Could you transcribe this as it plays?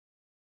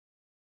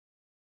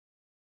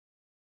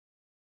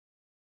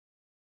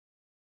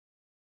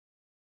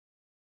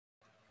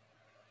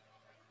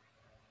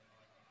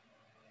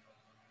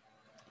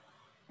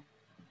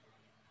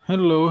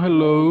Hello,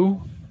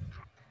 hello.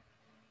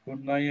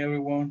 Good night,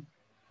 everyone.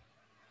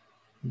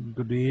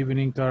 Good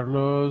evening,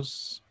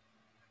 Carlos.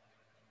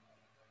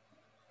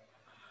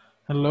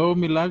 Hello,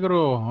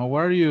 Milagro. How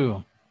are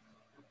you?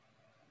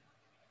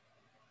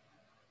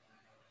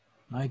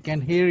 I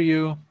can hear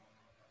you.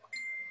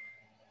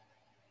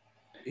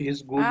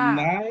 Is good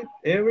night,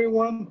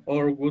 everyone,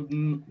 or good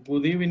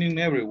evening,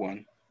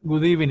 everyone?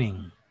 Good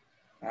evening.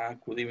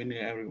 Good evening,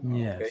 everyone.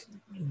 Yes. Okay.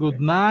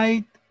 Good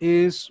night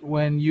is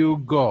when you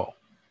go.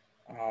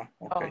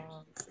 Okay.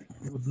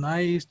 Good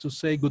night is to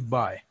say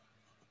goodbye.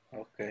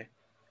 Okay.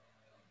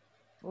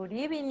 Good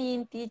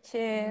evening,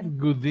 teacher.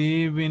 Good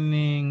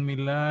evening,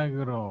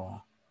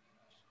 Milagro.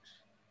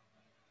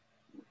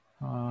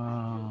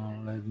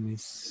 Let me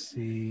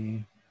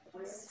see.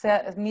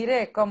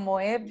 Mire, como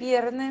es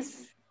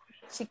viernes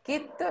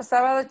chiquito,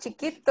 sábado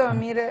chiquito,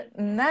 mire,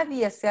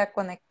 nadie se ha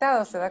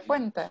conectado, ¿se da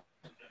cuenta?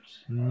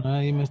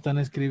 Nadie me están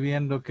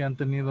escribiendo que han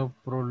tenido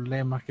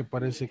problemas, que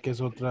parece que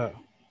es otra,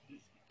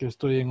 que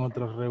estoy en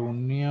otra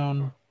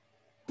reunión.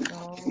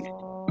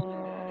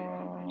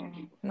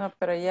 No,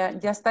 pero ya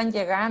están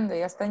llegando,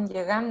 ya están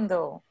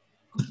llegando.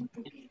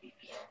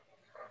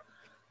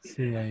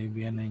 Sí, ahí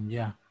vienen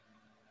ya.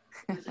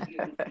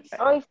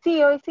 Hoy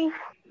sí, hoy sí.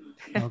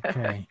 Ok.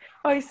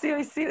 Hoy sí,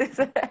 hoy sí.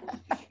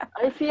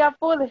 Hoy sí ya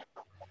pude.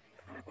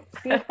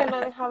 Sí, es que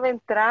no dejaba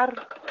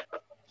entrar.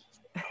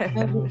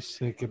 No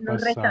sé qué Lo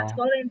pasó.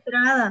 rechazó de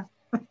entrada.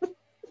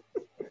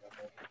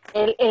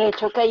 El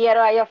hecho que ayer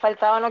haya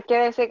faltado no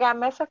quiere decir que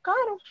me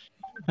sacaron.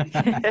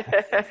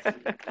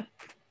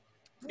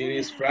 It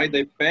is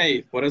Friday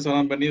pay, por eso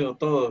han venido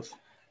todos.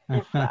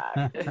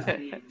 Exacto.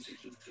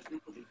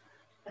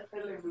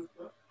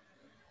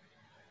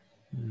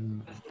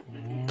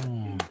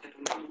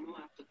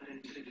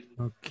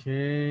 Ok.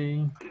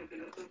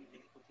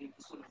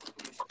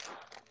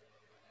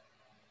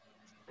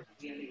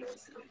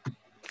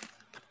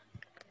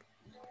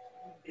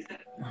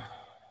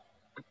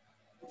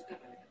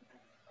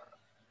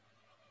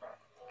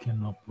 Que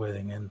no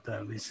pueden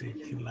entrar, dice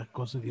que las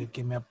cosas que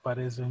aquí me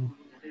aparecen.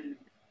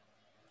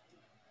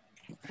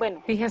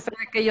 Bueno, Fíjese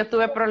que yo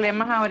tuve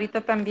problemas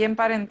ahorita también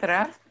para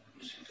entrar.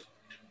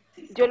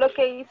 yo lo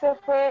que hice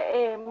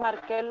fue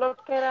marqué lo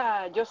que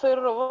era yo soy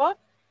robot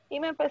y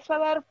me empezó a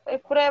dar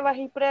pruebas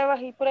y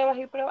pruebas y pruebas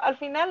y pruebas. Al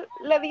final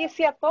le di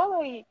sí a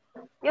todo y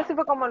así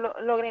fue como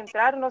logré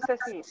entrar. No sé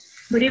si.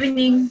 Good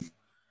evening.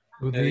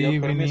 Good Le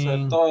dio permiso de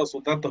evening. todos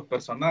sus datos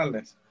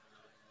personales.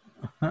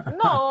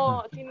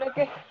 No, sino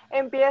que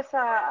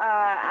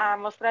empieza a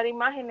mostrar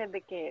imágenes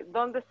de que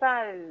dónde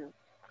está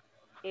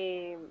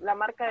la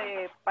marca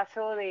de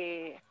paseo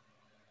de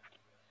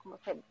 ¿cómo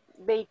se llama?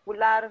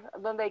 Vehicular,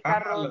 donde hay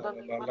carros,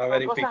 donde hay La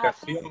motos, cosas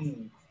así.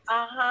 verificación.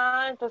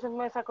 Ajá, entonces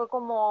me sacó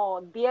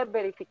como 10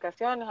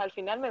 verificaciones, al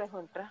final me dejó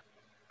entrar.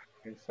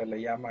 Que se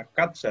le llama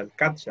CAPTCHA, el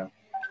CAPTCHA.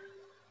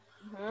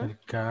 El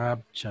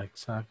CAPTCHA,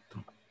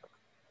 exacto.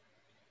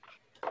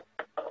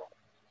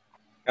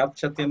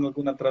 ¿CAPTCHA tiene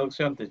alguna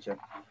traducción, teacher?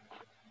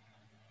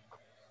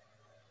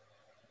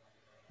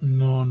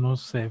 No, no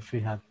sé,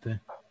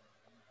 fíjate.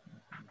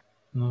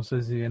 No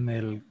sé si viene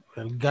el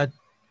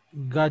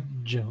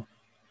gacho.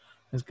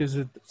 Es que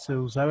se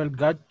usaba el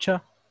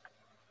gacha,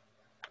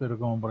 pero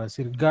como para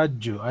decir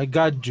gallo, I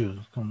got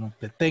you, como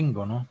te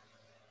tengo, ¿no?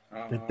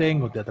 Te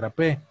tengo, te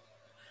atrapé.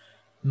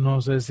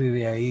 No sé si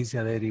de ahí se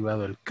ha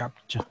derivado el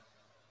captcha.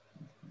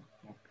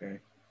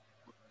 Ok.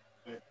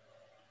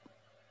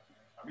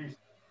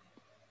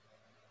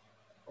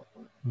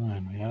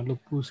 Bueno, ya lo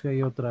puse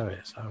ahí otra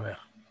vez, a ver.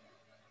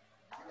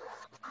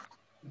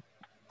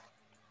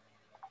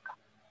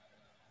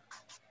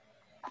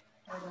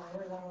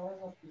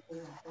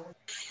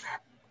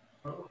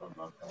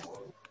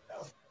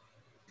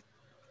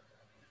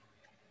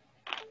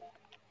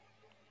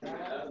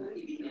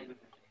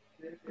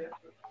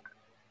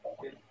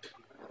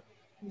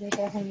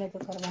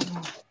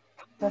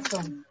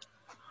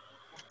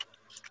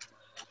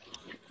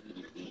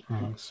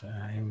 O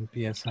sea,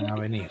 empiezan a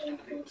venir.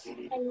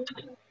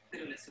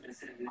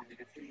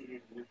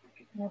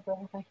 No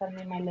puedo sacar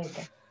mi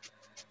maleta.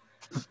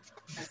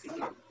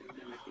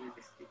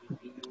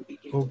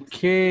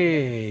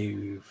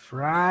 Okay,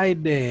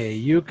 Friday,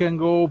 you can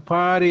go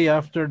party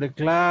after the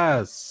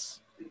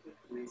class.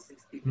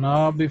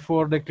 Not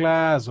before the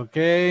class,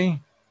 okay?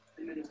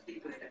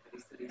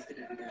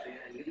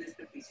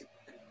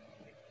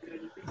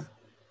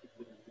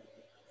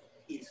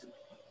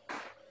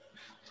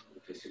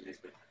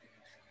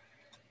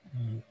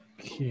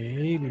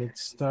 Okay,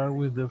 let's start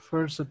with the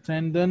first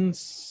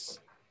attendance.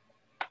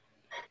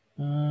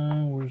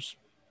 Where's...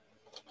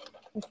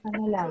 Está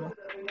en el agua.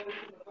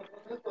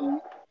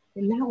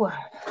 El agua.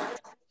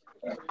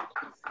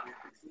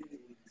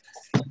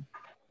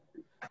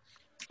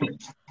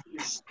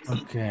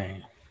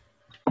 Okay.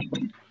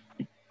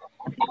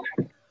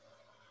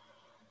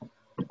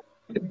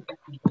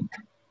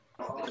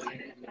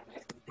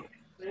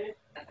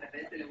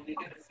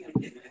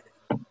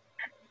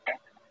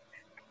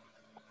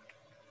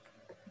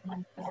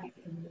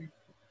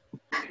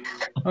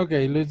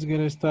 Okay, let's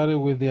get started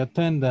with the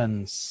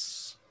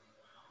attendance.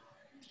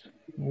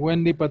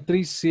 Wendy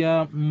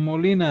Patricia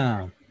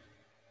Molina.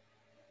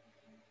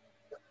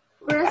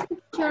 Present,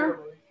 teacher.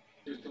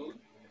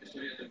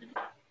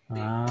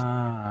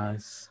 Ah,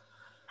 es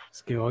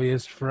que hoy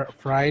es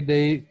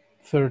Friday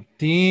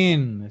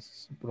 13. Ese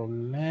es el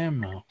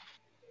problema.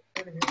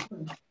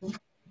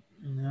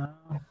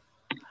 No.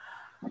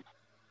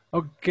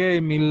 Ok,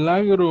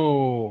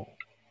 Milagro.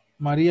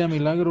 María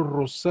Milagro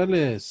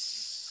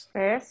Rosales.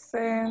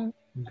 Present.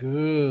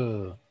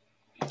 Good.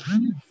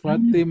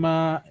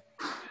 Fátima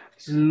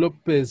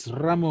López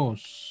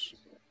Ramos.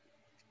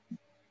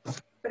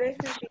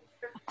 Present, teacher.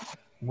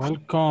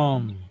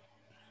 Welcome.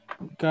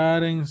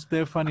 Karen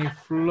Stephanie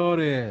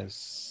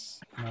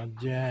Flores.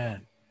 Not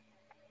yet.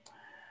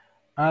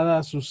 Ada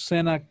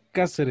Azucena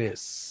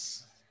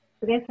Cáceres.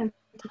 Present,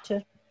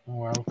 teacher.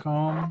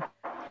 Welcome.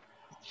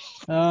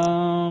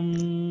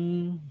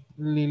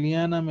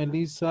 Liliana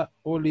Melissa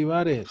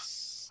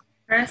Olivares.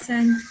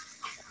 Present.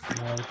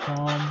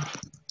 Welcome.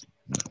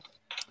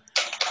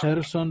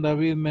 Gerson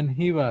David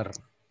Menjivar.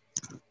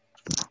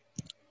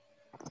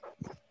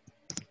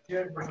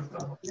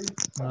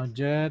 Not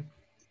yet.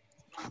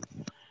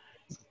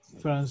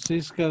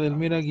 Francisca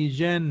Delmira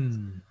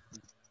Guillén.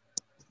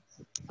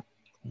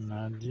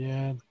 Not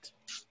yet.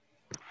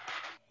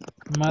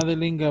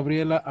 Madeline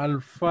Gabriela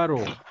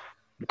Alfaro.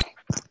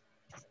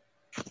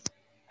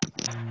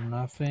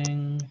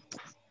 Nothing.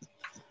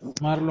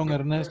 Marlon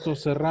Ernesto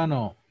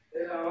Serrano.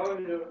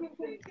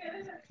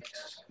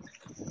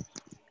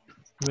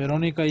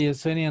 Verónica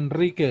Yesenia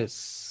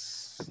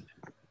Enríquez.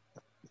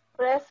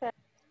 Present.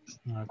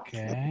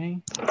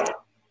 Ok.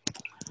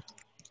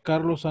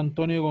 Carlos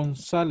Antonio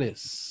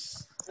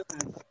González.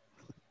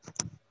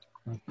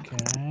 Ok.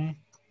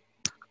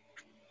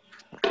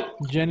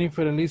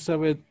 Jennifer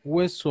Elizabeth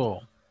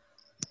Hueso.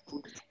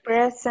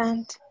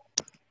 Present.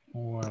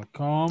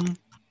 Welcome.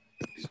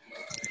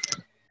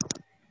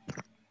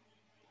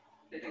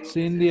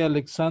 Cindy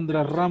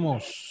Alexandra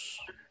Ramos.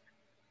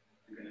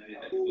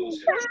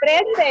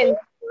 Present.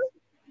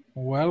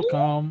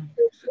 Welcome.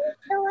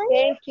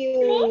 Thank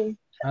you.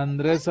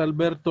 Andrés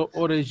Alberto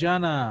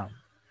Orellana.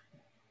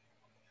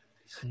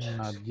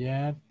 Not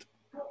yet.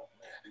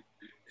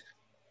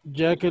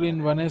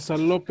 Jacqueline Vanessa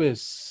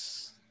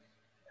López.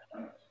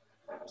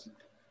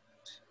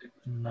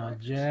 Not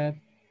yet.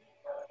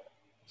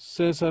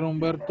 César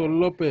Humberto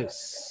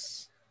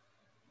López.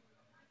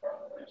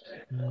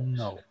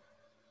 No.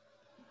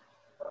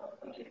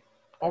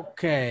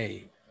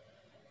 Okay.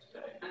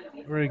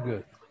 Very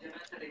good.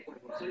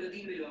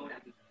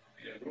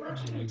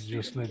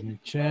 Just let me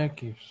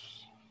check if...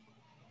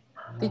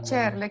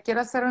 Teacher, le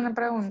quiero hacer una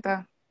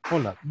pregunta.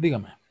 Hola,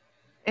 dígame.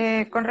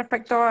 Con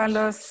respecto a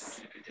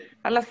las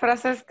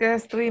frases que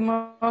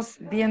estuvimos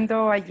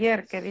viendo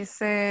ayer, que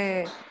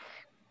dice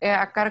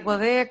a cargo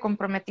de,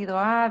 comprometido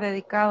a,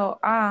 dedicado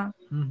a.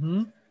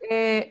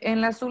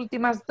 En las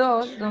últimas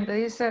dos, donde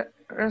dice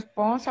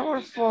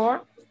responsible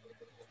for,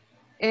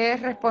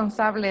 es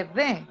responsable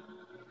de.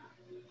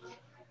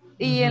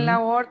 Y en la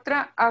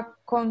otra,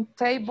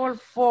 accountable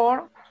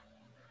for,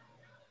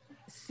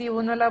 si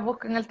uno la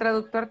busca en el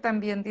traductor,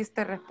 también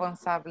dice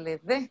responsable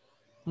de.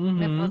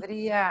 ¿Me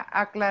podría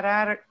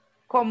aclarar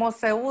cómo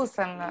se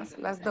usan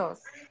las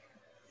dos?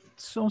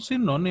 Son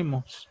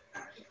sinónimos.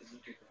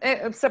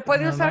 ¿Se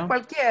puede ¿Verdad? usar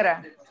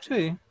cualquiera?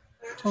 Sí,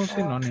 son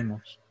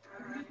sinónimos.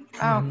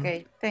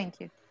 Ok, thank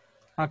you.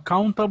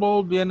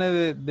 Accountable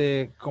viene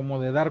de como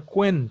de dar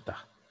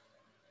cuenta,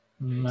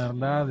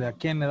 ¿verdad? De a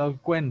quién le doy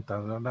cuenta,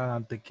 ¿verdad?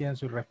 Ante quién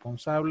soy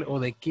responsable o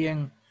de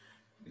quién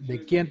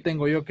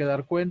tengo yo que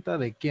dar cuenta,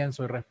 de quién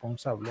soy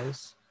responsable.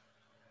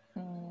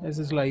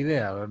 Esa es la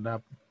idea,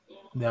 ¿verdad?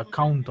 De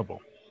accountable.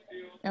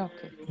 Ok.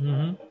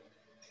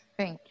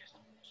 Thank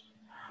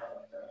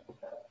you.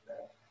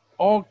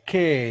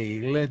 Okay,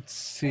 let's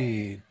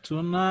see.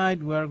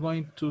 Tonight we are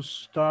going to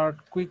start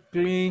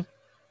quickly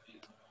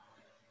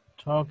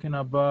talking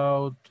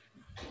about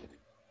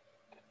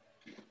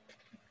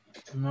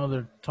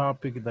another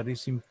topic that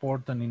is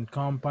important in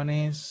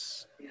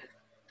companies.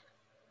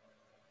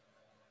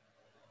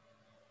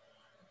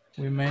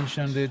 We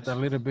mentioned it a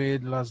little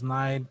bit last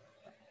night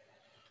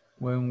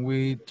when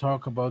we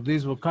talk about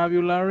this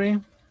vocabulary.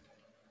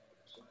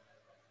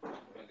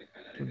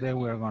 Today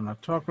we're going to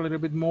talk a little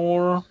bit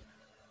more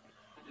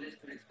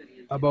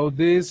about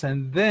this,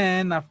 and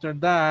then after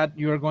that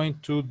you're going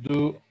to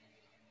do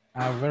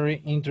a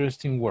very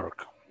interesting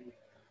work.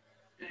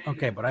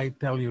 Okay, but I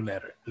tell you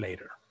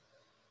later.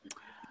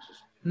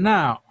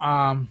 Now,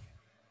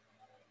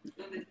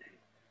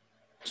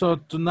 so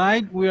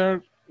tonight we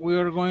are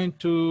going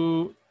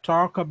to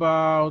talk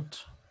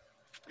about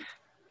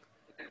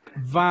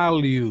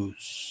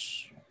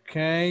values.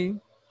 Okay.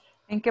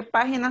 ¿En qué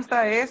página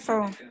está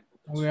eso?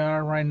 We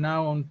are right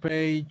now on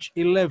page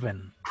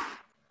 11.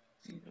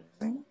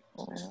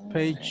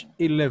 Page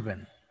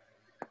 11.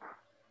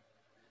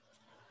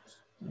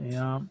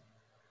 Yeah.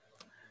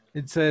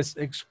 It says,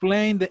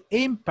 explain the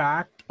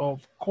impact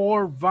of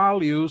core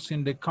values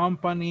in the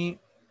company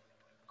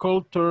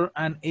culture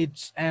and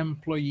its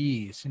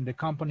employees. In the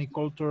company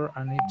culture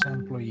and its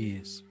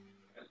employees.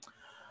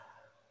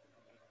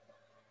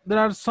 There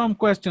are some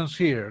questions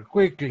here.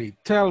 Quickly,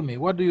 tell me,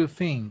 what do you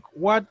think?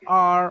 What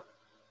are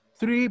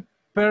 3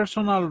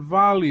 personal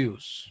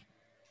values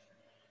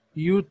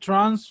you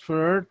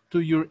transfer to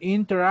your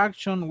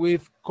interaction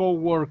with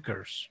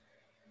coworkers?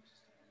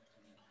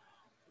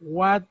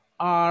 What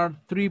are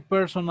 3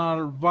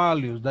 personal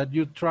values that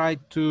you try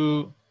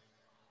to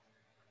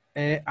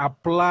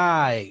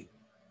apply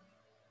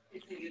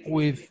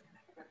with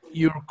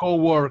your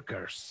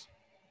coworkers?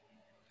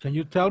 Can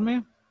you tell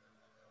me?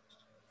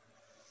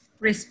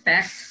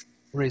 Respect.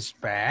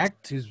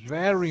 Respect is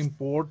very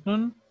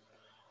important.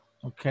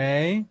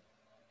 Okay.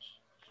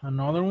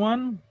 Another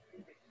one?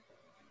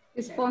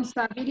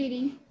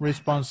 Responsibility.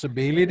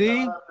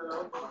 Responsibility.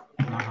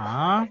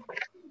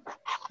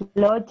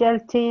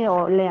 Loyalty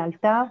o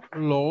lealtad.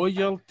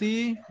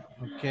 Loyalty.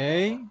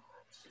 Okay.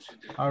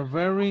 Are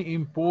very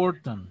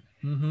important.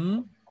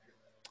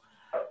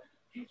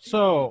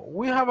 So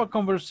we have a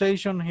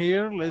conversation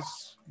here.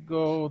 Let's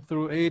go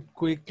through it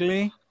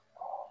quickly.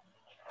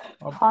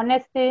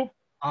 Honesty.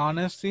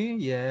 Honesty,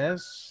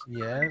 yes,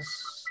 yes.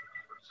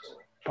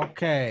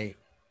 Okay.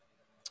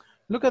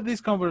 Look at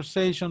this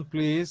conversation,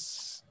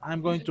 please.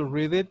 I'm going to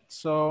read it,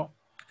 so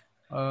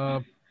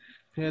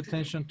pay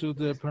attention to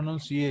the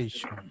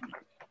pronunciation.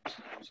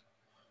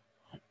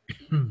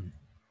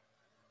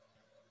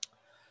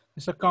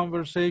 It's a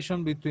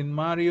conversation between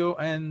Mario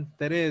and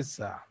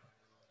Teresa.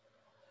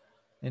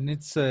 And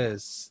it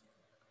says,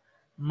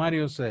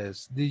 Mario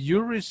says, did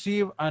you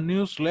receive a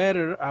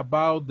newsletter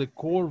about the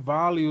core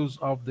values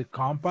of the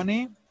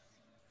company?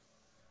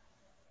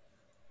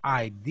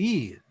 I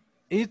did.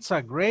 It's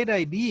a great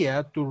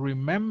idea to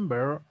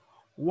remember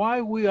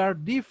why we are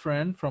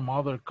different from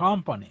other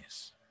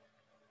companies.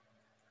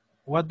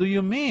 What do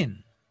you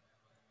mean?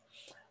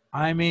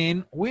 I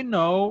mean, we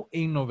know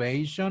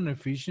innovation,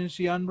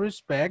 efficiency, and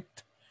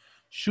respect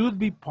should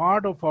be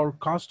part of our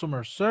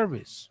customer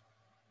service.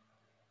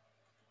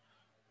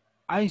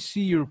 I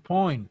see your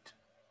point.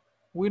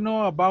 We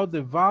know about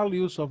the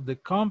values of the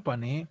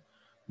company,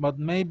 but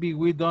maybe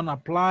we don't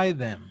apply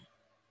them.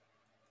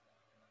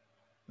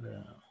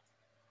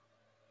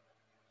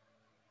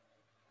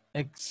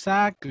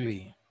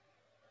 Exactly.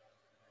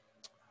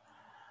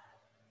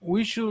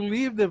 We should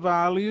leave the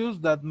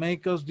values that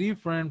make us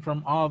different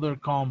from other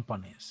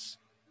companies.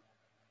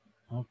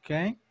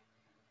 Okay?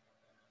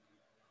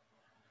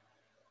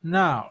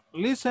 Now,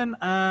 listen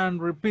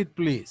and repeat,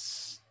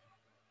 please.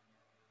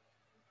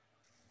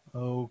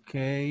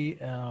 Okay,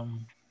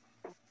 I'm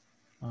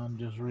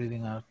just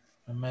reading out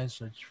a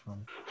message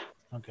from,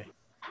 okay.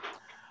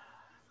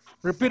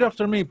 Repeat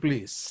after me,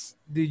 please.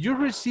 Did you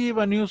receive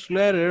a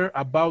newsletter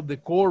about the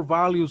core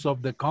values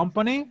of the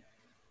company?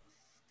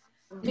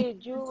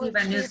 Did you Receive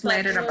a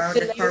newsletter about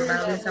the core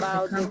values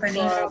of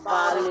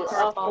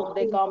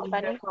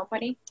the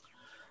company?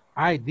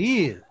 I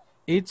did.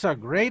 It's a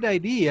great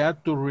idea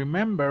to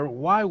remember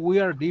why we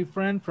are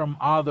different from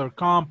other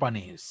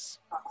companies.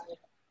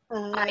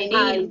 I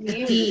did.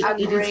 It is a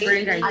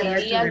great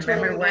idea to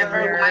remember why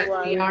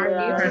we are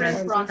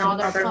different from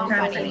other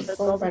companies.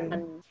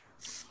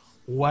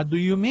 What do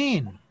you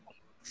mean?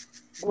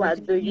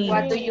 What do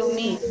you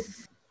mean?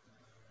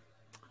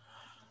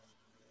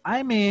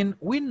 I mean,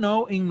 we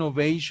know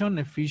innovation,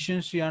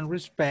 efficiency, and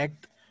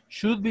respect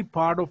should be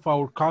part of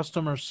our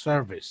customer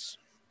service.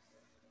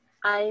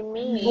 I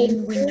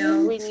mean, we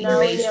know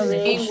innovation,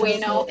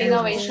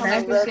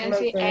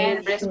 efficiency,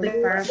 and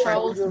respect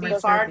should be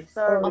part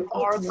of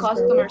our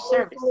customer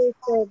service.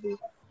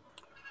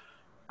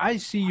 I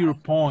see your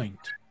point.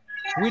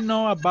 We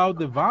know about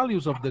the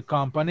values of the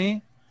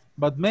company,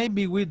 but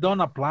maybe we don't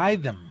apply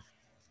them.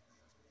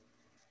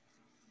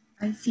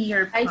 I see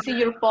your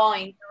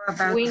point.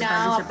 We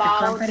know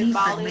about the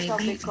values of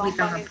the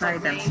company,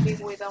 but maybe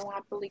we don't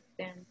apply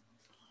them.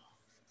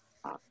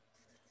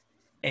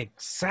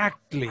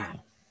 Exactly.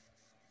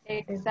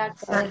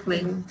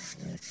 Exactly.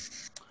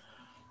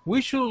 We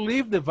should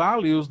leave the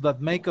values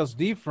that make us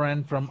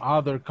different from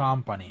other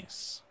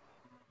companies.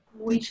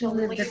 We should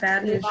leave the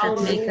values that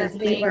make us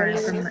different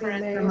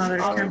from other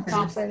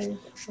companies.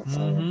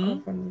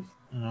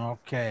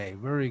 Okay,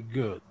 very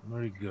good,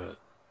 very good.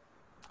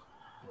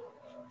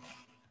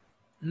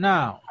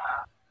 Now,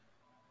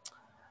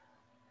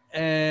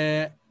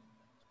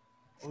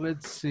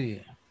 let's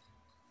see.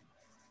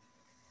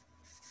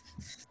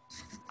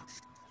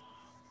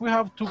 We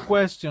have 2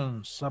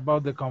 questions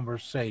about the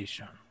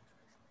conversation.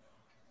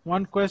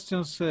 One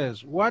question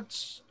says, what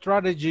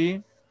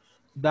strategy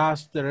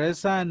does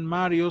Teresa and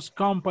Mario's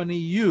company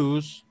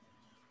use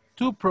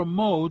to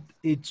promote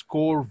its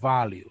core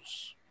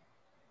values?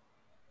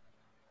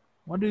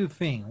 What do you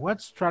think?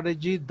 What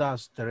strategy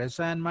does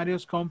Teresa and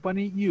Mario's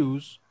company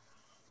use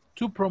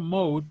to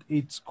promote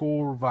its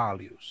core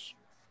values?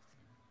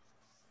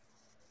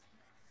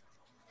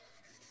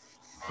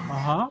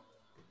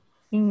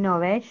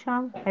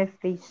 Innovation,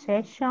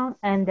 efficiency,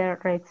 and the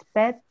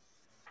respect.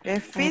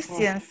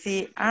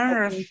 Efficiency and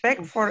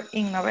respect for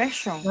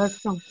innovation.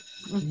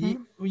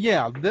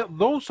 Yeah,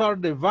 those are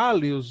the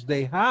values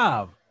they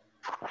have.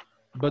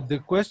 But the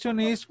question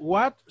is,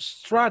 what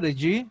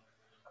strategy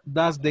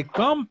does the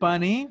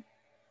company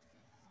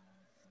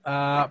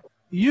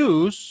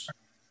use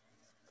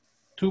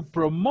to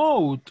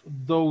promote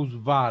those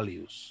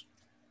values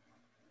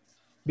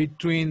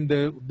between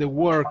the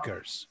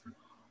workers?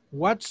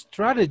 What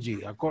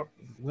strategy,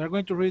 we're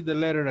going to read the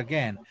letter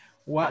again.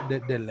 What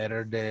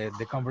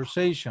the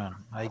conversation,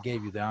 I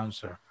gave you the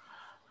answer.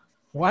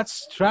 What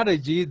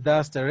strategy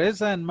does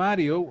Teresa and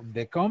Mario,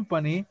 the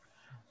company,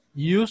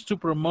 use to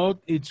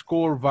promote its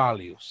core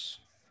values?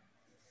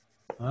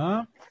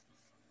 Huh?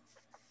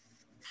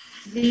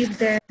 Leave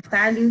the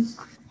values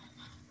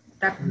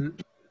that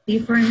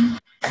different.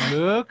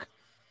 Look.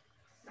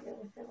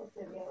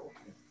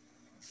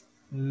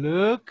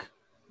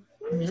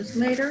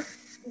 Newsletter.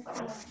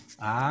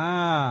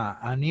 Ah,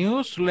 a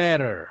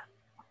newsletter.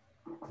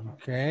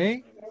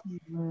 Okay.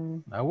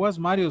 That was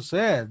Mario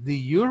said. Did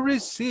you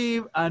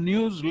receive a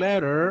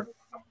newsletter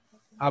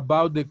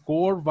about the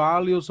core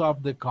values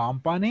of the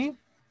company?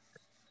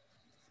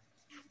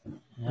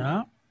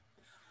 Yeah.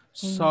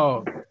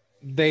 So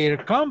their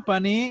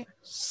company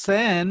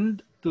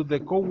send to the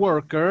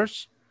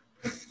co-workers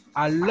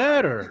a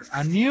letter,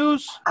 a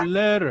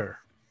newsletter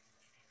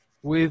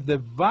with the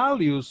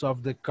values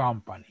of the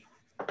company.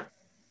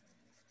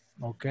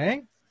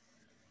 Okay?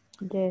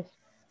 Yes.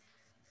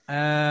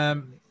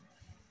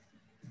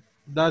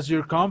 Does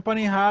your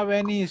company have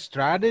any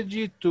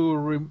strategy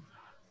to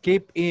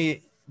keep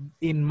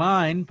in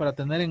mind, para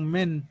tener en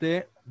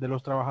mente de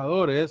los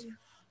trabajadores,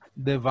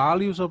 the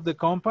values of the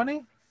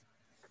company?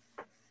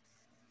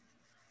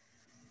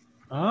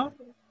 ¿Ah?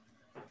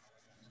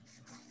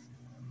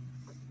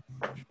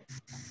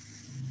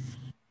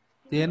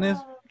 ¿Tiene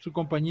su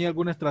compañía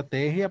alguna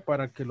estrategia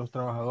para que los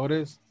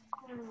trabajadores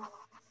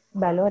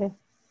Valores.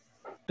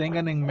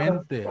 tengan en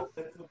mente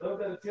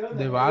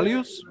the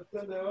values?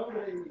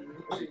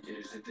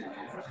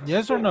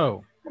 Yes or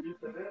no?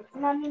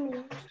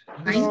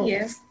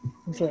 Yes.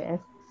 Yes.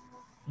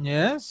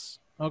 Yes?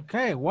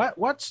 Okay.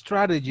 What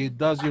strategy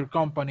does your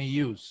company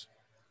use?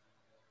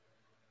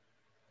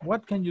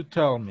 What can you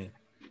tell me?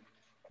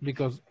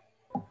 Because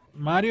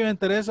Mario and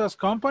Teresa's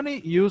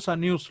company use a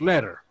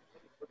newsletter.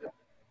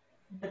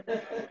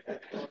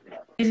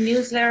 The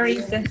newsletter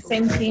is the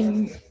same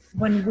thing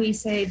when we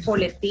say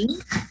bulletin.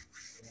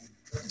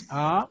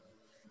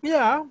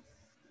 Yeah,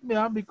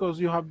 because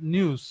you have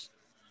news.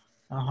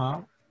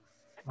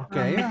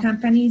 Okay. The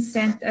company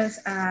sent us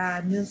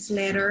a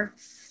newsletter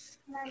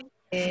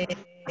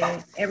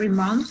every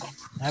month.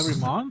 Every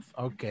month,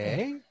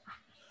 okay.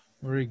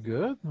 Very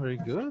good, very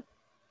good.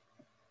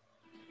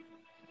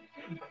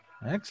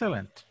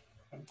 Excellent.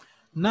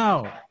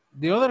 Now,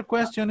 the other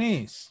question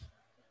is,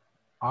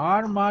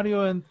 are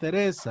Mario and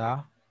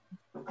Teresa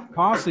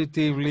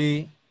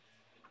positively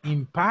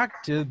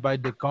impacted by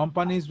the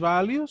company's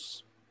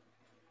values?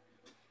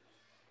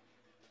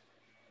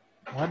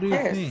 What do you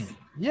think?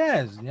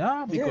 Yes,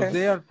 yeah, because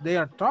they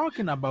are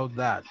talking about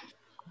that.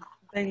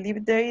 They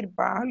live their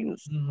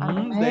values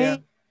and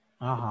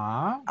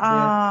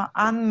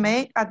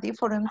make a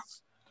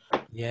difference.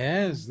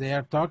 Yes, they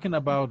are talking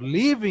about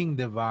living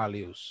the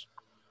values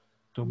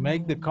to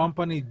make the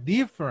company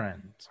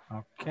different.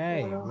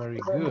 Okay, very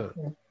good.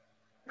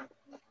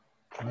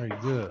 Very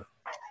good.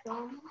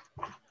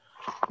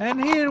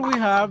 And here we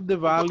have the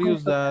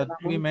values that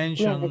we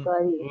mentioned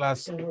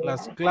last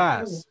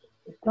class.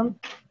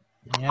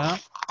 Yeah.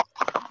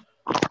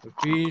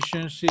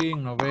 Efficiency,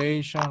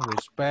 innovation,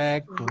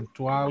 respect,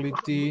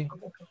 punctuality,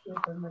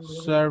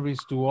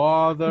 service to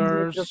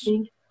others,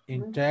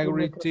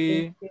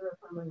 integrity,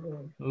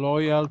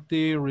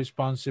 loyalty,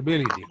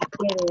 responsibility.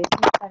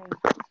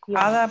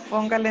 Ada,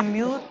 póngale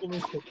mute.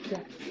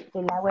 Te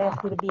la voy a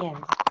decir bien.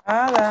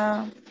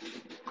 Ada.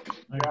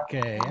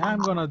 Okay, I'm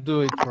gonna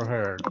do it for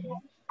her.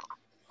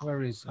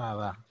 Where is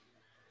Ada?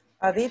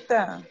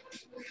 Adita,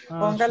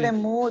 póngale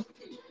mute.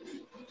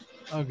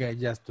 Okay,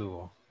 just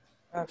do.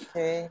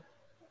 Okay.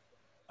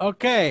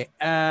 Okay,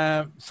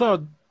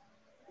 so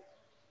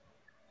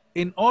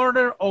in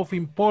order of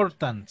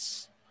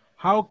importance,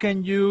 how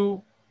can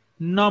you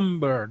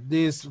number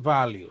these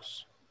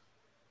values?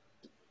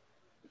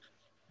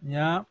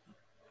 Yeah,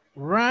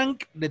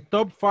 rank the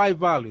top 5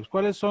 values.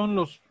 ¿Cuáles son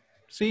los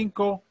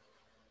 5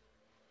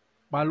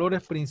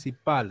 valores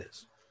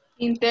principales?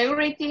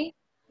 Integrity,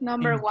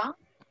 number 1.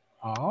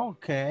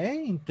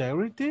 Okay,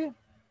 integrity.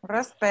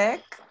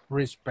 Respect.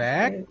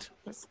 Respect.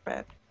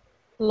 Respect.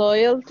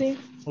 Loyalty.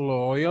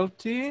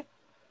 Loyalty.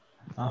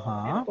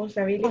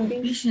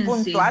 Efficiency.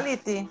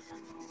 Punctuality.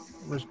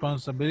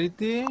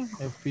 Responsibility.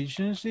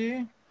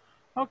 Efficiency.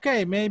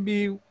 Okay,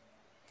 maybe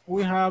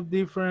we have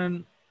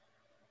different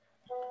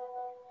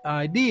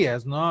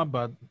ideas, no?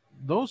 But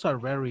those are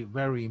very,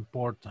 very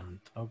important,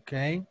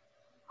 okay?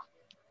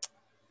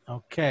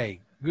 Okay,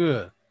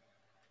 good.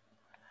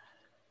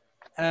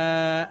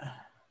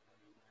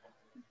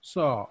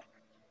 So,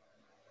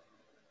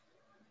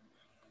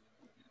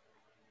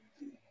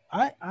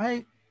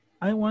 I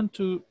want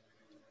to,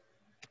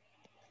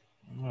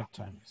 what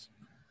time is it?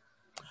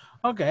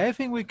 Okay, I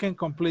think we can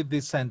complete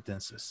these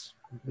sentences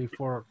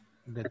before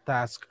the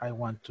task I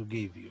want to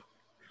give you.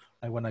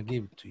 I want to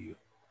give it to you.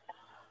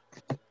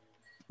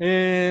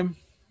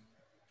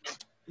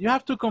 You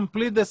have to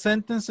complete the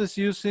sentences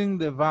using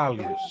the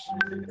values.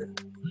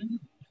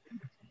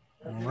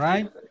 All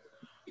right.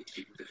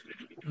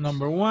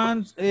 Number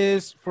one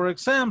is, for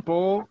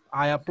example,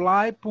 I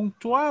apply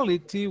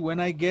punctuality when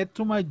I get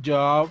to my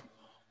job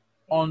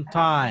on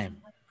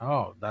time.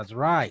 Oh, that's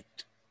right.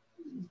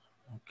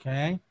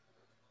 Okay.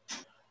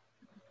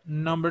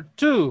 Number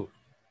two,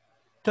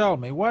 tell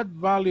me, what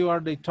value are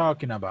they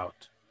talking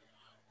about?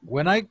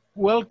 When I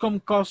welcome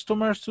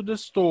customers to the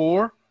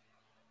store,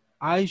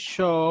 I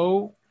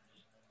show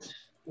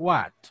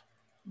what?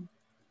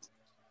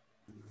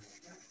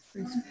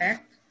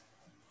 Respect.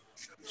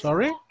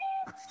 Sorry?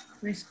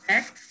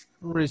 Respect.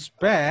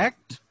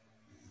 Respect.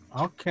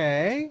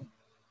 Okay.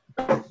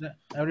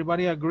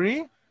 Everybody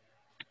agree?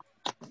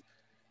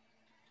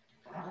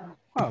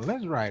 Well,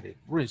 let's write it.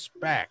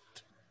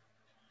 Respect.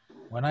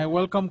 When I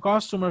welcome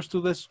customers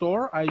to the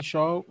store, I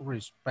show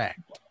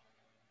respect.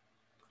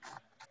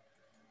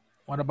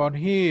 What about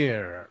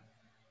here?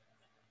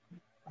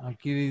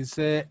 Aquí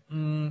dice,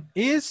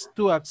 is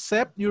to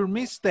accept your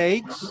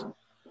mistakes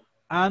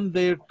and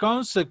their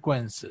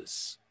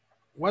consequences.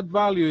 What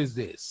value is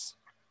this?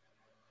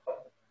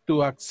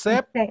 To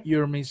accept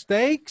your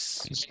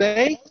mistakes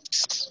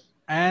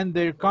and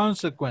their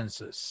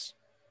consequences.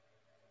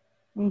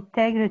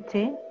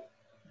 Integrity.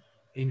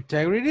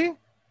 Integrity?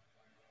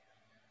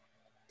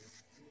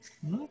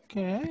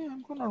 Okay,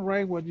 I'm gonna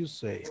write what you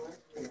say.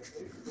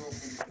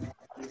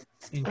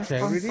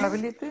 Integrity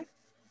Responsibility.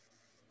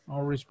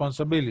 or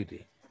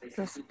responsibility?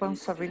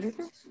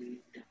 Responsibility.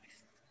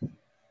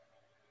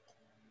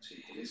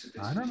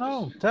 I don't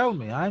know. Tell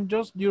me. I'm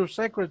just your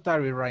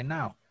secretary right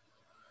now.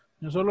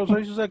 Yo solo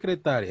soy su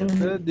secretaria.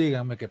 Ustedes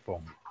díganme qué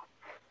pongo.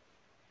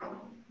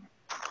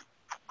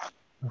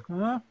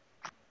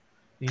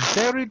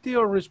 Integrity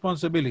or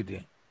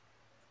responsibility?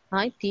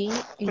 I think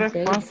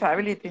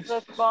Responsibility.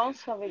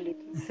 Responsibility.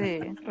 Sí,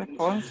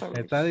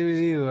 responsibility. Está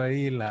dividido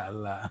ahí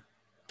la...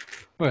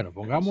 Bueno,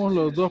 pongamos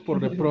los dos por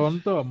de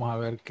pronto. Vamos a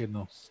ver qué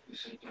nos...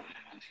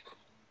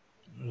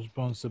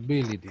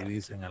 Responsibility,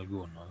 dicen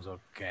algunos.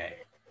 Ok.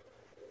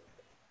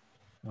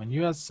 When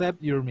you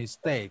accept your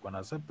mistake, cuando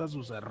aceptas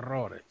sus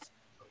errores.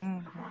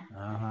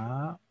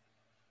 Ajá.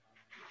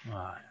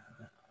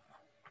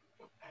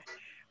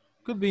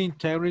 Could be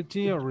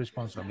integrity or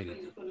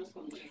responsibility.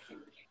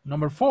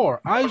 Number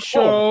 4, I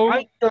show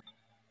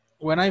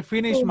when I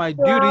finish my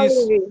duties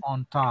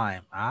on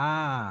time.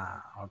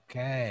 Ah,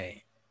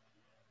 okay.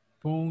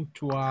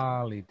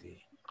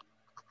 Punctuality.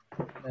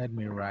 Let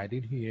me write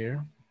it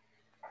here.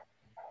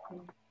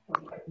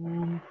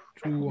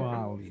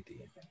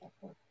 Punctuality.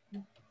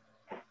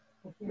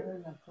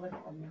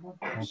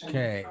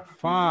 Okay,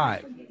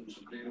 5.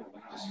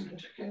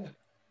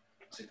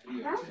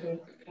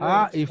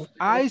 If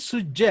I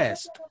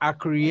suggest a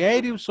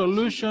creative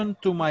solution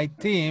to my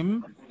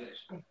team,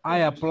 I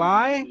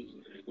apply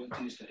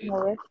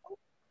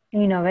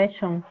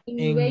Innovation.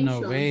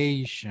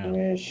 innovation.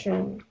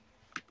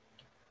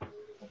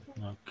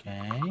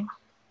 Okay.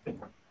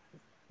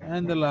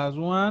 And the last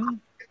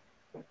one.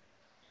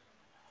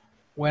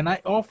 When I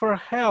offer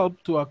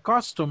help to a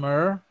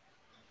customer,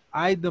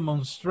 I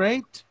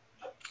demonstrate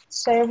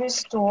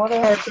Service to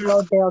others.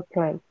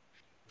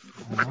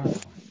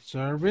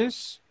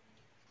 Service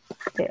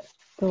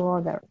To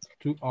others.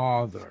 to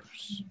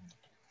others.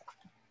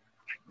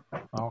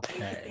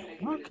 Okay.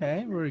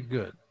 Okay, very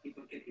good.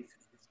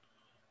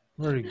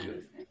 Very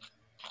good.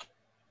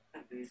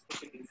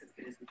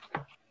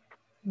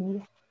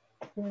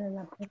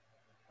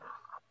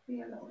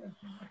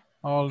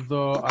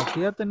 Although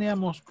aquí ya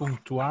teníamos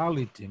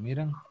punctuality,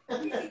 miren.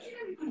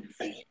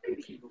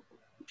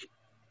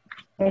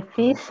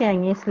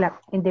 Efficient is like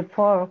in the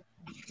form.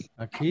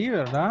 Aquí,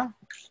 ¿verdad?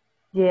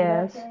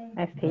 Yes,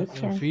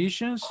 efficient.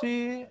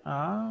 Efficiency,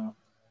 o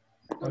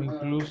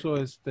incluso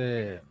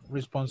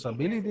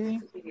responsibility.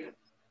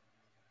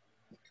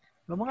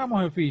 Lo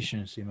pongamos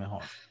efficiency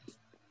mejor.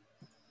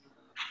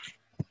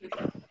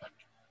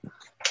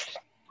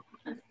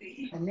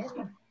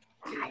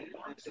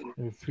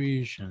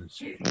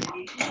 Efficiency.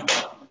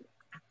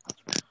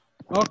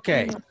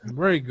 Okay,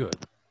 very good.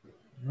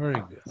 Very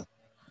good.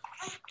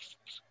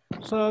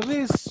 So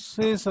this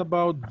is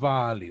about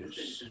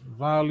values.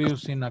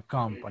 Values in a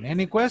company.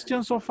 Any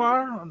questions so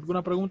far?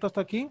 ¿Alguna pregunta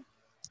hasta aquí?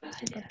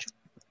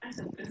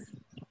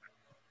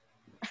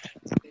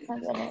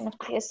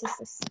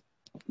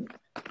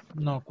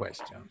 No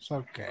questions.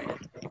 Okay.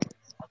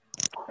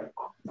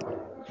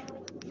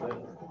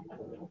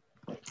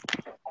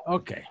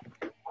 Okay.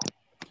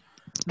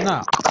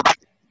 Now,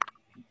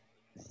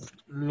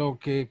 lo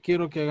que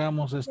quiero que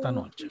hagamos esta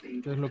noche,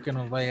 que es lo que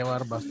nos va a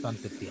llevar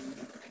bastante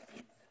tiempo.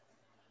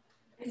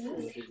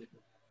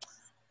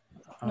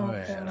 A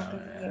ver.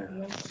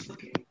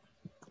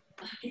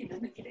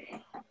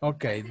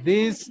 Okay,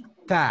 this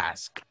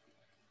task.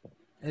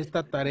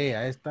 Esta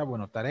tarea,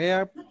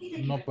 tarea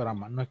no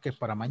es que es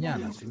para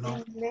mañana,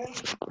 sino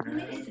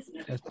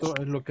esto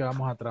es lo que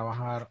vamos a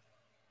trabajar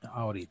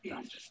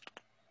ahorita.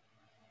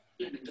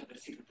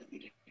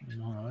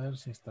 Vamos a ver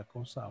si esta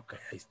cosa, ok,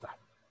 ahí está.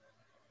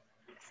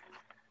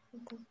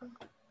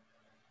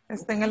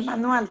 ¿Está en el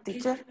manual,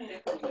 teacher?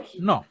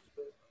 No,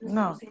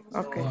 No,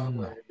 ok.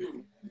 no.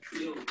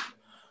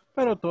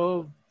 Pero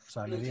todo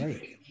sale de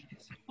ahí.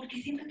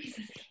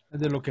 Es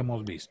de lo que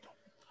hemos visto.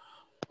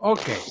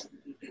 Ok,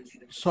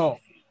 so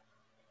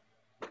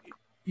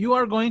you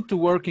are going to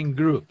work in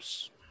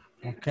groups,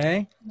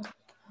 okay?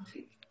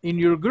 In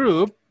your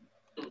group,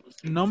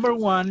 number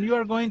one, you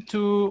are going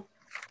to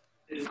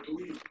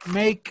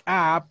make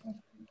up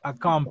a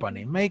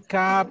company. Make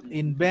up,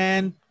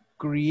 invent,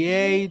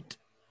 create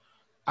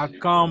a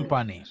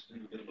company,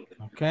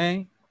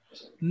 okay?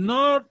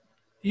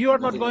 You are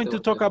not going to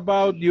talk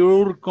about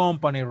your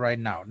company right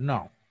now,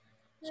 no.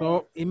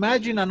 So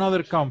imagine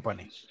another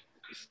company,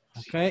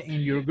 okay?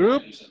 In your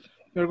group,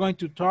 you're going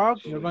to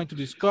talk, you're going to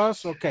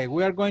discuss, okay,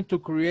 we are going to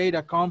create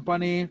a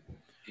company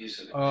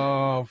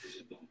of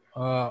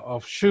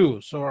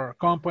shoes or a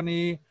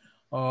company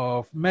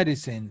of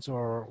medicines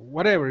or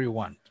whatever you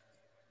want,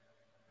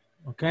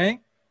 okay?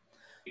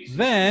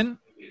 Then,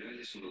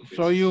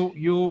 so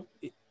you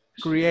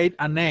create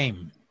a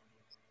name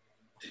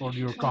for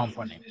your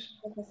company.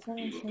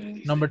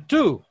 Number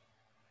two,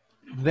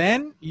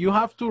 then you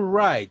have to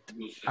write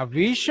a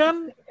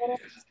vision,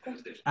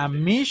 a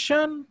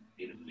mission,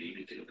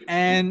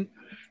 and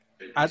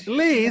at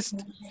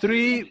least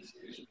 3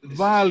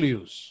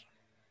 values,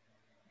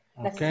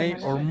 okay,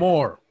 or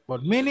more,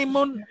 but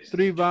minimum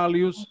 3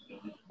 values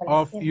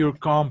of your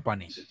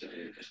company.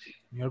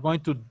 You're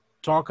going to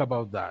talk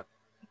about that.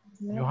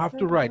 You have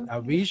to write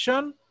a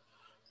vision,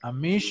 a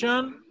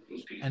mission,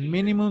 and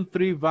minimum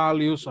 3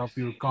 values of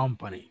your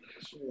company.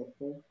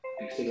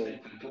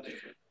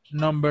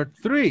 Number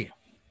 3,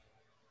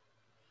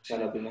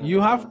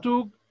 you have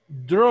to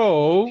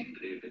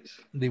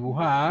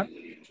dibujar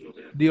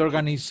the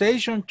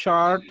organization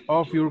chart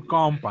of your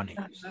company.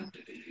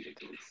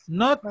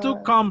 Not too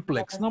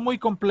complex, no muy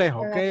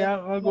complejo, okay,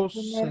 algo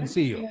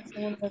sencillo.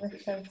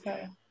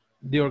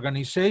 The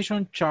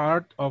organization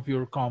chart of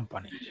your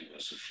company.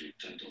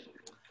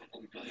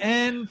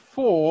 And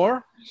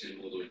 4,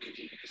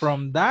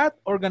 from that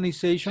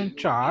organization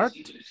chart,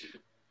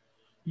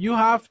 you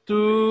have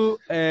to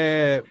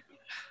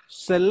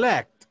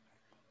select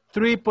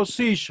 3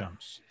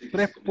 positions,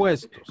 3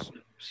 puestos,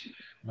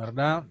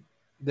 ¿verdad?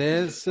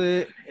 De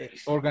ese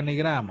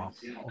organigrama,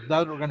 of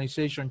that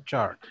organization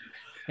chart.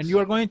 And you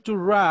are going to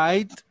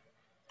write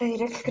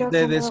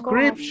the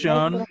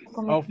description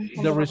of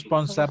the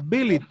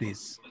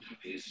responsibilities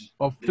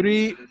of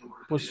 3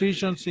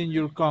 positions in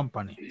your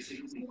company.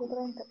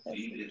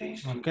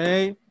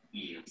 Okay?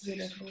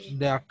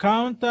 The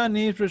accountant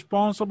is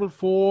responsible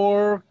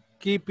for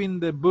keeping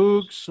the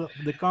books of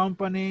the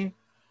company,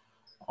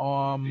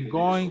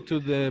 going to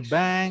the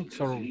banks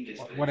or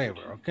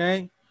whatever,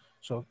 okay?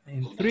 So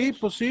in 3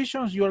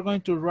 positions, you are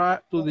going to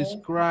write to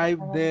describe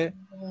the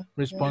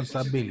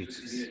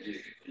responsibilities.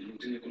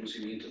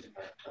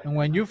 And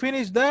when you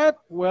finish that,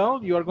 well,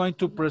 you are going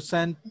to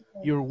present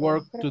your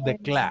work to the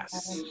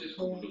class.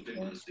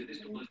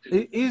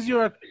 Is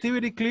your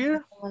activity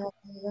clear?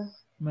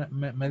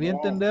 ¿Me di a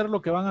entender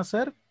lo que van a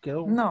hacer?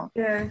 ¿Quedó? No.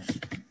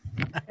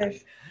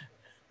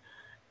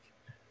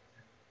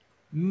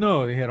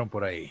 No, dijeron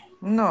por ahí.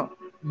 No,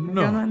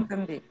 No. yo no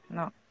entendí,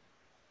 no.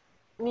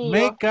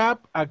 Make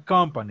up a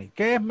company.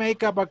 ¿Qué es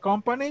make up a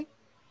company?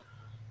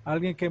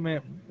 Alguien que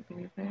me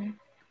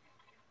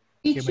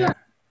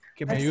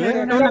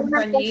ayude. Una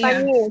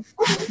compañía.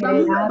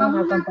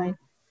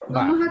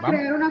 Vamos a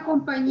crear una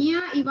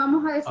compañía y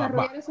vamos a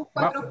desarrollar esos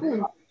 4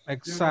 puntos.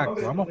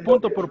 Exacto, vamos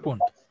punto por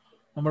punto.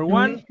 Number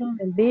 1,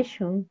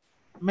 vision.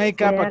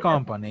 make up a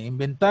company,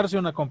 inventarse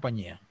una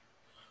compañía.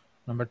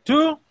 Number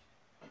 2,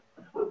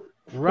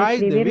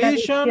 write the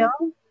vision,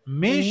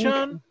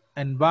 mission,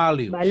 and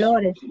values.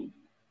 Valores.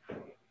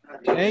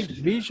 Okay,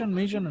 vision,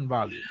 mission, and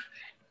values.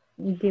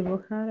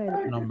 Dibujar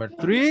el... Number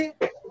 3,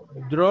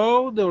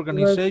 draw the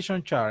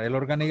organization chart, el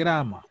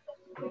organigrama.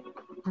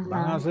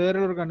 Van a hacer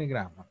el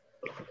organigrama.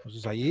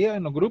 Entonces allí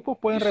en los grupos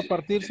pueden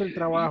repartirse el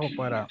trabajo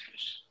para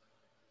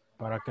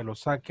que lo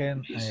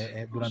saquen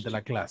durante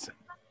la clase.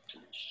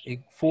 Y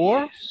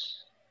 4,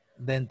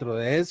 dentro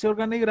de ese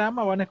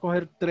organigrama van a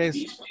escoger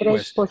 3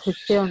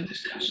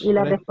 posiciones y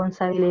las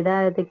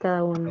responsabilidades de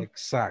cada uno.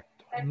 Exacto.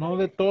 No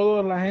de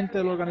toda la gente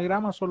del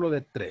organigrama, solo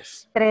de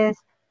 3. 3.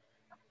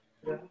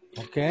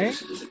 Ok.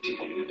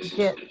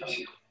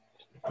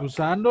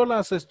 Usando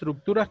las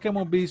estructuras que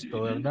hemos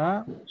visto,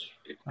 ¿verdad?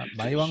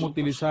 Ahí van a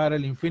utilizar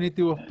el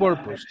infinitive of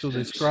purpose to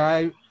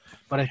describe,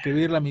 para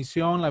escribir la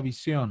misión, la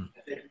visión.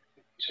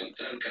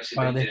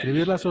 Para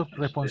describir las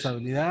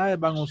responsabilidades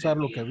van a usar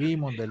lo que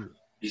vimos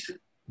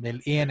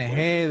del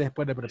ING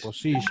después de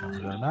preposition,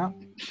 ¿verdad?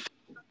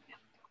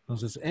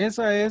 Entonces,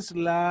 esa es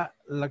la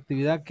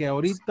actividad que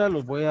ahorita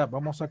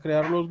vamos a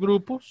crear los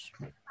grupos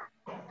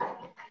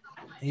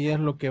y es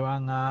lo que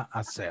van a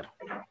hacer.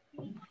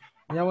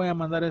 Ya voy a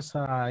mandar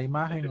esa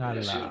imagen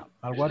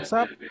al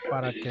WhatsApp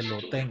para que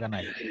lo tengan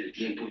ahí.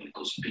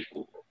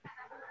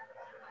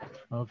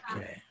 Ok.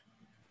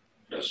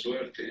 La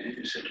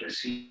suerte es el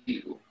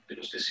recibo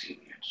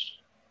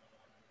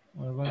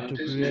We're going to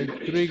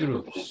create 3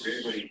 groups.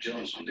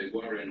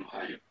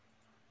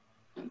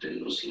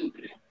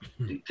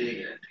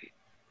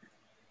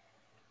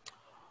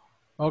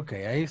 Ok,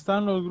 ahí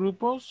están los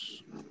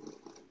grupos.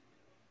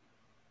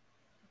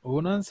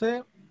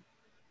 Únanse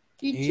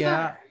y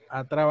a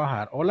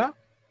trabajar. ¿Hola?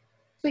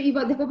 Sí, y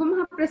después vamos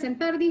a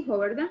presentar, dijo,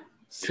 ¿verdad?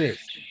 Sí.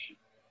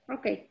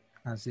 Ok.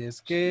 Así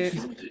es que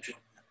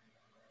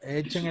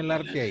echen el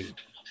arte ahí.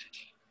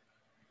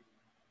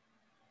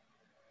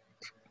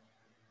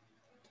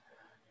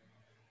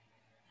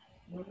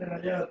 No te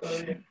rayado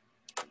todavía.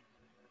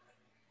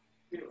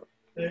 Sí.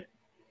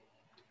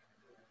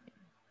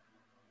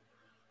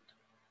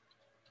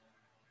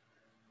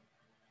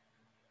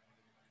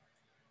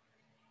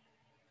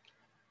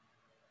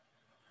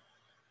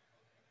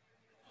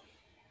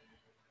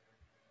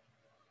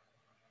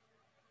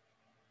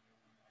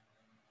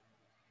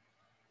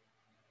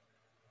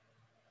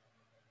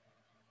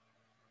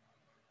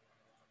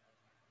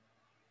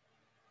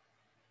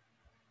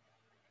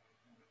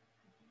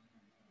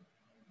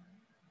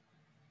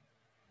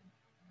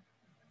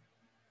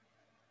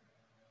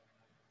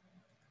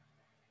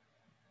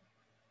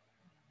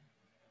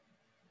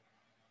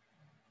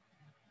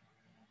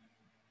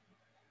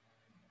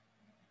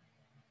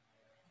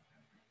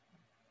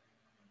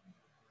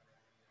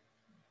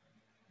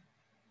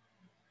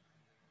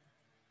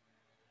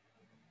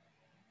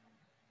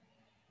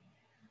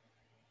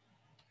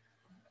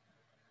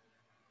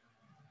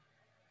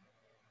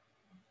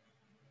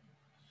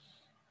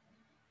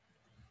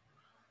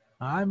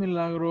 Ay,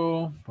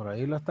 milagro. Por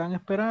ahí la están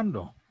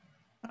esperando.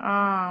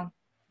 Ah.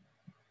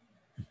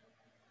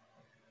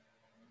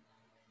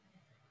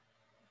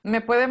 ¿Me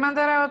puede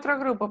mandar a otro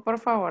grupo, por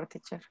favor,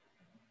 teacher?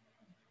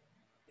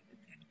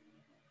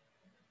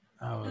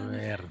 A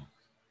ver.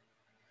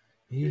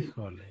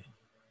 Híjole.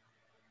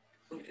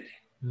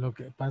 Lo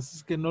que pasa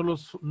es que no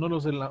los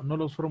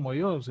formo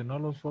yo, sino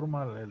los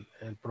forma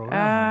el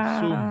programa,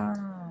 Zoom.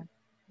 Ah,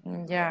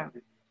 ya.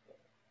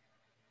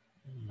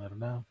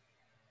 ¿Verdad?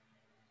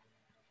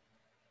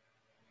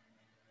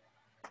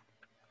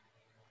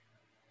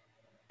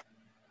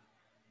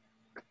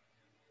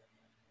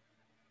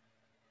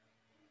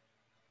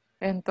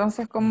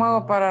 Entonces, ¿cómo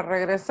hago para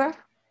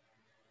regresar?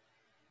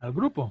 ¿Al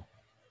grupo?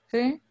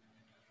 ¿Sí?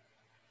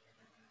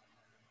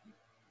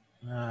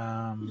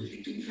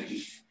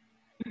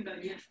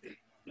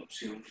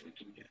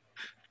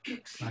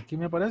 Aquí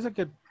me parece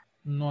que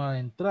no ha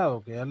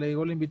entrado, que ya le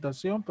llegó la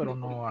invitación, pero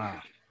no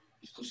ha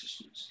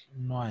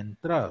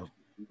entrado.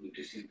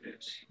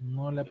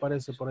 No le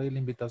aparece por ahí la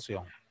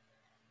invitación.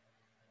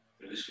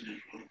 Pero es un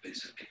error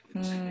pensar que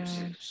podemos cambiar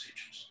ciertos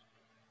hechos.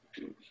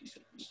 Que lo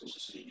dijiste, las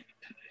cosas son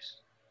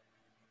inevitables.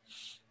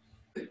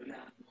 De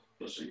verdad,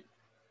 lo sé.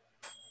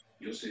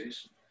 Yo sé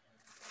eso.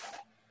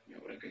 Y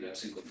ahora que la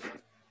has encontrado,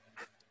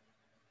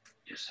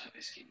 ya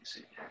sabes quién es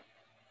ella.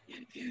 Y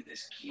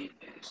entiendes quién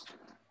eres tú.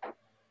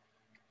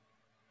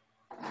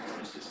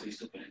 Ahora estás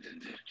listo para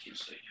entender quién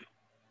soy yo.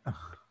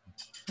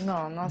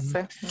 No, no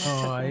sé.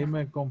 No, ahí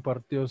me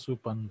compartió su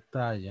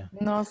pantalla.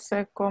 No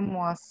sé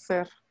cómo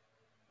hacer.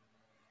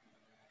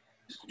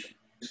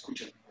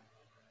 Escucha.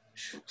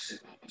 Shock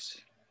se va a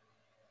pasar.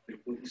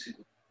 Pero puedes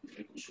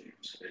encontrar consuelo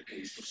en saber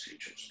que estos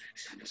hechos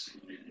están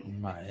pasando en el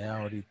mundo. Vaya,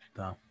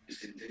 ahorita. El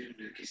sendero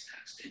en el que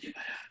estás te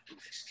llevará a tu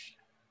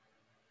destino.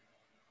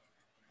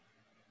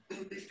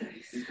 ¿Dónde estás?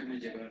 Déjame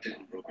llevarte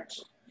con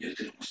Robertson y él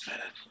te lo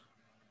mostrará todo.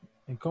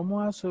 ¿Y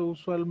cómo hace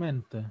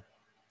usualmente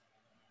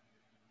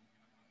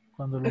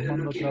cuando los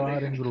mando a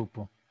trabajar en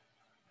grupo?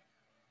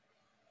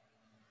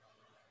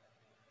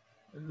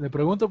 Le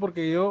pregunto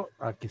porque yo...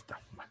 Aquí está.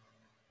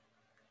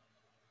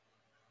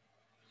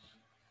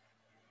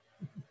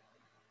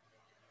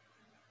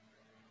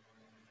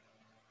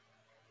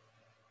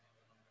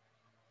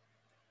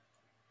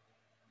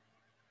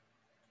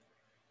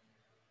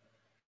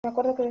 Me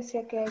acuerdo que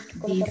decía que hay que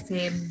colocar...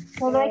 Dice,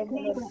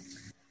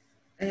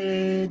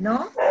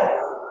 ¿no?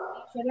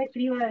 Solo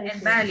escriba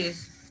En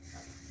values.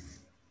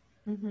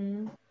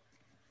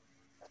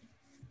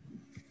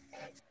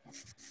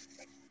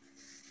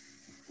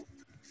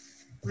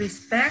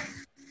 Respect.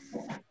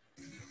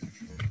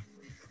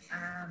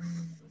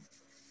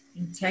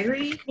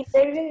 Integrity.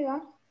 Integrity,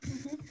 ¿no?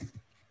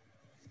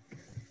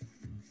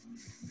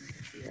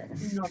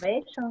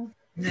 Innovation.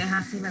 No es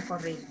así, me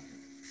corrijo.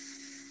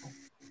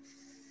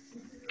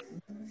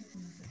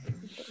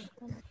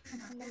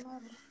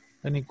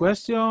 Any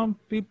question,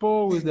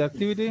 people, with the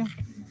activity?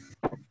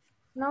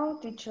 No,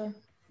 teacher.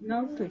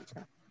 No,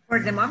 teacher. For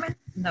the moment,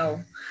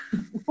 no.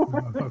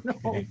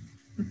 Okay.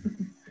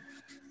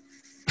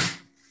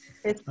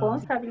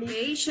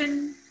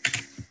 Responsibility.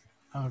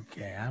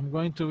 Okay, I'm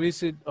going to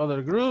visit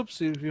other groups.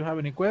 If you have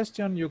any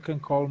question, you can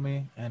call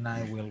me and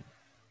I will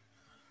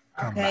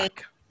come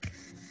back.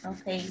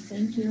 Okay,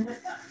 thank you.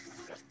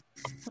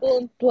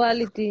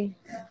 Punctuality.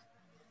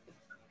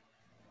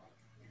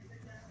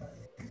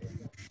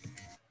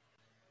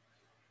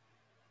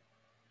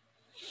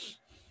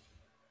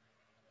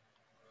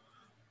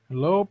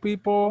 Hello,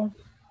 people.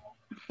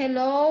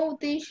 Hello,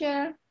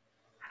 teacher.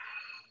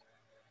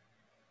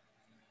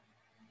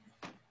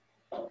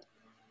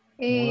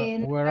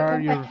 Where La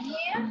are you?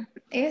 compañía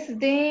es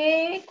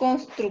de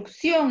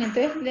construcción,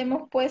 entonces le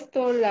hemos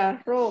puesto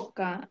la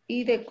roca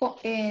y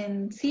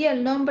en sí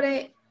el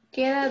nombre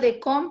queda de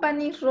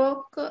Company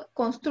Rock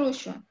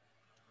Construction.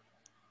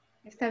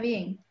 Está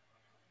bien.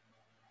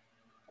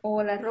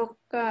 O la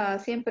roca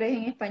siempre es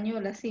en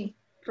español así,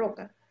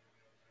 roca.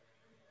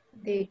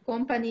 De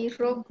Company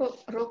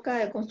Roca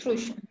de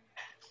Construction.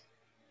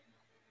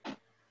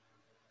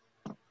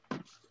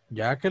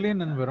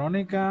 Jacqueline and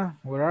Veronica,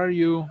 where are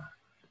you?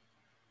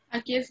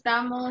 Aquí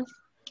estamos.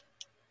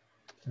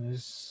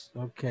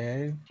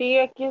 Okay. Sí,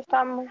 aquí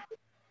estamos.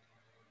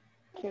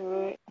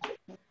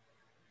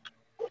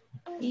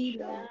 Y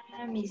la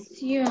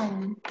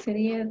misión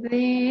sería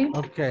de...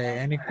 Okay,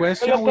 any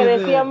question Lo que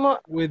decíamos,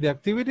 with the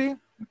activity?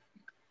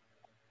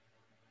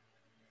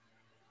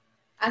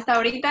 Hasta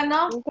ahorita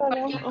no.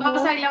 Cualquier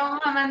cosa Ajá. le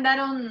vamos a mandar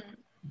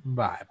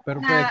Va,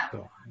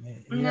 perfecto.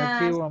 Y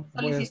aquí una voy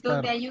a solicitud de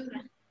estar,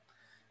 ayuda.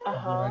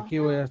 por aquí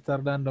voy a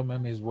estar dándome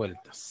mis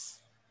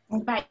vueltas.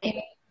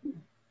 Vaya.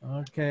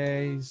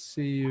 Okay,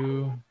 see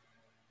you.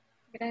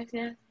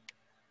 Gracias.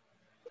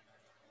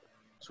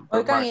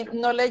 Oigan, ¿y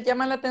no les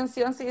llama la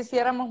atención si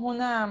hiciéramos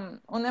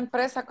una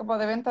empresa como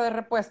de venta de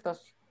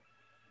repuestos?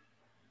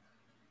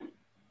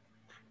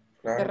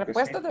 Claro De que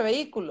repuestos sí. de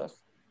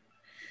vehículos.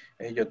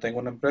 Yo tengo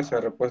una empresa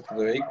de repuestos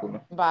de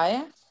vehículos.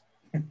 Vaya.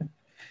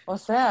 O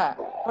sea,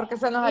 porque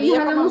se nos Y haría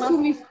como jalamos más, su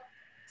mis-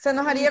 se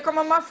nos haría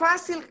como más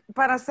fácil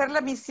para hacer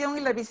la misión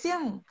y la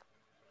visión.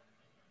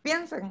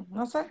 Piensen,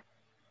 no sé.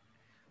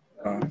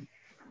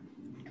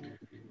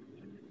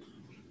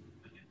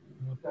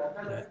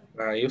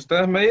 Ahí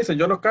ustedes me dicen,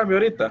 yo lo cambio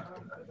ahorita.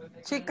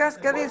 Chicas,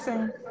 ¿qué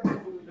dicen?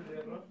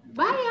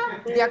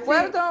 Vaya. ¿De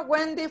acuerdo,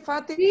 Wendy,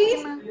 Fátima?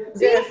 Sí,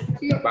 sí, Yes.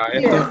 sí. Va,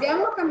 Si esto.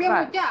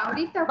 cambiamos Va. ya.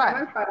 Ahorita Va.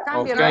 cabal para. Ok,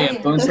 Cámbialo ahí.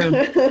 entonces,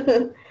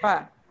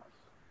 Va.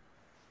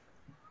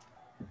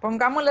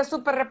 Pongámosle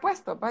súper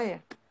repuesto,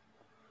 vaya.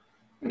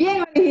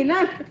 Bien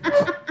original.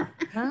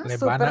 ¿Ah? Les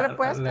Súper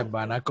repuesto.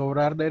 van a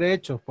cobrar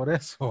derechos por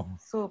eso.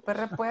 Súper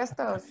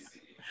repuestos.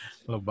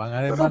 Los van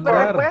a Súper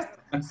demandar.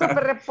 repuestos.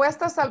 Súper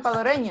repuestos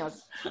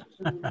salvadoreños.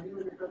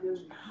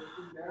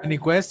 Any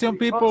question, O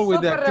people, with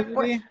the súper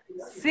activity?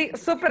 sí,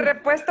 súper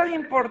repuestos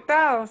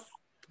importados.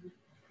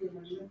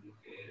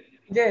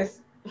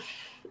 Yes.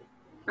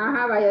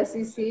 Ajá, vaya,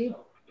 sí, sí.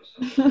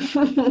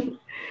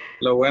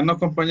 lo bueno,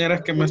 compañera,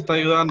 es que me está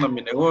ayudando a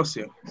mi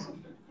negocio.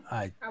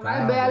 Ahí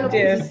Cabal, está, vea lo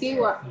 ¿ves?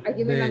 positivo. Aquí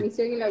tiene la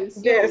misión y la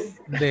visión.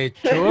 Yes. De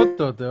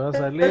choto te va a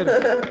salir.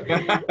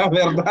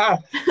 ¿Verdad?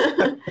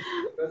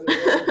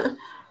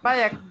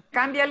 Vaya,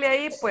 cámbiale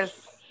ahí, pues.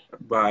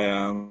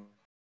 Vaya.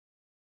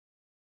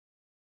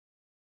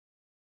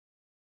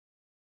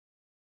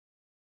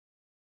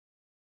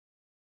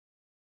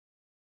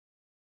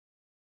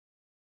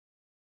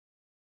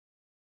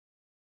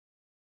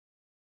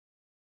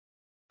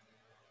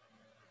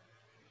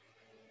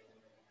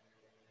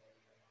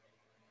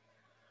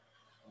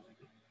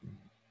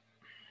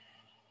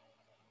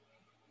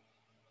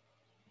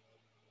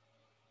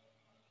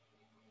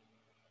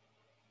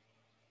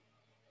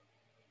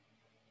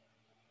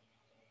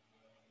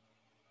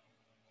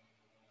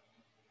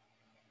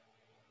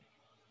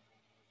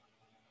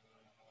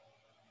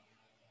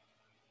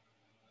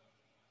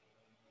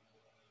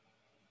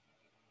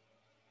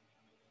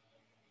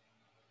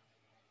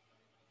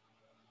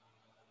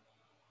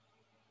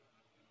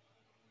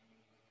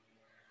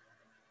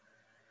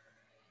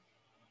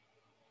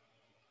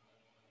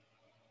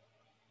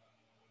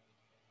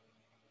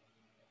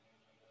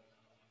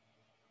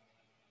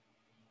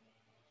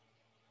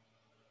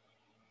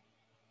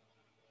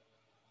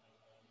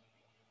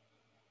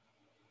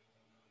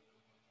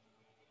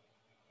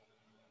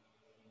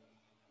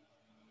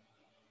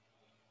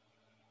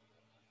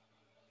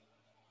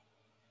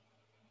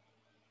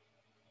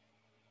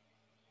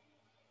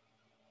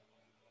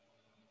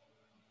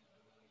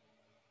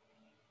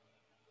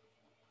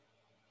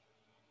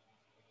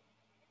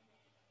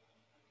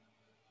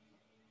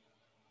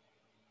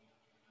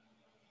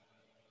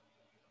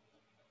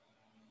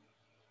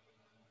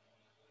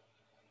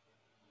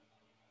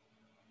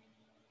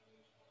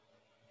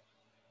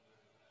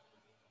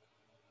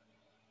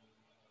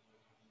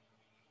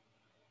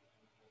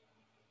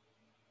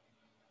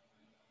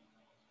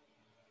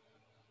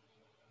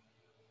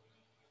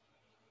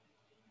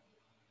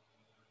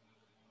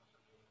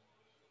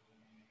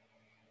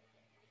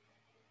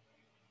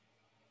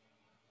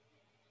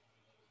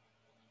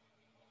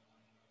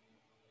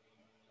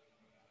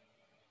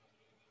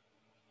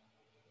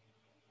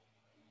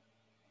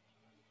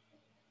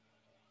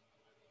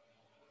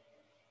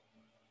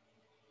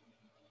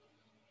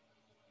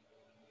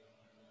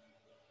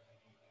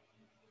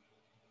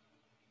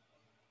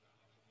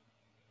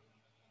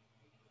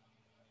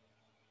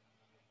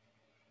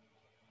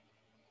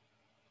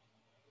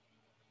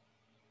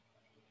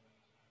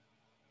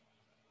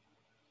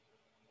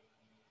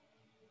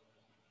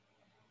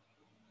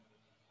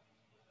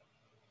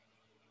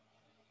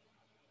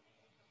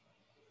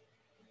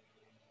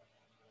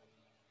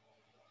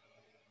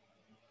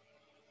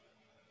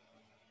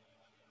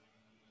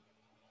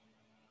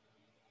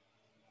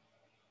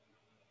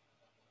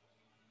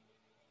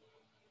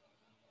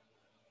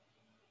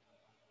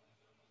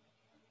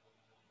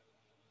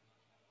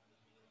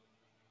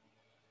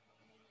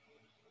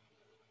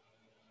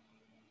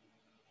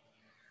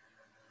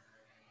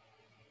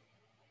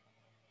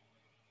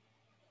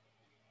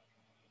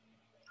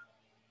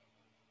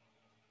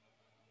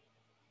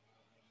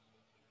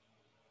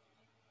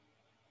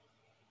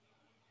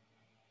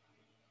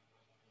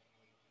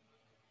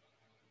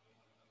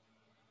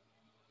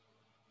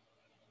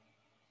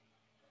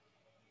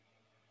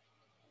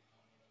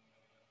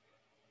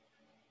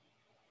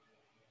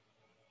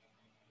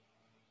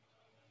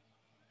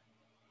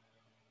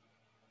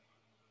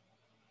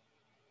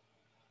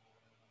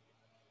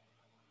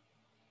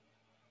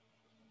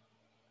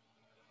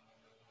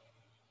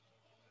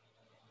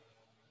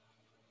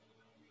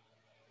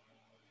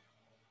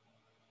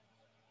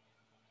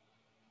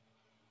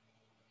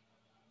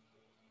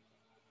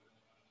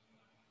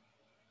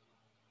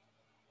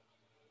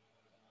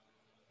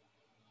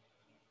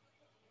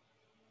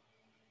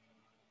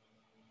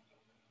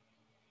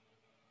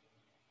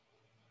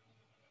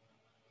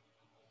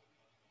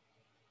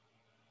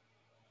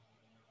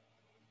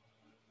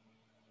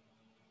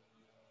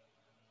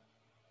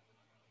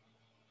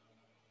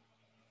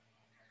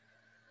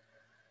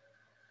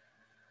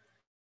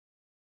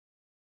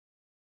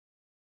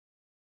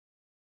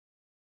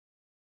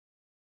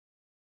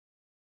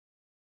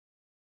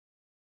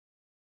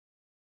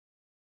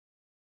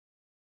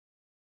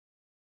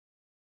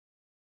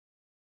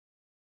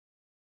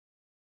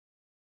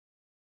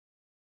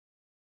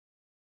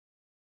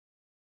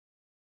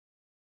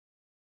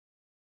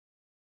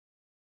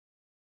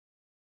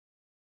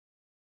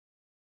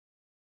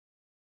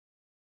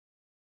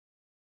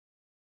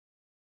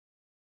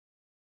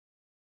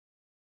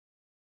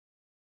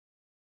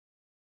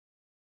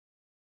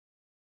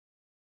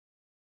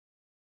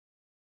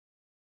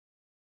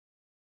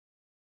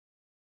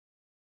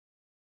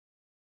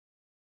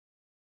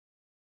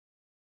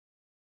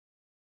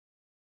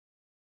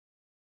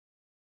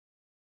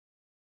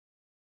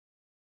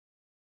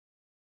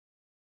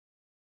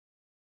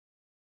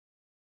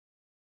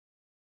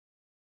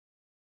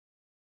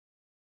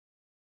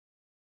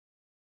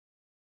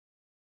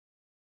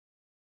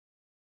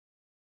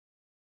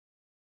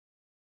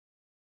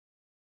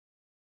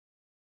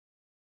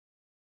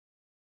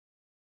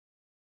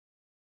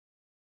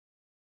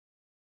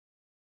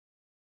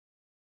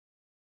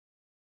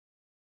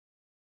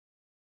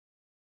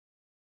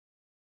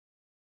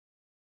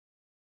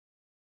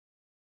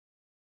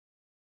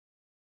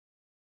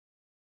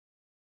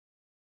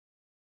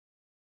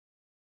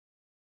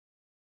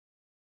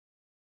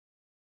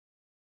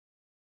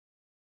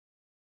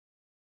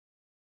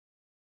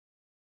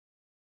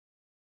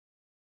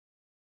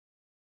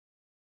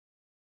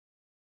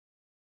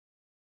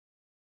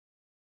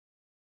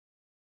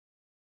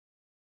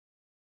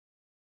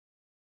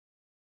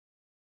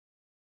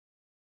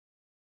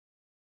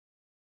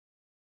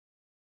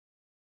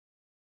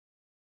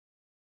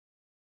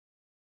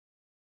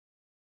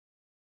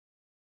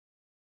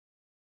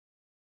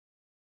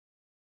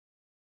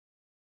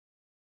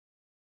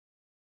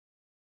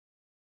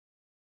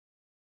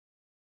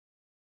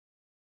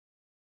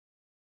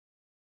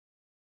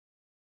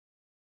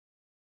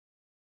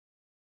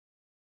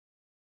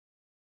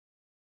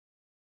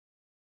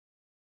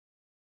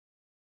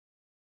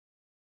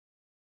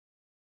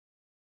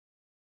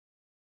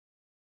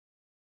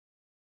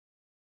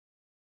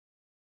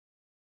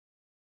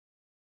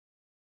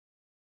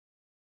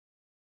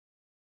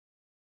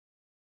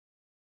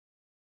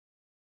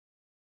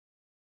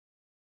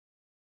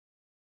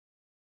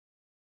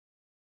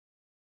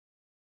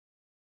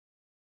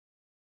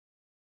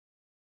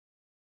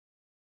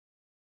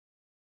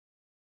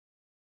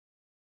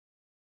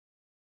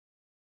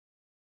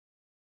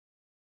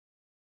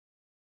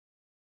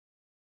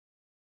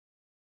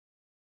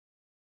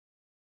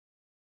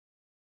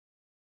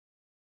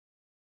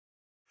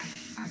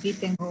 aquí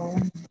tengo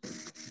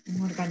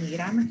un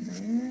organigrama.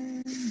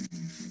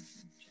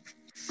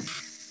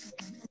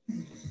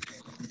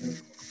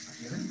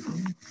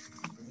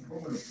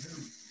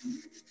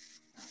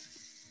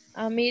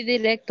 A mí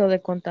directo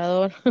de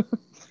contador.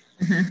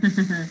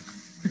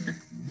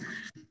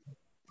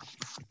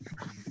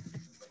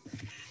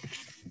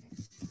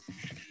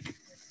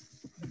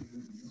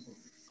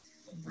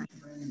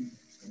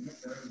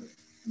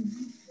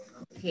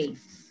 Ok.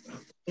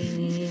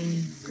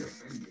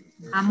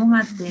 Vamos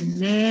a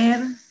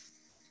tener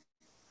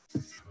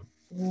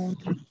un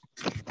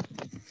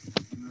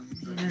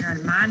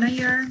general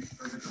manager.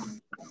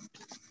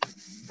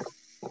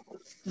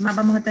 ¿Qué más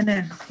vamos a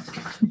tener?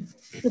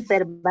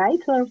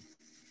 Supervisor.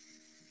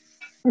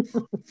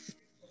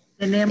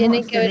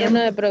 Tiene que haber uno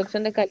de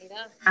producción de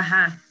calidad.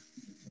 Ajá.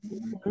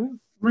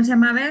 ¿Cómo se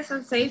llama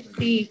eso?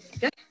 Safety.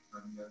 ¿Qué?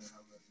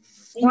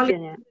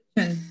 Engineer.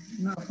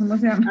 No, ¿cómo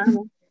se llama?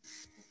 No.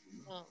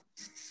 No.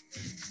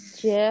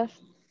 Chef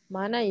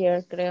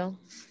manager, creo.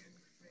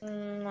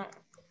 No.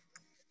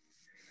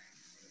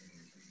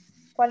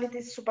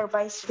 Quality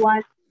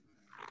supervisor.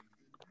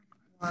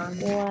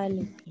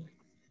 Quality.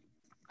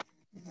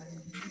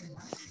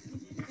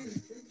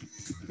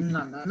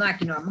 No,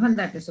 aquí no vamos a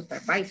andar de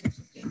supervisors.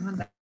 Aquí vamos a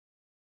andar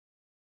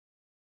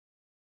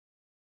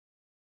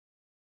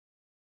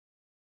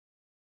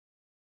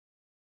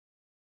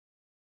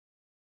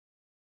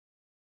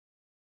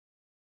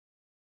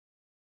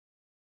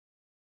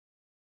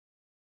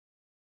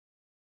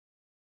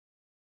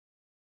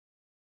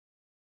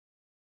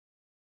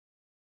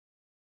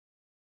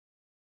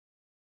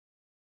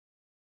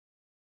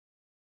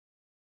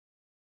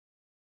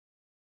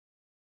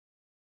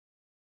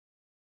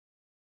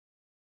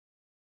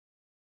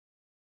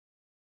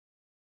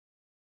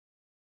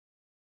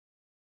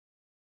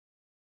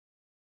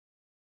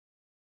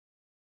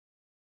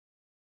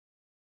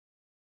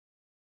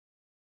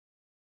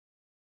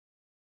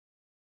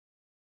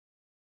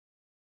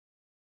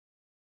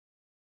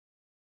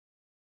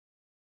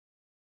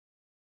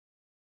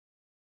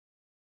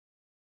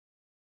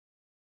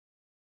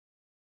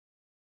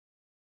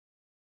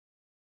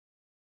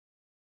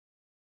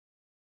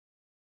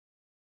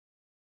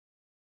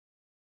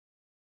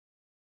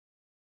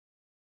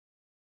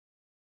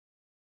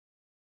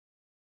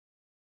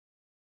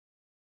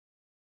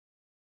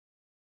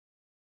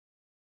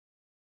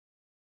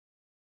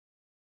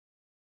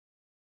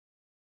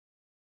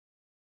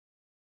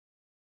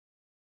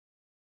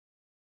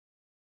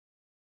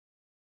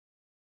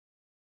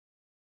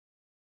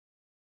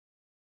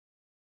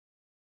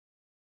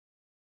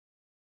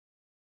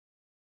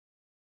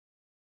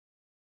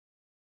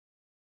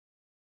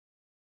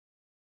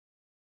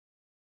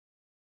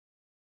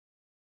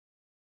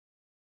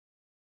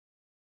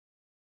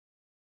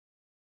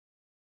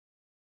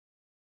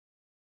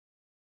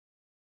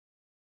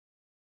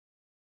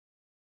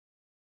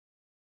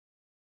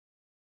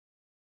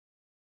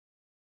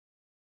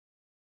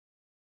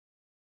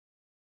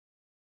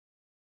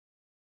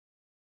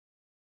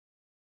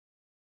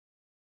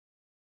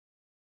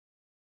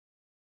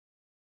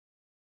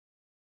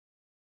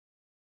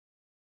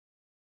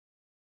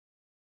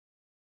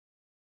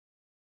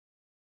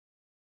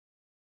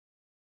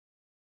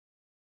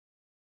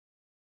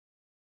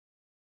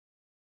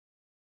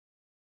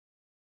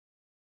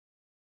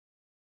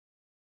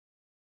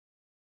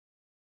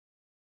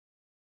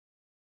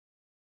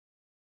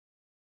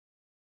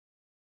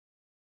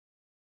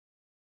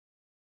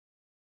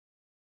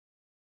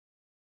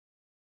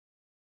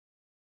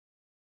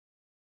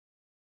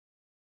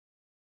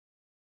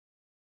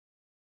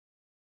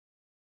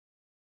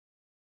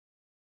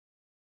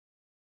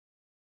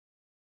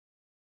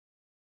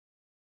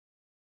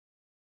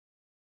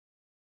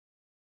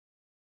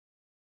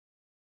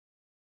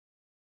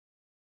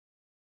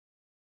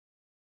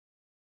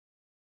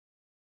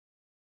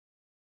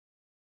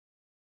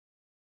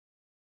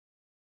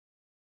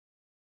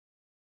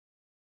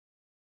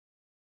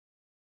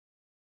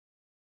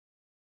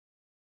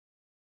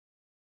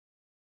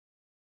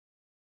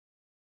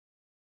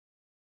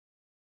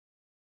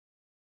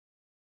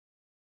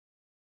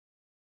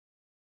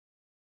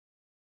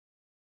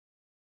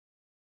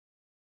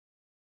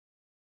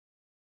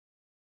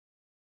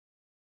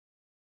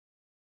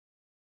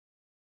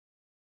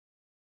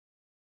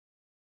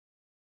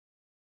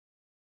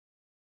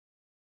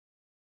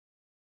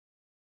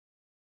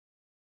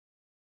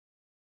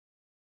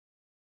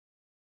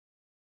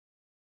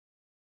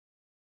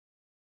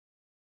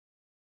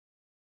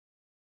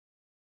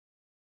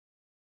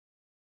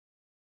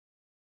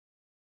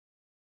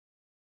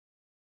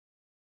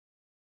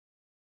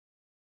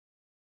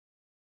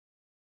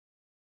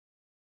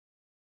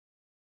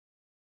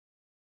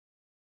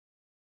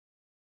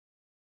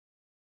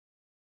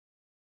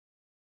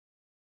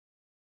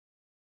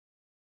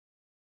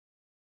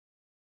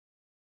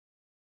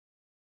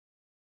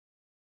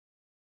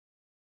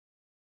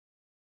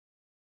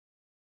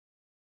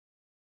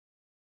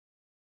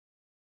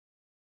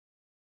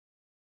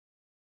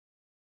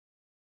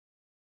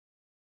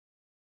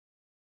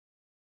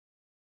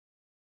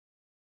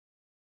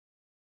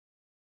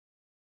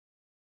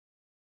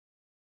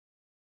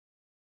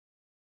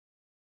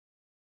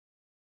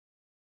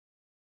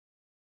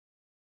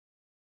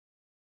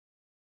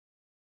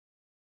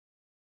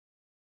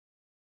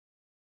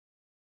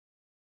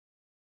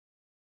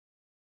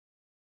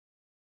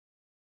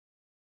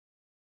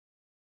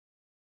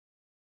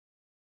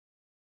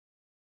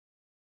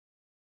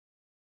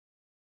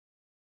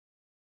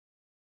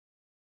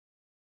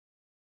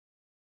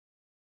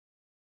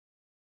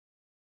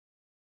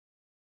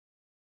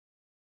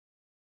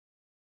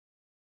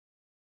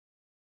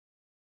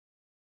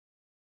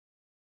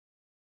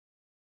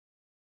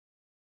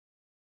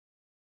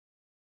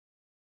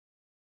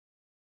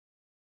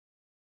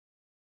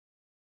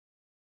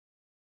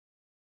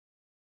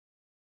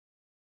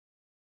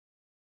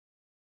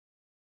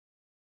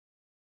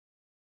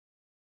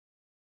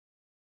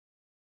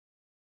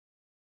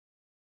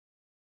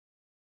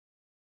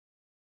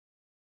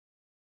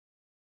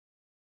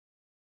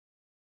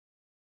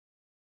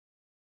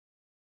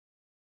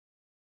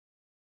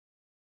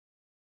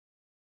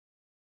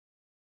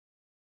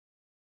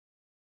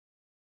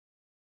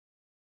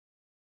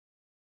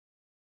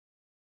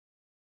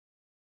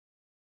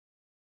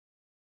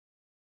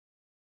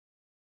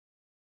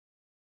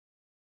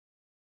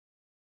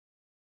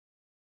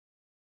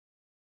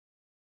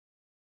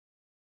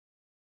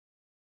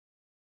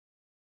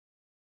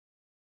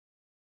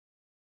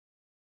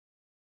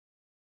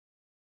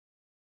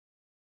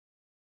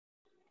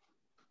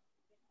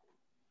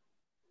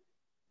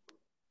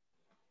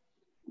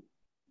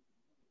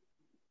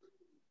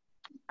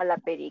A la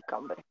perica,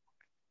 hombre.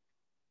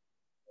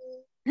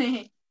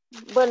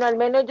 Bueno, al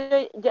menos yo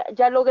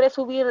ya logré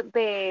subir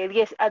de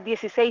 10 a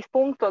 16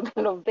 puntos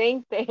de los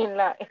 20 en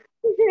la...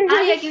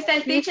 Ay, aquí está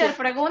el teacher,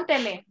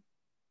 pregúntele.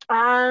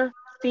 Ah,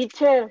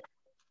 teacher.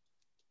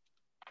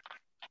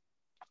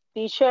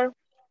 Teacher.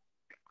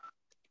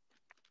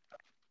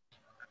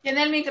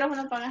 Tiene el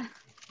micrófono apagado.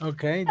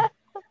 Ok,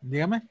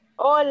 dígame.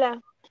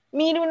 Hola.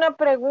 Mire, una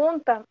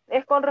pregunta.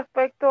 Es con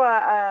respecto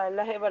a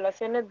las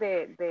evaluaciones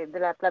de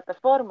la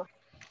plataforma.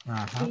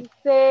 Ajá.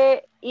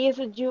 Dice, if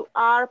you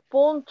are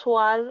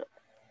punctual,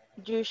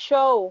 you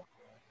show.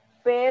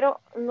 Pero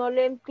no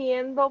le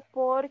entiendo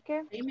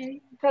porque,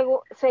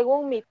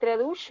 según mi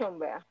traducción,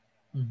 vea.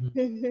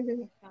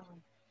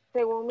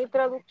 Según mi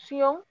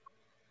traducción,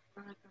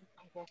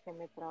 ya se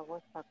me trabó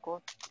esta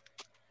cosa.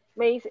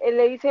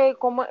 Le dice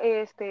cómo,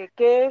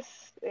 qué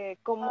es,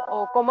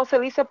 cómo se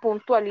dice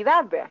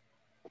puntualidad, vea.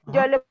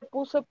 Yo le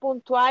puse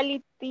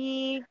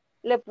punctuality,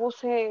 le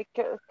puse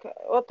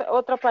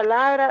otra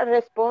palabra,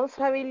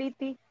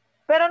 responsibility,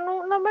 pero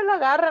no me lo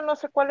agarra, no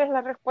sé cuál es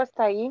la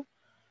respuesta ahí.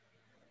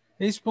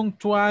 Es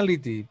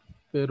punctuality,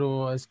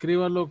 pero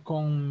escríbalo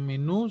con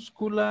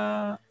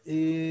minúscula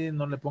y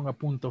no le ponga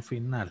punto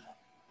final.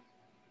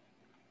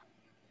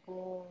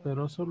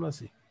 Pero solo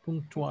así,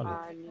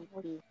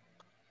 punctuality.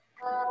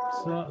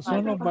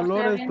 Son los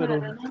valores,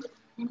 pero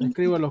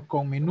escríbalos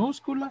con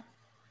minúscula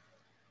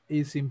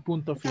y sin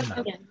punto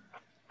final.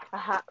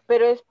 Ajá,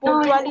 pero es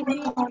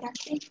punctuality.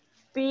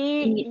 Pero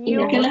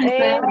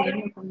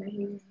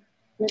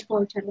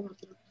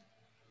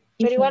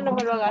igual no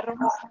me lo agarro.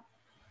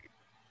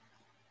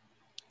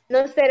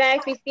 No será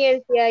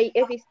eficiencia y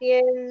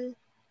eficiencia,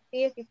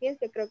 sí,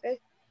 eficiencia creo que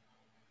es.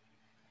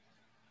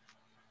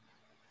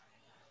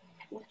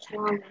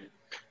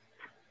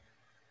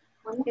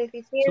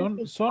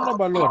 Son los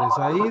valores,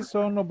 ahí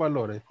son los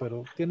valores,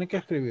 pero tiene que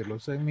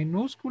escribirlos en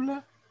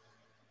minúscula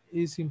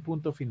y sin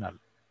punto final.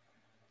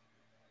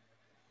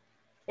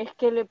 Es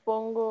que le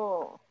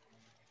pongo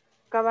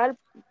cabal,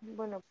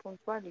 bueno,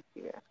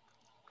 punctuality, ¿verdad?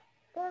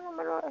 Pero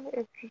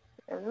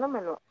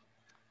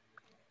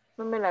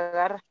no me la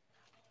agarra.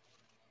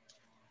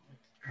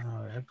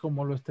 A ver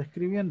cómo lo está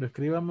escribiendo,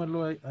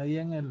 escríbamelo ahí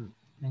en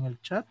el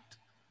chat.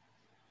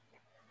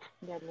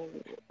 Ya le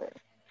digo, pero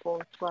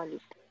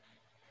punctuality.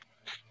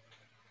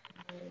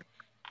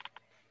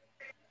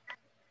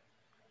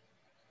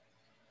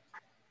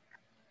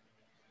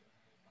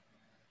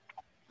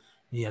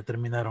 Y ya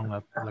terminaron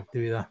la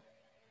actividad.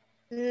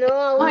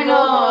 No,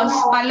 los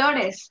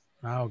valores.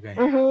 Ah, ok.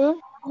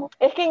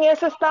 Es que en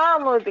eso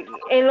estábamos,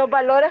 en los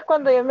valores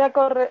cuando yo me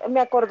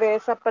acordé de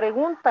esa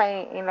pregunta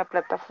en la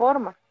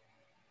plataforma.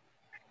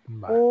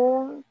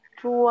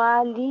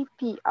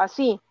 Punctuality,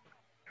 así.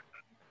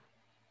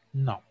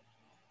 No.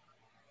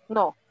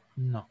 No.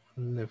 No,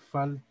 le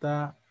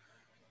falta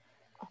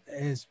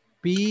es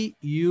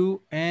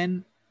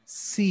P-U-N-C.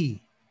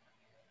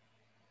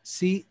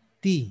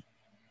 C-T.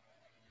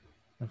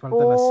 Me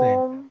falta la C.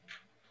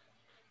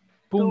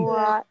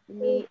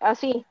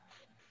 Así.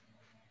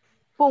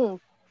 Pum.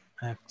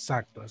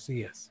 Exacto,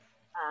 así es.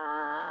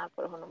 Ah,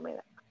 por eso no me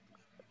da.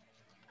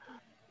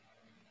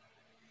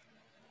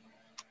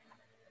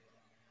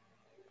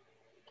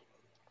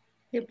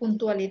 De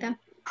puntualidad.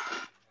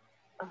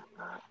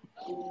 Ajá.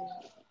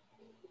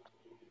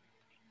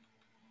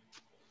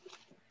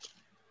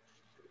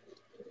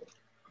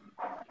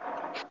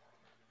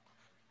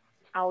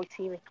 Ah, hoy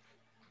sí ve.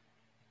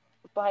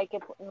 Pues hay que,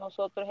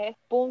 nosotros es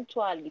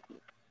punctuality.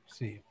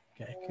 Sí, hay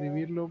que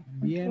escribirlo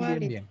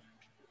bien.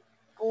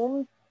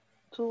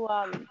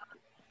 Punctuality.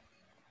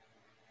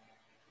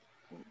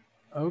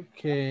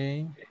 Ok,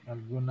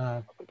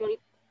 ¿alguna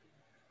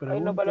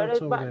pregunta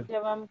sobre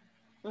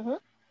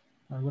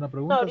 ¿alguna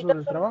pregunta sobre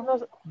el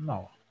trabajo?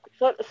 No.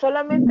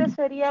 Solamente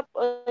sería,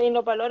 en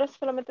los valores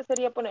solamente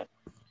sería poner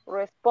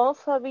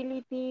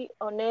responsibility,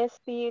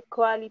 honesty,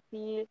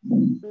 quality,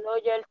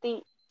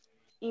 loyalty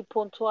y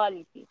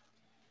punctuality.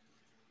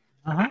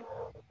 Ajá.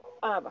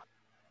 Ah, va.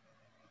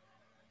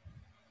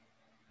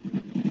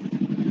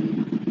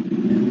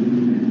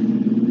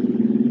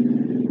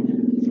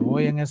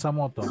 Voy en esa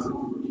moto.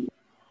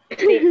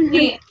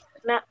 Sí.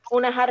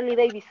 Una Harley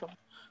Davidson.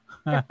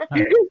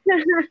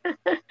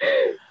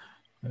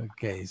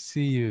 Ok,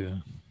 see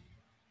you.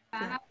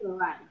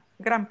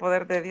 Gran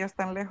poder de Dios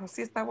tan lejos.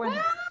 Sí, está bueno.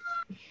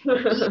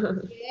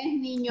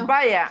 Niño.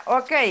 Vaya,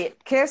 ok.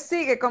 ¿Qué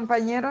sigue,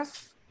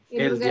 compañeros?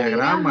 El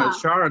diagrama, el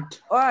chart.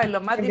 Ay, lo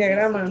más difícil,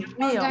 Dios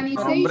mío.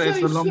 Hombre,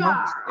 eso es lo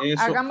más,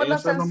 Hagámoslo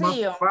eso es lo más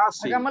sencillo.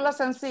 fácil. Hagámoslo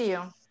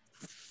sencillo.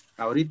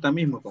 Ahorita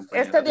mismo,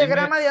 compañero. Este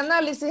diagrama de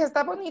análisis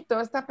está bonito,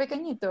 está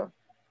pequeñito.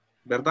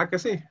 ¿Verdad que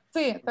sí?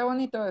 Sí, está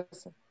bonito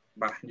eso.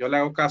 Va, yo le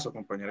hago caso,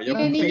 compañero. Yo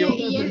Miren,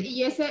 confío.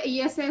 y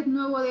ese es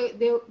nuevo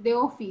de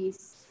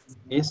Office.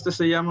 Este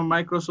se llama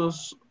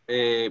Microsoft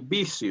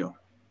Visio.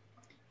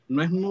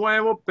 No es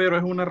nuevo, pero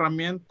es una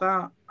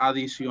herramienta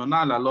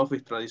adicional al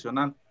Office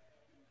tradicional.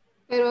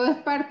 ¿Pero es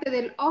parte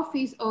del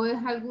Office o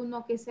es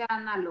alguno que sea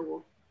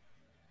análogo?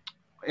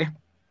 Es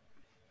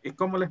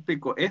como le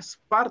explico, es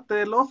parte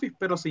del Office,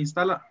 pero se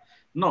instala,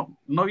 No,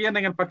 no viene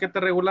en el paquete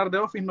regular de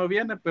Office, no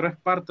viene, pero es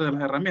parte de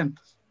las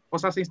herramientas. O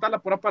sea, se instala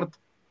por aparte.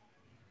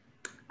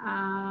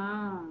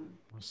 Ah.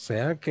 O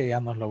sea que ya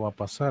nos lo va a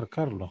pasar,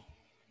 Carlos.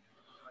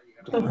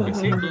 Claro que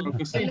sí, claro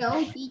que sí. Hello,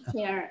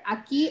 teacher.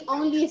 Aquí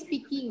only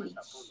speak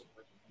English.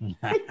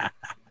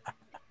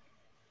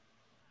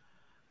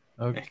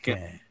 Ok. Es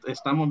que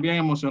estamos bien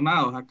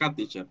emocionados acá,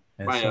 teacher.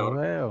 Vaya, Eso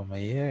veo,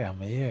 me llega,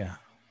 me llega.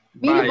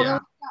 Mire,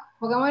 vaya.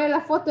 pongámosle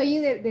la foto ahí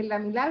de la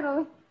Milagro.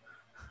 ¿Ves?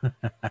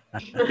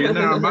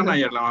 General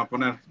Manager la vamos a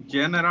poner.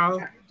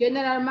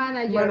 General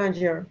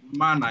Manager.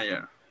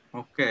 Manager.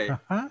 Ok.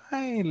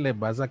 Ay, les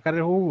va a sacar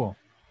el jugo.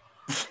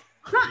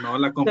 No,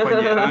 la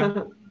compañera.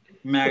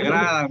 Me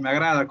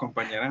agrada,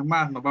 compañera. Es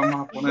más, nos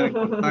vamos a poner en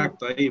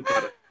contacto ahí.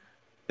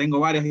 Tengo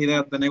varias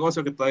ideas de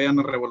negocio que todavía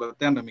no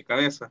revolotean en mi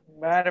cabeza.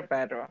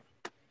 Bárbaro.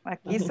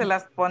 Aquí se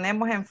las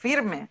ponemos en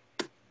firme.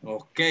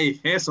 Ok,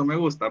 eso me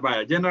gusta.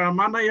 Vaya, General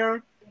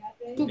Manager.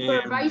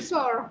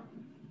 Supervisor.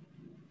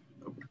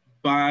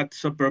 But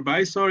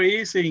supervisor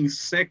is in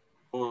second.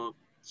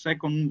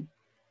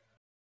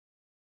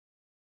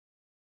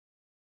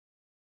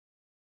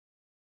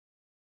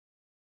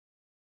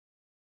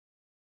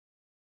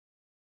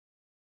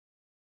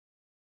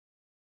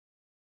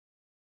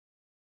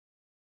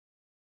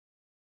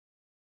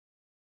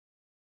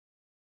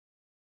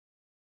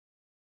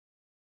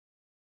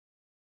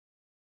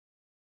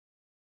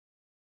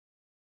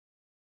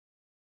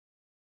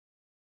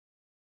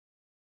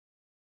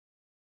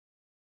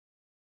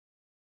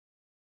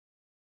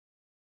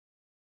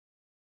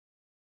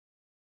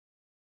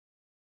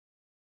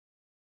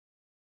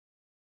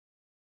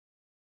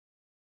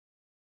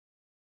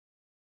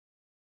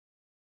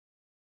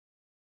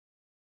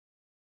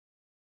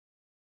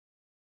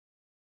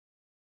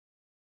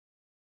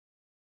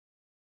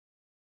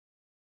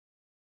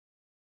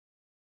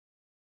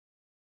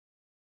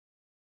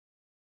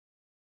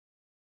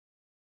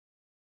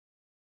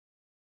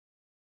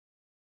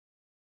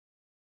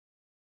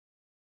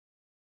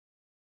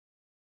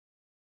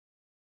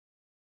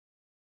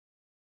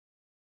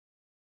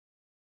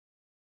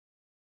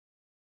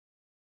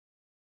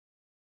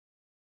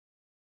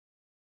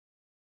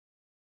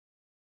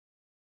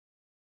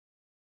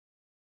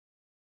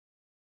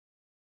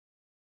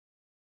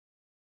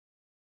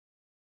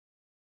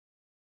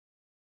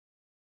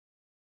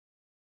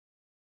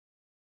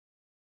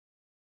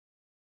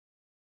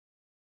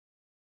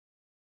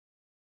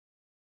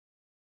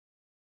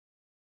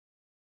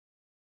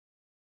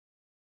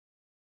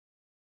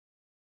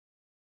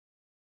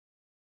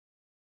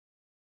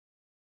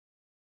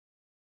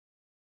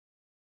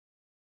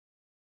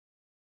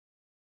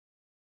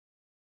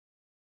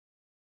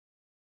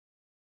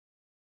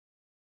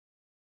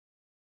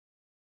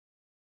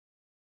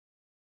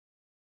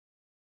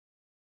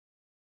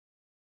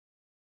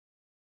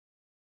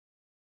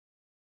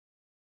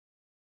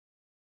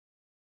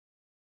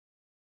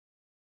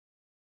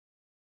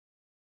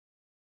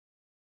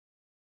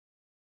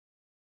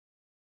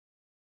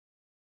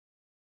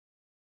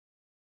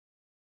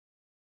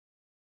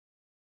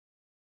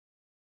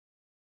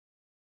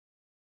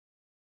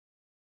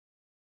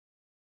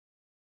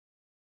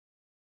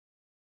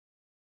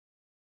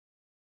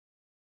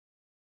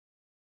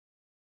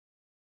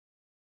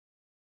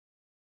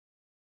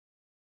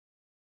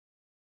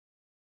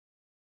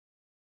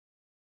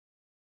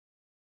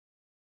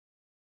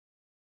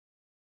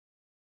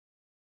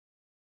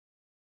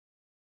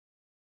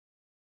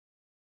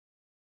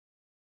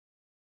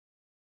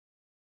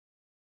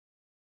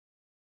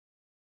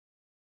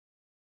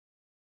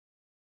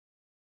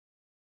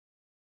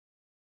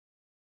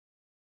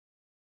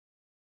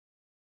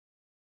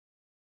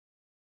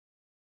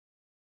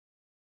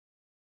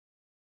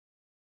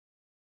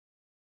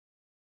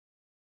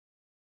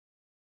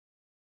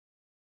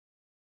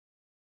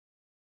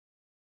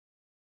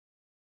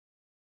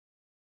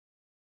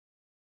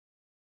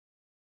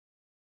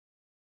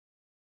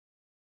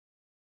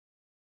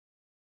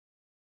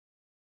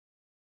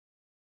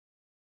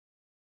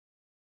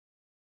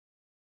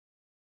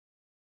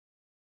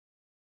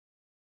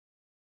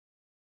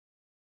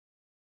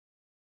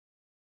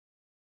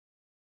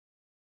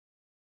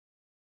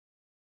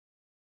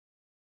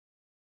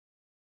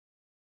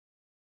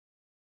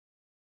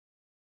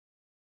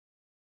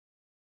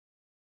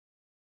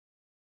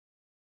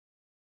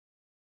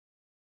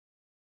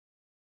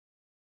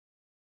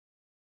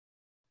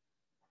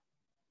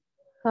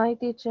 Hi,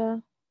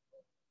 teacher.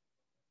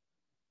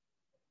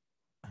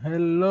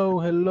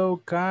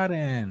 Hello,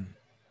 Karen.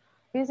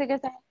 Fíjense que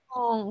estaba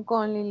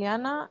con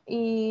Liliana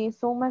y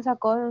Zoom me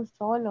sacó de un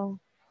solo.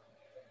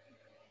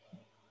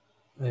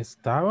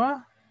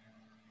 ¿Estaba?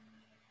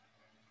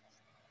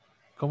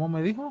 ¿Cómo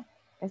me dijo?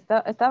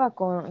 Estaba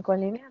con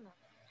Liliana.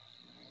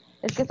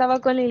 Es que estaba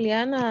con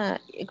Liliana,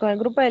 con el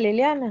grupo de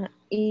Liliana,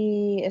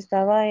 y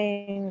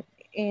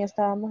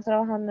estábamos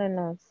trabajando en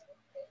lo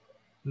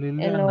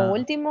Liliana.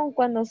 último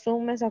cuando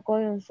Zoom me sacó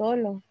de un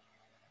solo.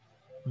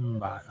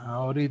 Va,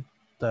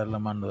 ahorita la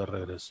mando de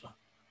regreso.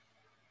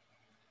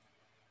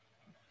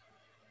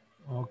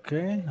 Ok,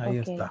 ahí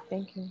está.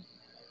 Thank you.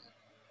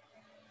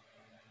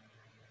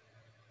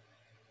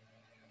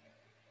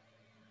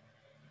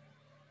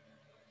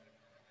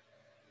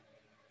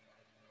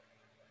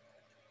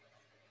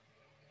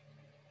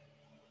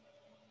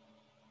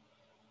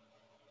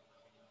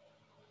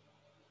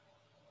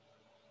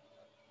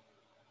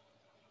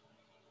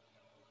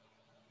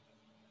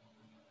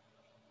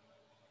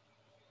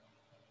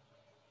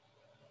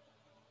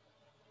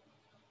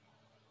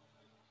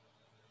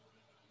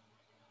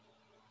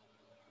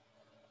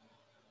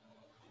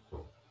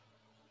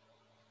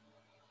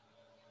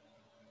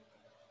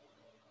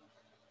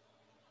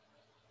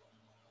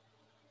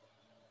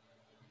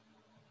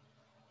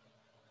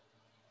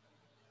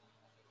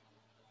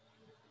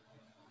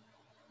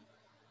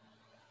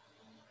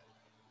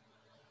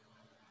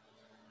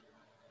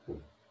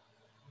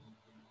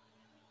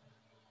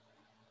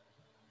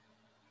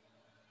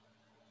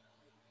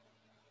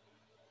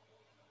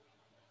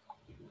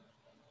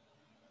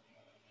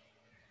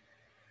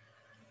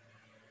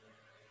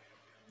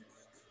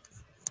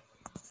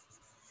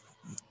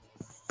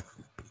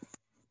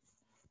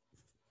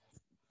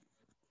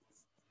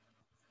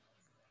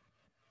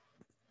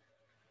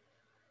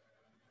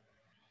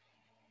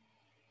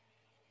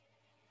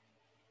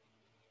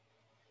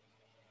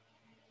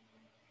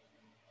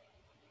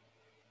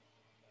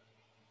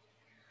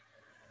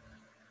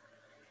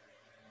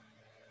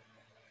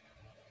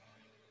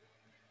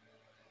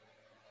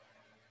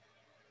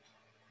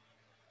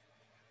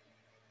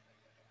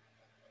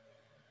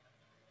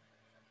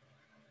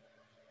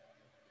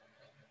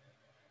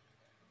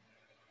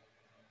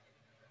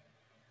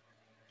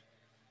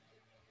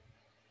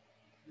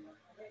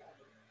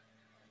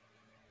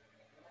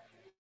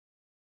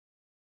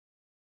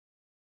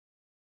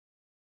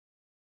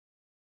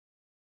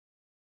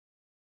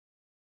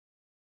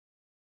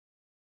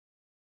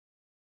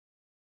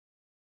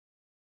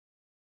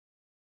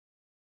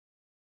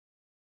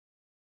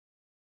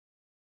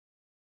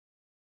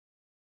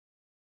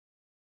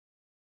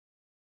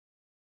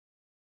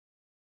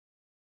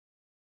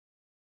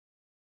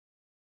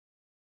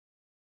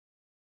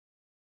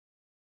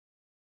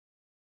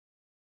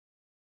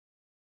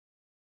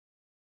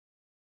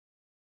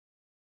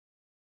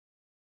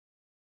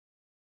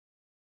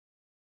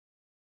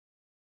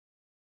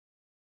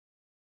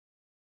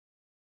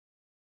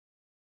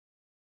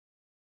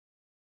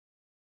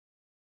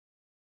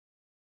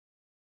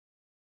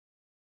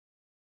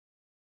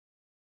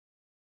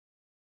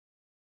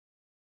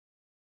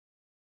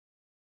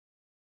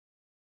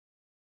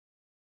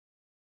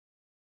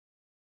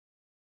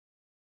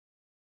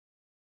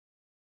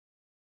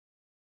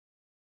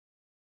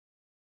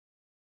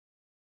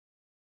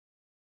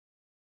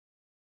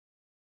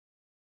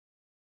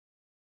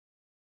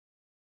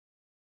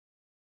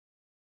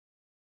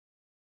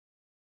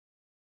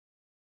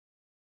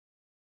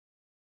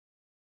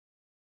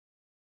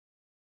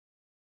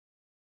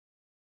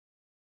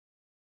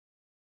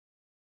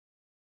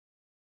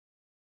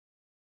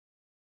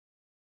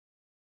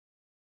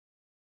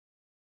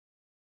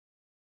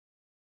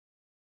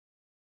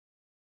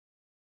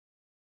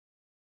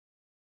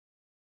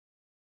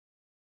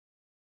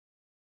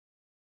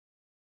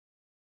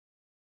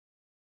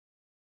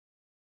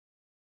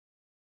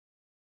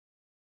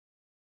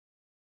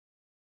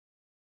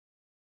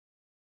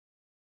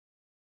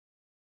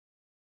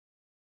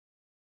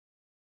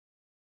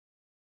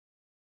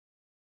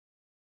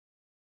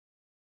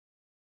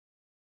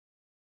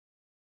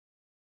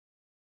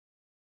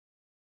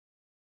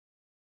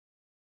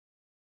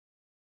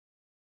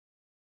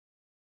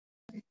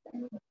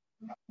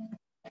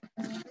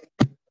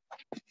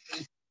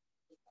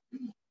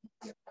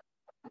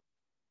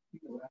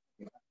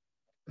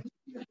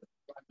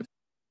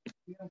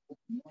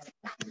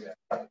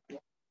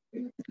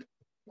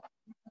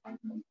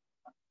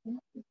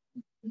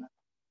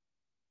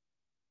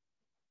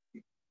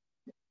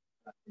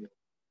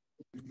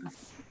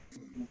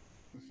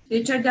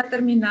 Teacher, ya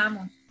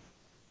terminamos.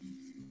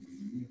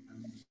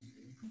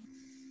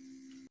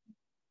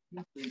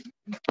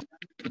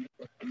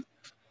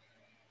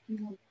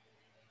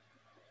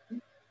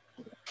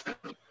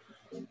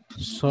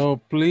 So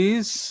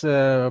please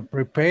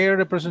prepare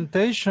the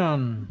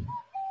presentation.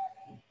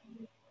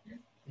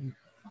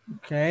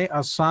 Okay,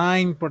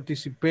 assign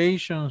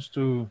participations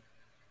to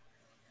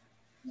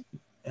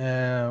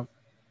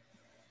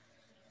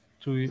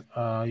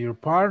your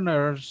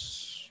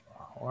partners.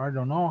 I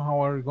don't know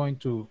how are you going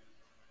to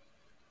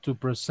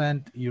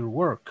present your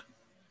work.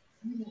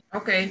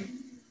 Okay.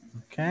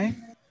 Okay.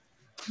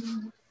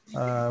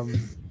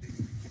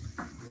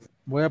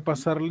 Voy a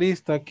pasar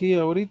lista aquí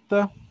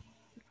ahorita.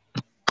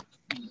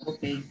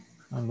 Okay.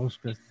 A los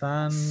que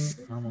están,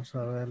 vamos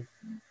a ver.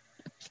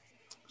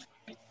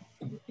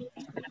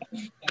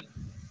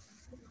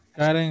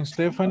 Karen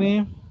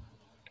Stephanie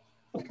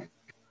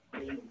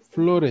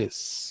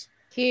Flores.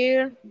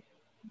 Here.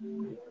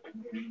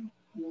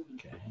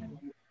 Okay.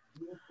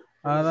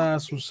 Ada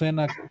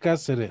Azucena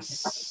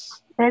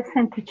Cáceres.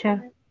 Present,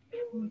 teacher.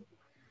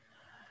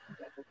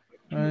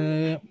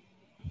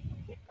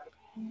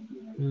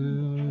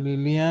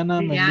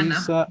 Liliana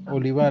Melissa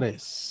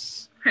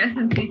Olivares.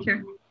 Present,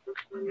 teacher.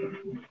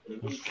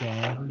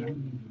 Okay.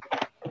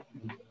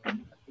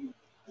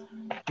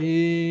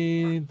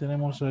 Y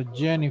tenemos a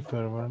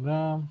Jennifer,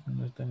 ¿verdad?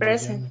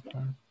 Present.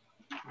 Jennifer.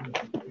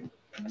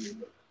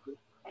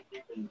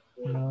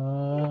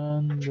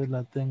 ¿Dónde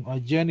la tengo? A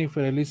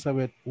Jennifer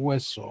Elizabeth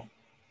Hueso.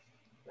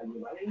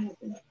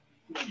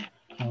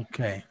 Ok.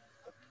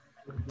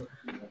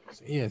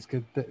 Sí, es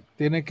que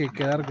tiene que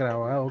quedar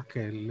grabado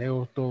que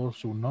leo todo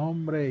su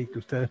nombre y que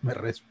ustedes me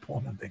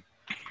responden.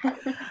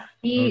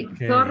 Y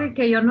Okay. sorry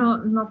que yo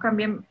no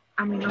cambié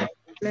a mi nombre.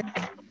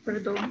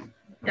 Perdón,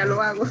 ya lo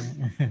hago.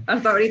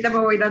 Hasta ahorita me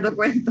voy dando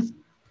cuenta.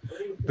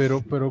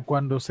 Pero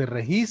cuando se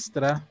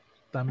registra,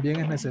 también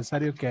es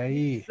necesario que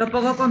ahí... Lo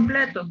pongo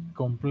completo.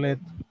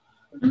 Completo.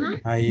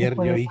 Ayer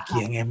yo oí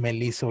quién es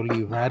Melissa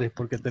Olivares,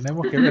 porque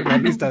tenemos que ver la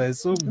lista de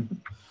Zoom.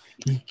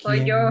 ¿Y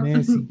quién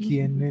es? ¿Y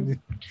quién es?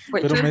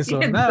 Pues pero me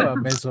siento.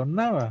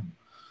 sonaba.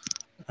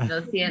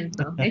 Lo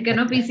siento. Es que en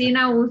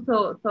oficina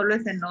uso solo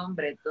ese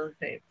nombre,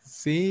 entonces.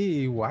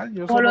 Sí, igual.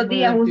 Yo Todos solo los me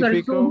días uso el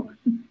identifico.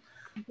 Zoom.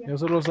 Yo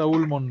solo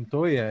Saúl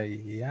Montoya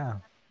y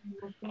ya.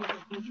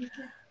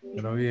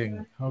 Pero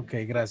bien, ok,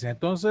 gracias.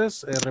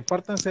 Entonces,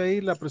 repártanse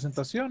ahí la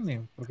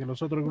presentación, porque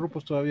los otros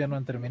grupos todavía no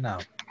han terminado.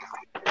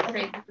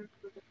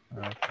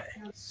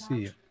 Ok,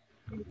 sí.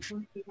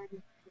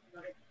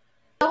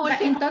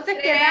 Entonces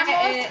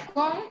quedamos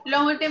con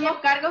los últimos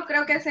cargos,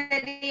 creo que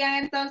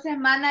serían entonces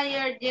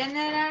Manager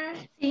General.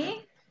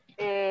 Sí.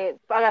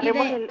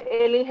 Agarremos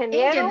el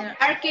ingeniero. El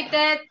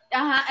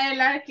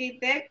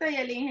arquitecto y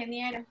el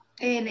ingeniero.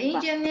 El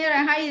ingeniero,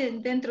 ajá, y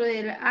dentro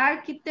del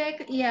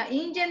architect y a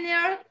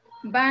engineer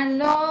van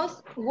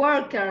los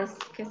workers,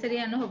 que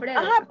serían los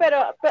obreros. Ajá,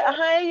 pero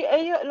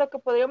ellos lo que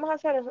podríamos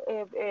hacer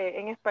es,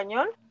 en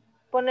español,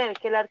 poner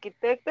que el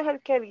arquitecto es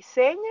el que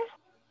diseña,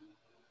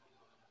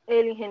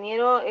 el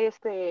ingeniero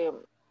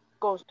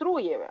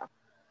construye, ¿verdad?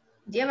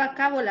 Lleva a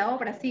cabo la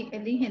obra, sí,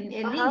 el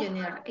ingeniero.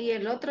 Y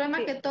el otro es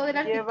más que todo el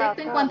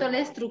arquitecto en cuanto a la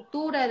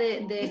estructura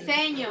de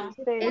diseño.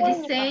 El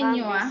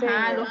diseño,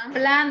 ajá, los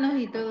planos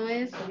y todo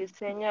eso.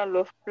 Diseña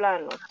los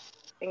planos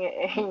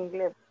en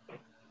inglés.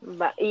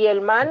 Y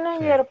el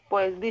manager,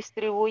 pues,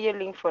 distribuye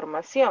la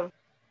información.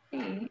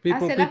 Sí,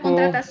 hace las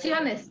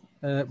contrataciones.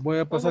 Voy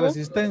a pasar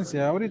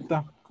asistencia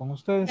ahorita con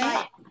ustedes.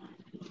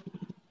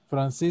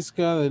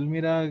 Francisca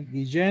Delmira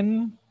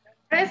Guillén.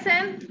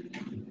 Present.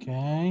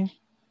 Ok.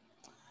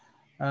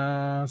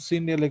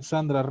 Cindy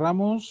Alexandra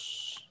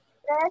Ramos.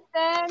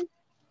 Present.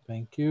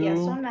 Thank you. Ya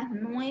son las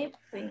 9.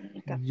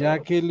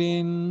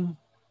 Jacqueline.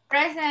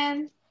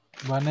 Present.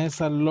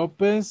 Vanessa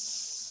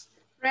López.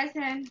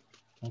 Present.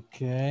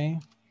 Ok.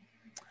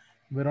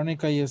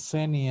 Verónica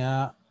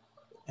Yesenia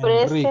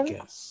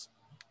Enríquez.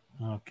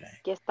 Ok.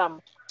 Aquí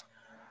estamos.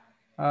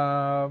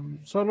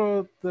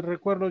 Solo te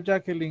recuerdo,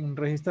 Jacqueline,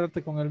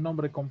 registrarte con el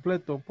nombre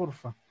completo,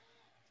 porfa.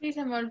 Sí,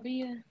 se me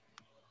olvida.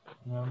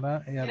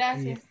 ¿Verdad?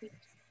 Gracias.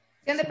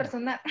 De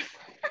personal.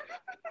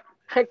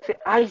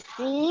 Ay,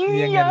 sí.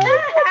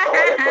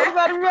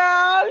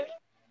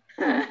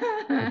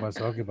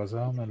 ¿Qué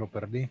pasó? Me lo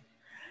perdí.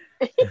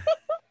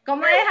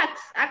 ¿Cómo es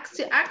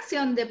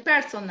acción de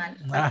personal?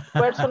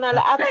 Personal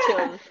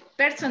action.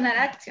 Personal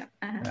action.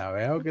 Ajá. Ya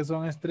veo que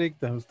son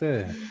estrictas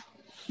ustedes.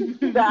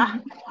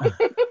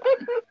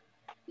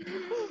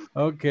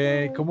 Ok,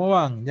 ¿cómo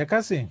van? ¿Ya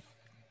casi?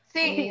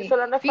 Sí,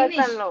 solo nos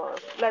faltan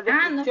las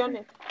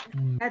descripciones.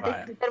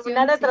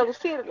 Terminar de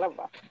traducirlas.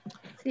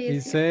 Sí, y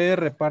se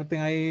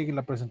reparten ahí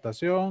la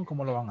presentación,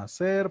 cómo lo van a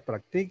hacer,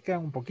 practican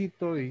un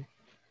poquito y...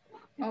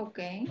 Ok.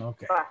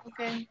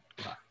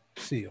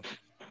 Sí.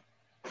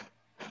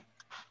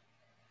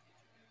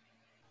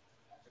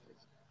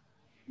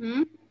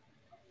 No,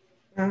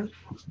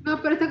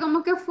 pero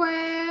como que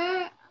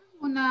fue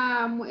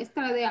una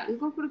muestra de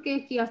algo,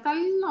 porque aquí hasta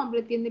el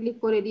nombre tiene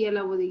licorería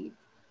La Bodeguita.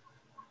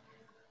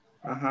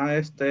 Ajá,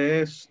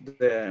 este es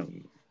de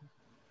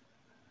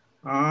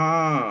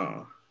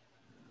Ah,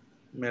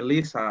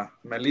 Melissa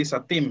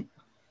Team.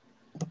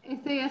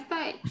 Este ya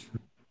está hecho.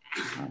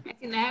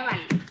 Así no se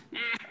vale.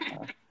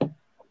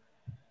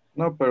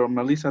 No, pero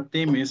Melissa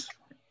Team es...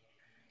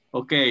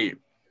 Ok.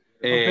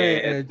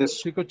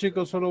 Ok,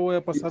 chicos, solo voy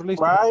a pasar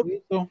lista.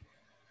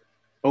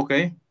 Ok.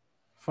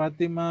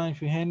 Fátima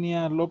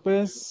Ifigenia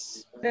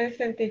López.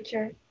 Present,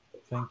 teacher.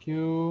 Thank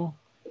you.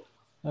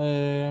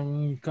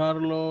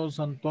 Carlos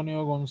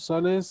Antonio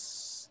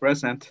González.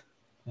 Present.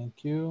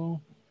 Thank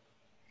you.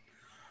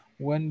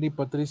 Wendy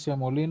Patricia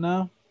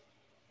Molina.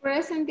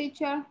 Present,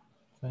 teacher.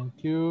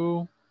 Thank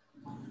you.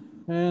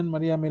 And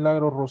María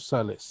Milagro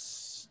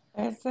Rosales.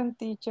 Present,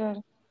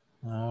 teacher.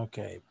 Ok,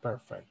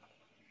 perfect.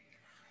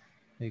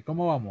 ¿Y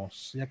cómo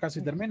vamos? ¿Ya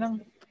casi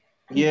terminan?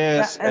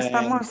 Yes. Ya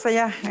estamos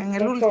allá en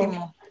el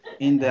último.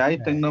 In the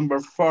item number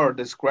 4,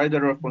 describe the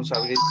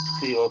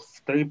responsibility of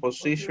 3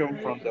 positions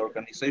from the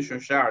organization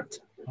chart.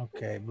 Ok,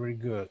 very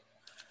good.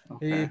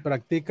 Okay. Y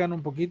practican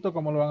un poquito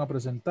cómo lo van a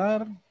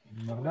presentar,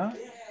 ¿verdad?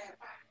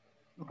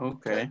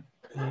 Okay.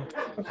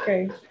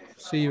 Okay.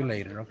 See you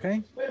later,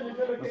 okay?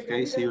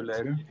 Okay, see you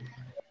later.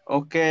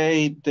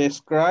 Okay,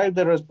 describe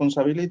the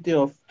responsibility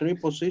of 3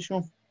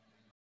 positions.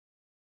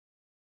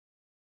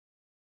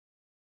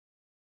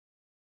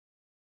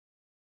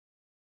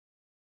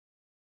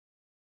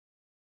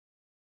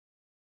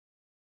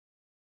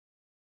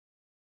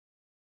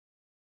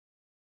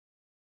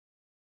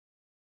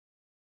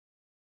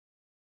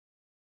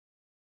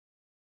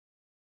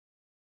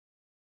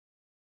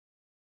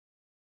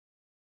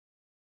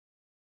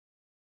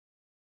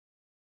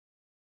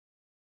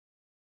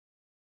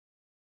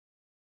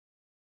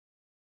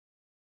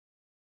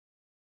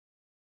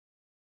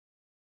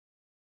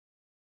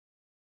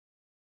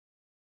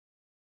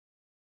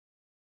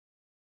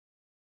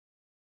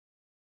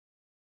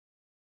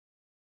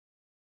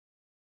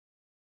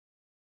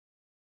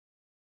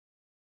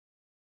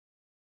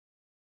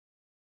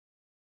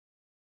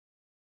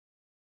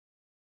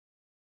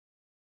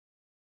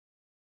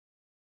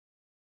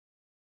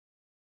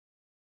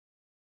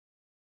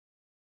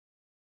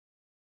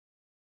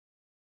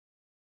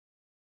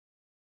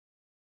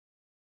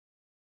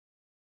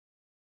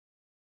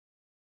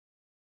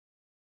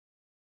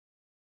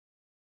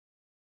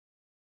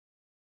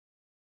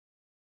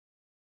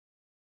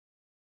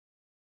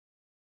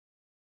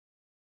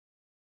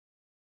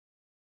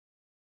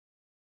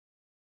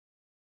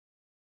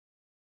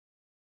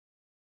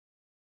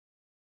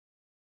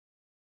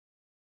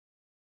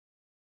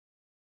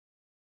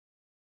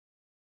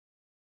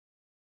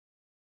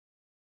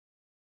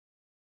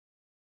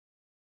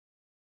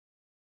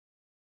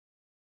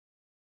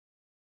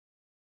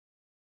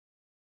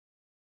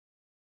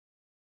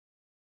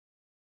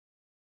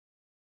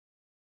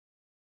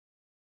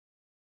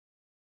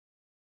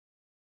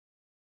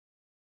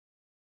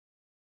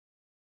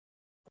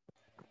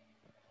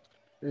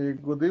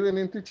 Good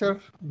evening, teacher.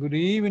 Good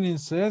evening,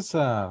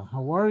 Cesar.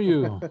 How are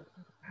you?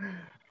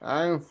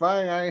 I'm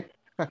fine. I'm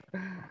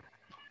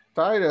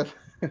tired.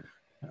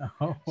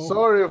 Oh.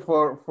 Sorry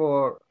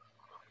for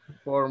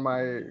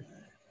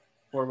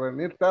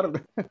venir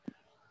tarde.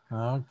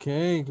 Ok,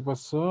 ¿qué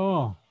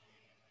pasó?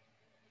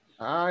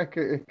 Es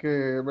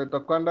que me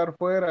tocó andar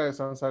fuera de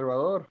San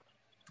Salvador.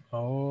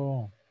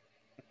 Oh.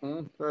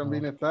 Entonces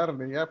vine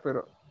tarde ya,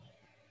 pero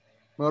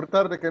mejor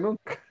tarde que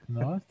nunca.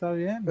 No, está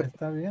bien,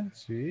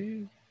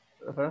 sí.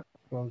 Ajá.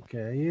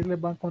 Porque ahí les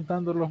van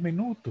contando los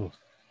minutos.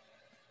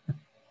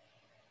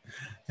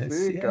 Es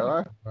Sí, cierto.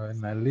 cabal.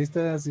 En la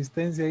lista de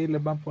asistencia ahí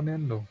les van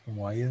poniendo,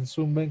 como ahí en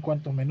Zoom ven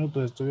cuántos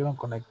minutos estuvieron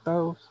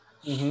conectados.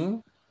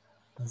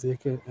 Así es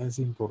que es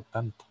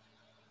importante.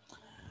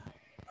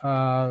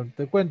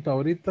 Te cuento,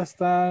 ahorita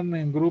están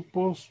en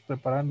grupos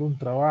preparando un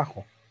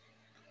trabajo,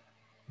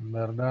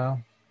 ¿verdad?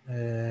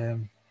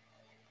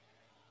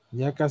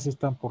 Ya casi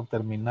están por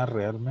terminar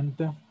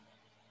realmente.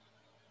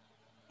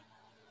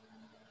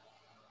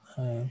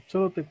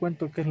 Solo te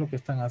cuento qué es lo que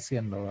están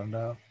haciendo,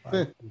 ¿verdad?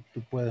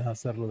 Tú puedes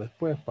hacerlo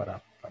después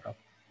para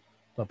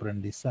tu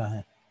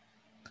aprendizaje.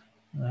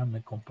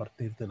 Déjame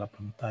compartirte la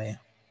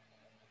pantalla.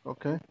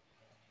 Ok.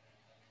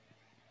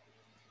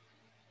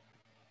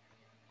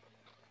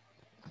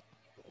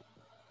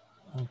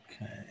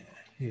 Okay,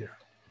 here.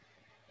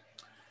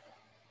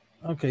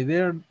 Okay,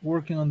 they're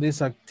working on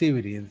this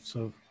activity.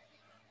 So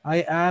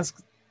I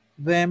asked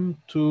them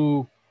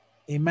to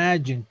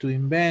imagine, to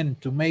invent,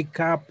 to make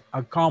up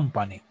a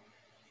company.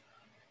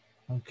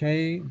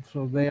 Okay,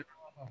 so they're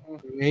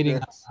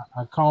creating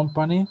a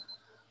company.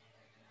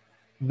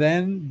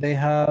 Then they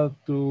have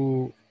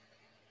to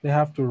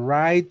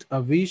write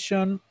a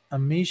vision, a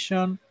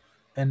mission,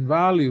 and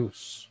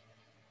values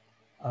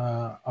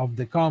of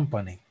the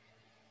company.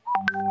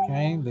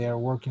 Okay, they are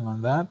working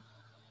on that.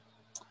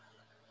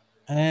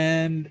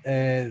 And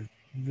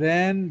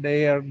then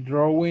they are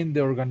drawing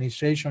the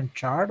organization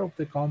chart of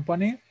the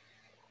company.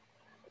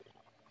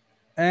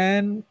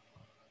 And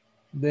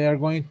they are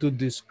going to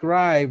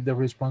describe the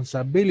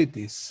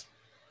responsibilities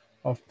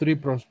of 3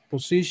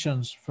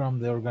 positions from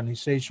the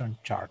organization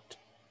chart.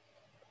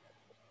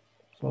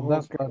 So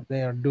that's what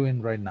they are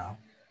doing right now.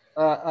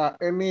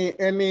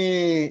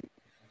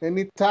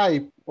 Any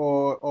type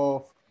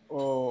of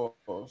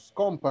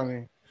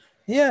company.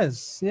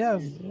 Yes,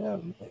 yes, yeah.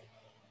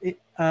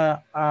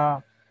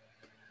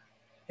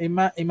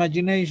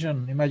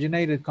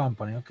 Imaginated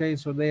company, okay?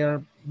 So they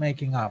are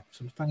making up,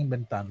 se lo están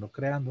inventando,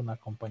 creando una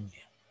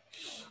compañía.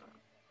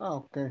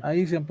 Okay.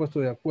 Ahí se han puesto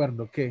de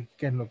acuerdo qué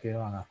es lo que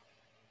van a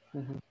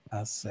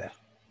hacer.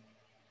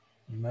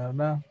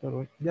 ¿Verdad?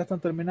 Pero ya están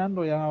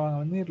terminando, ya van a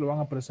venir, lo van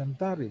a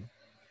presentar y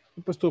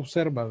pues tú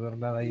observas,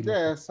 ¿verdad? Ahí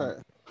Yes,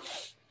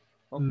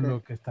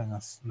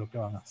 lo que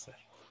van a hacer.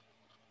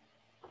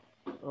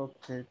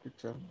 Ok,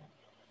 teacher.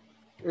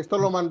 Esto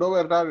lo mandó,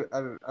 ¿verdad?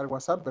 Al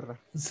WhatsApp, ¿verdad?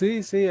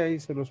 Sí, sí, ahí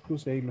se los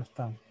puse, ahí lo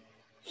están.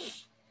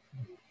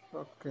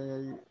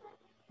 Okay,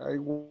 I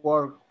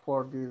work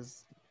for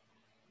this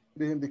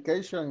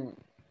indication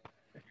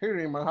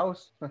here in my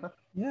house.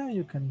 Yeah,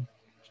 you can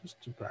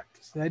just to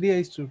practice. The idea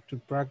is to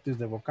practice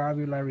the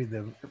vocabulary,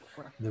 the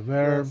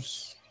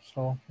verbs. Yes.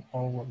 So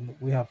all what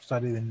we have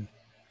studied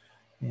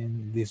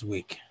in this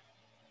week.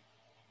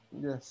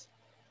 Yes.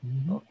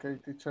 Okay,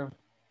 teacher.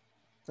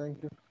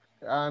 Thank you.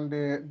 And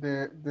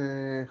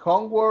the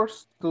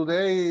homeworks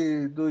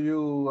today, do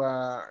you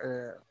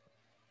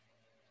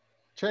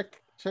check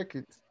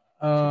it?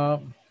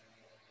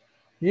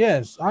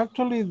 Yes,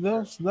 actually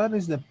that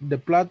is the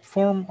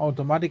platform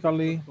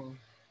automatically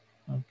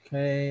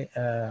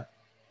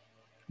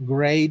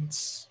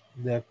grades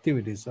the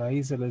activities.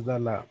 Ahí se les da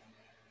la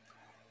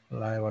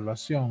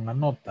evaluación, la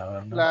nota,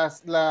 ¿verdad?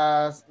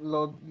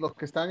 Los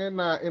que están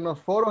en los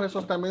foros,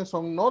 esos también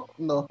son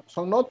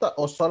nota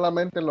o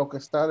solamente lo que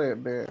está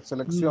de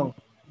selección.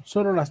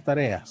 Solo las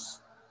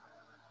tareas,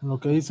 lo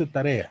que dice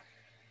tarea,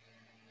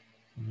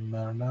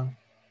 ¿verdad?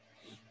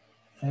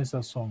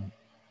 Esas son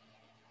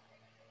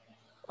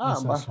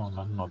son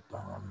las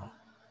notas,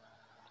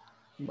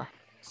 ¿verdad?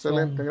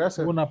 Excelente,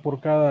 gracias. Una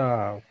por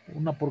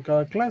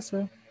cada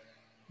clase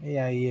y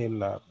ahí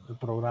el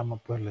programa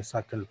pues le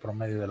saca el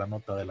promedio de la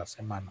nota de la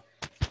semana.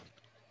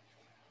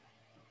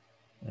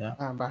 ¿Ya?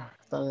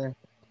 Está bien.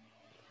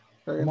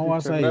 ¿Cómo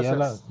vas ahí?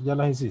 ¿Ya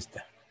las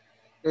hiciste?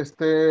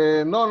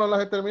 No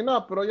las he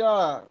terminado, pero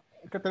ya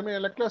que termine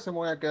la clase me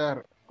voy a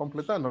quedar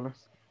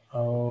completándolas.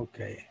 Ok.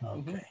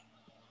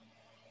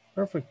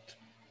 Perfecto.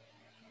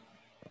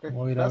 Okay,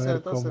 voy a ir gracias, a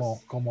ver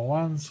entonces. cómo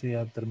van, si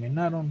ya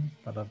terminaron,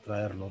 para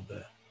traerlos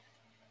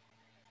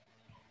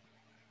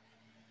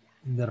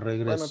de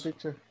regreso. Bueno,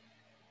 teacher.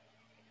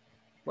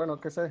 Bueno,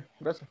 que sé,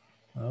 gracias.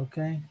 Ok.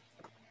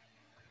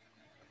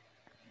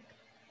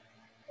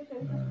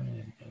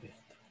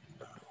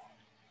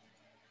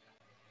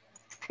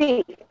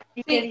 Sí.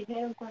 ¿Y qué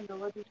dijeron cuando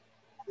vos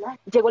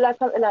llegó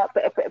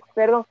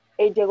perdón,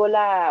 llegó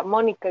la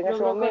Mónica en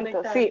ese momento?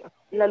 Conectar. Sí,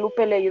 la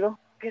Lupe le ayudó.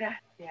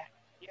 Gracias.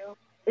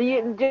 Y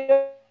yo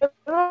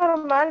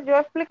normal, yo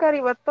explicar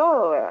iba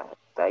todo, ¿verdad?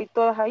 Y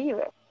todas ahí,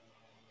 ¿verdad?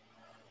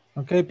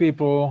 Okay,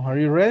 people,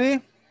 are you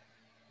ready?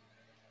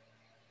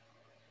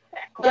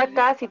 Ya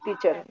casi,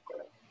 teacher.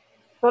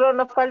 Solo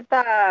nos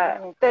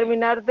falta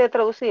terminar de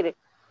traducir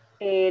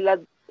las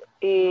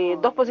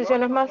dos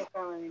posiciones más.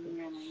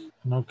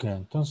 Ok,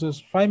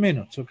 entonces 5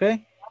 minutes, ¿ok?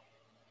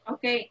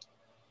 Ok.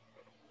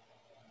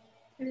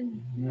 El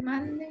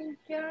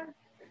manager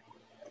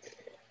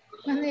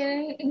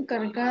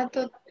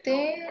encargado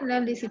de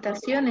las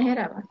licitaciones,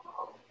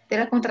 de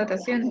las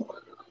contrataciones.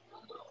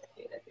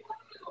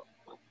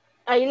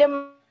 Ahí le...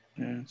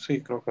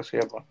 Sí, creo que sí.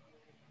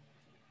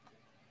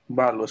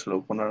 Valo se lo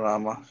voy a poner nada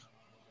más.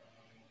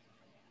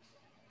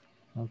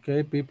 Ok,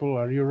 people,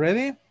 are you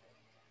ready?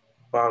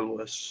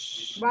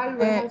 Values,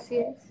 así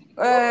es.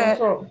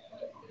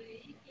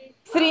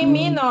 3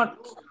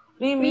 minutes.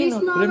 3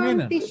 minutes. 3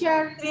 minutes.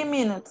 Teacher. 3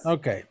 minutes.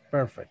 Okay,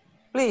 perfect.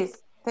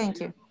 Please, thank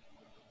you.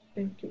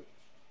 Thank you.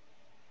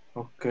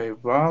 Okay,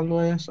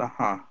 values,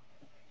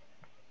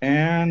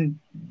 and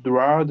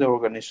draw the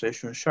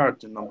organization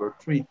chart in number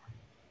 3.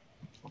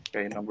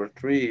 Okay, number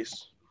 3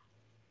 is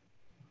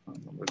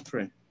number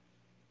 3.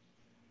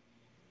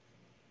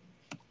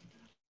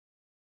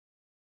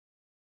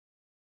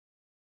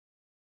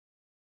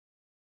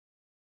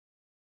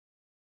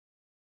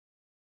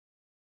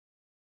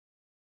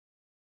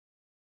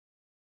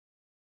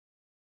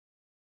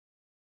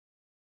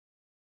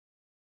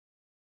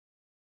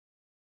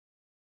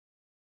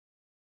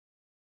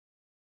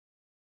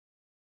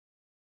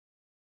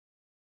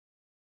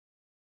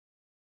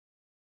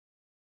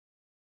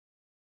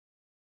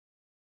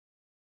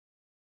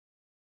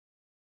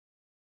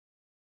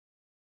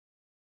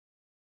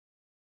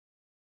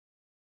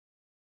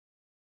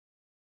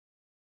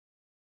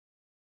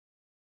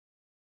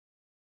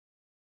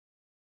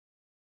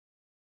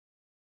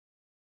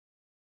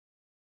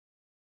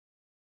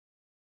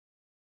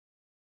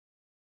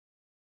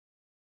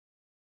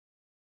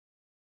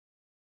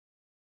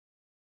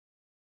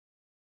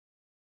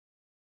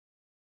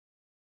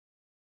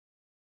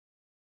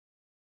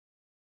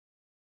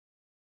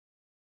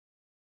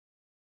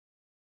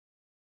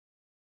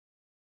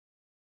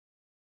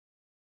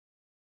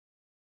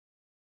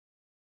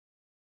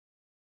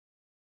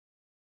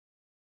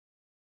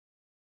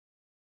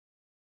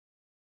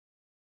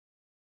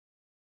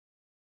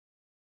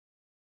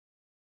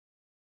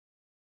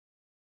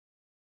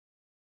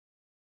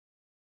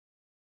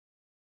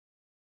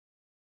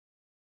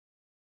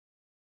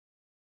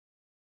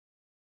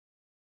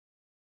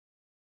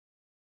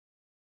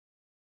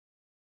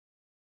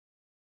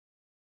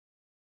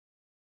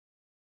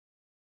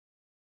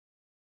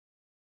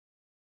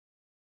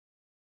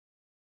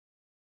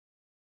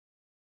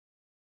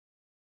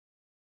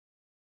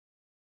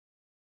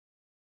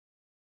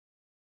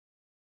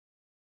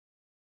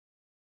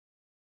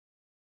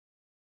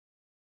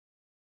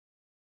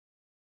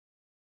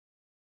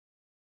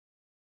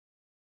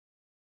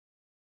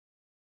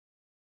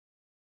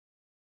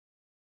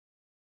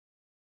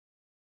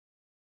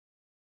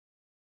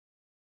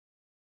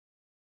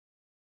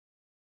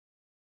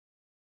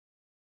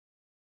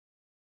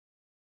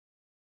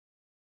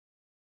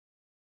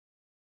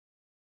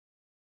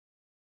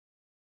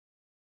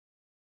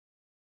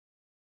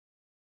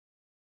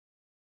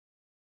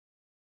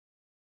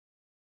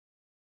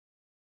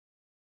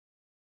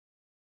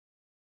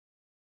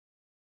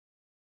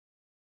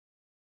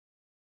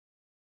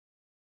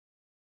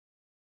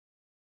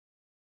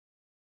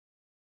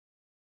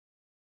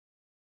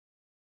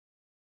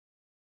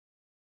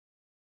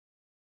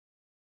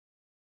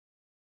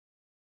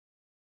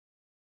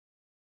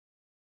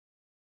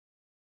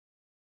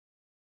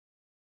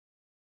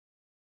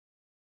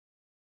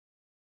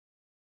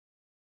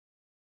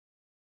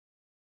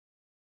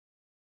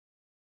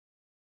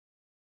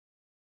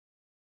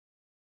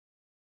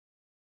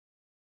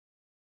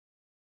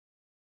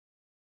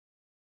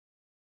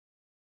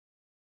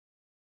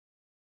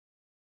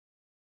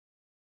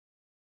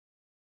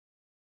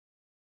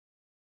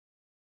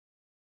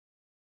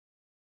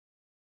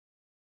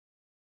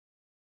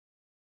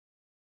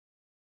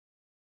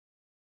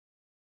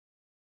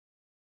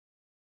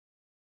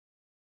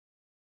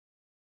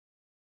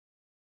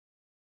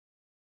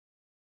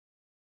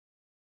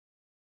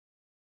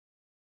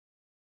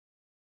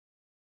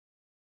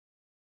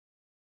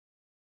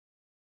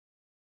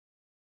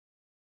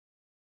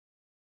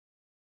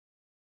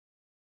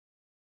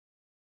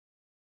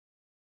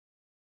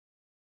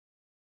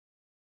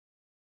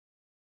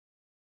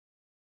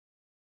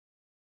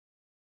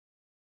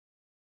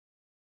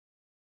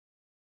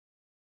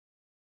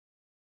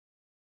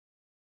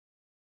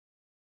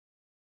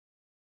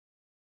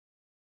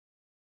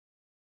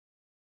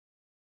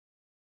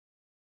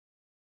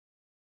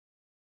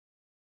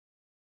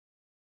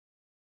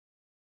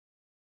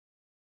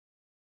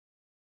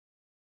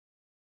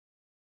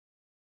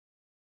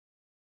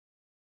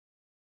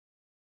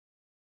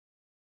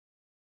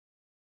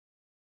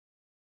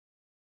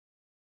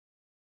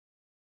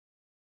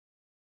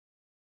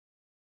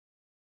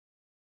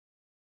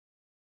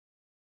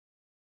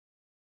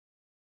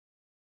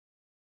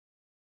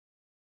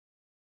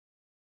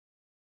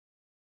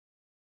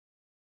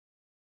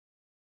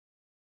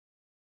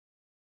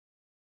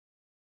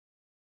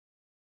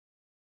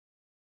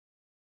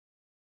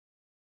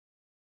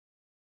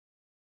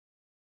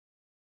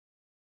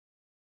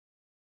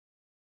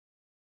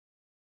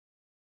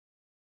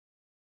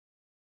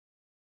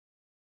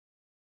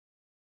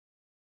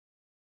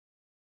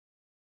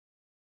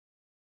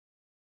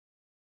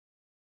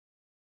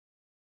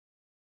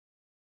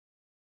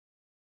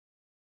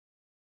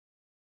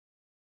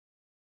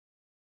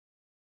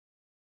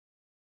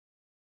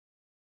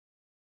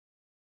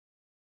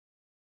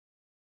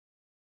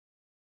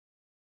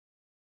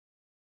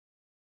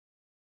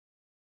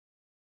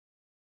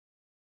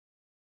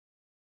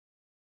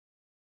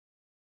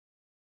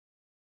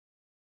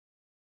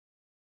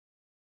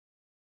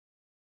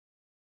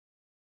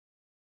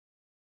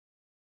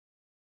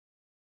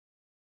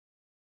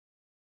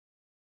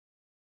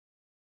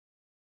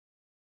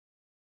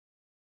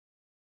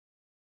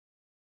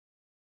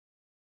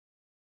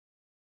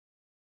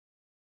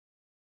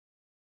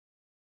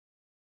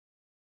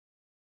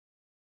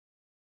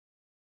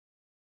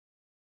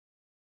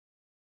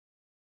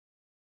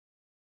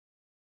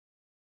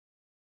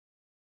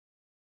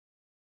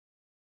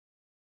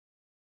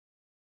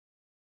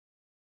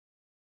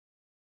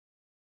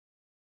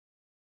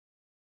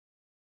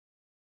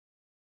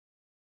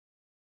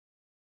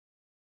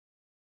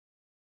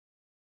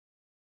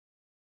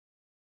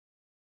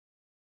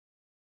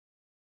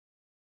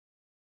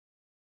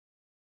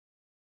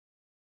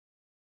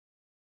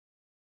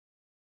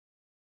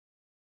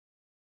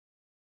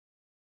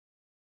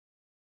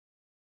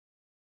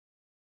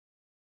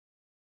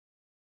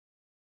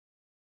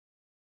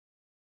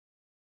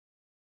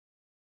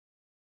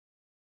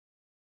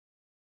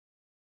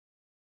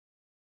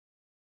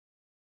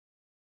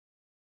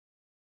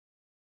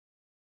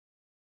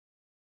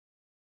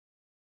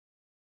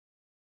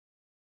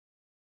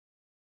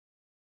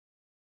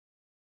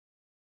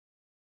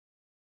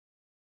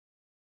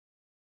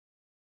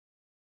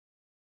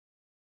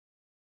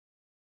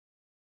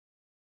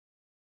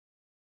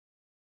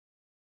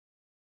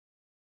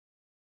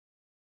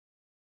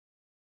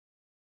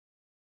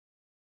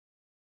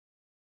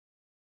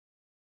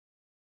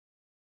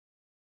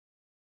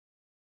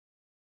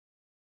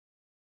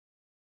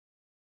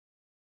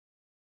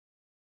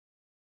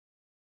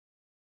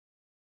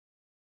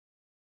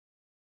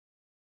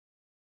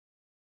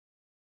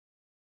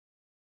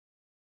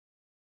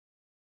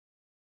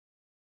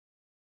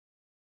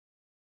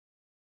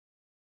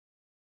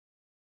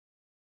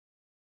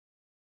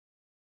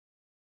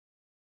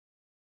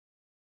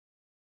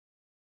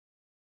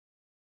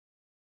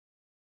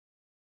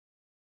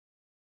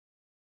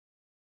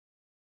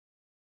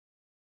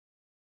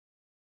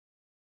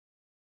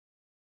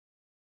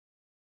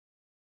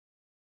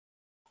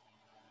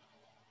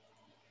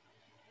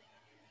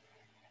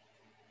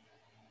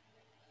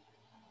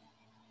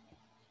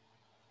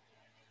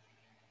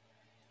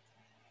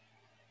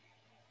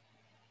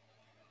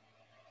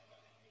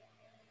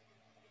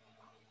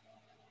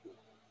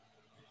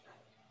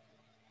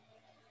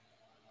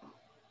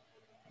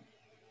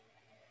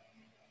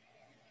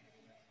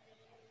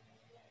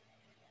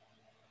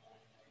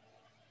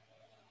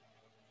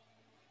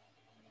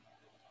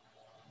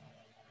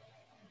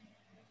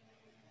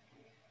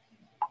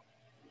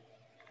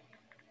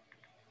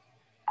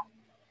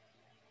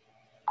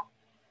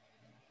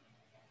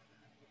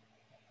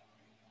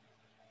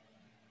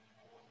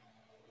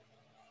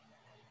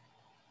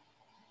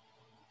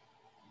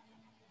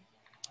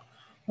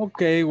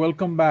 Okay,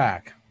 welcome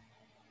back.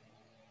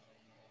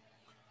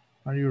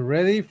 Are you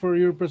ready for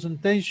your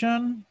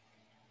presentation?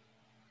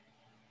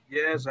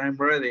 Yes, I'm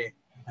ready.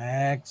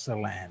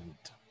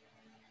 Excellent.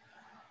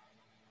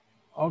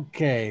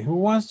 Okay, who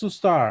wants to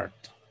start?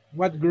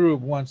 What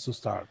group wants to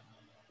start?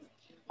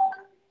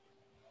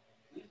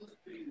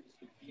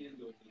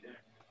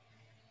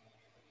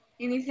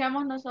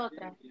 Iniciamos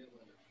nosotras,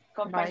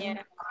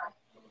 compañera.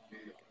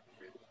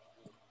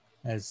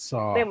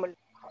 Eso. Démosle.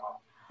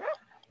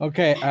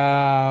 Okay,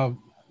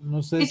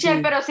 no sé Teacher,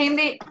 si... pero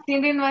Cindy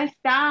no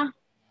está.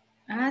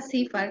 Ah,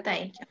 sí, falta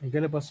ella. ¿Y qué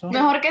le pasó?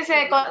 Mejor que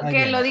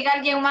viene. lo diga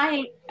alguien más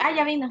y... Ah,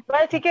 ya vino.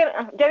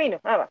 Ya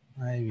vino. Va.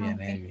 Ahí viene,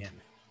 Okay. ahí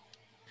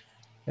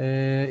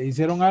viene.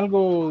 ¿Hicieron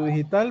algo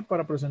digital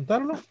para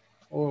presentarlo?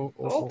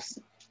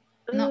 Oops.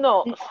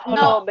 No, solo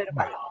No.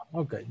 verbal.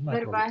 Ok, no hay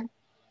Verbal.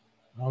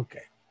 problema. Ok.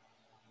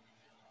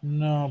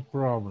 No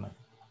problem.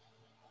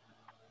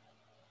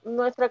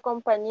 Nuestra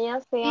compañía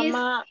se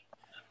llama...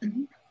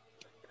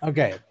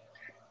 Okay.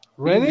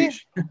 Ready?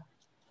 English.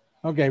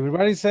 Okay,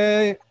 everybody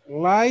say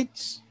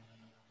lights,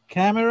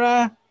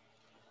 camera,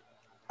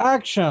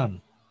 action.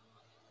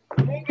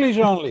 English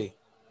only.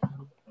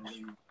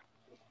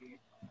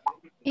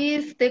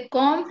 Is the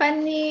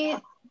company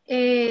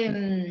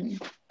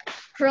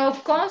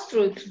road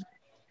construct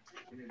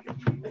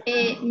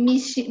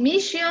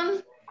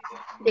mission?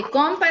 The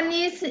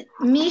company's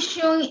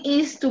mission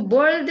is to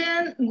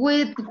burden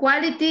with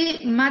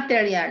quality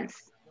materials.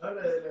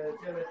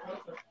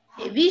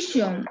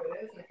 Vision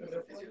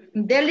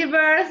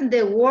delivers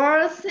the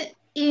words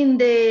in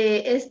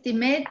the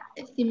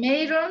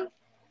estimator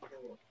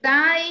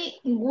tie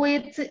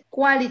with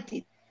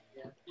quality.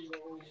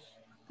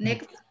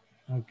 Next.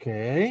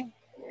 Okay.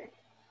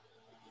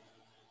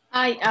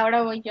 Ay,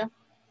 ahora voy yo.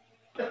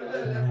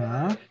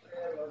 Uh-huh.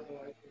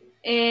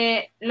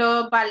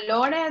 Los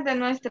valores de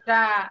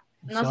nuestra...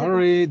 No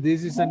Sorry,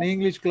 this is an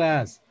English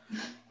class.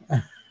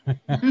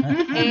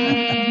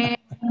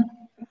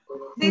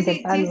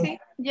 Sí,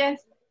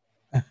 yes.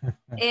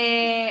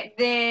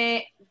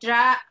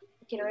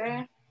 Quiero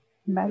ver.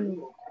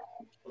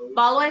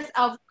 Values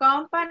of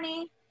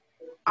company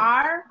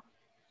are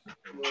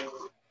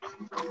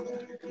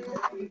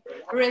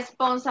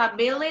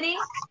responsibility,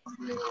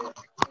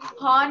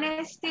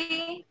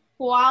 honesty,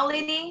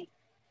 quality,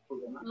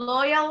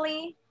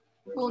 loyalty,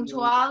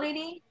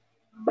 punctuality,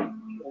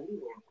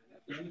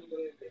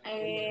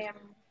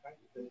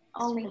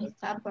 only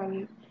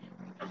separate.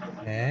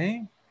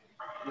 Okay.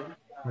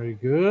 Very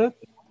good.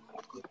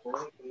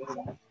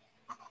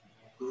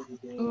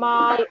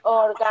 My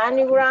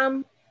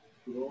organigram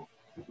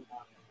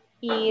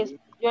is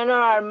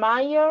general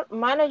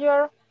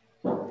manager,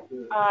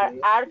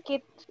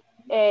 architect,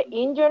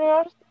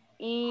 engineers,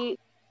 y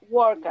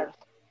workers.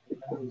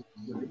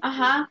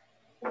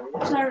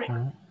 Sorry.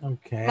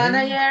 Okay.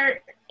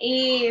 Manager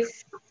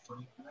is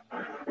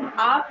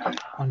up.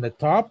 On the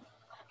top.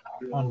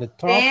 On the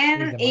top.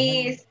 Then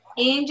is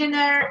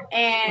engineer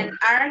and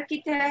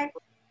architect.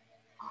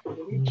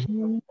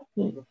 And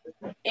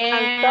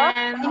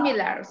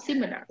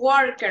similar.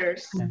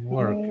 Workers. And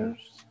workers.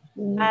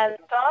 And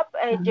top,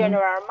 a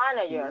general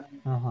manager.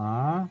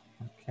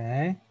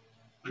 Okay.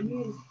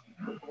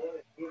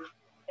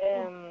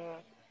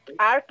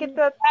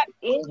 Architect,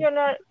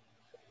 engineer,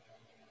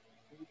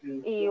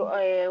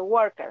 y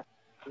worker.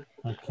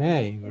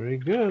 Okay, very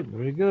good,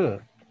 very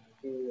good.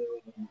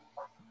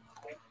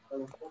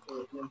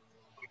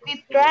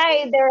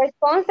 Describe the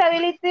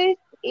responsibilities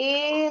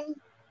in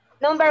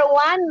number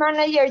 1,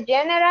 manager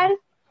general,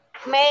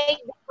 make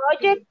the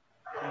project.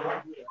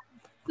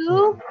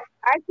 2,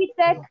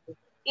 architect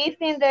is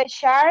in the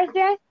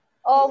charge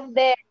of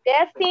the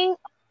design of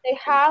the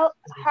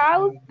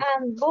house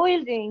and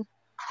building.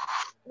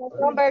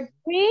 Number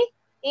 3,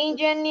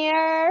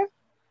 engineer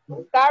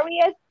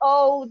carries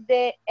out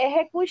the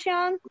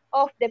execution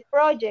of the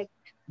project.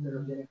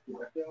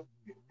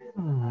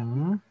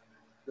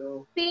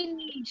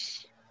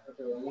 Finish.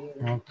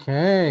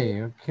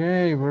 Okay,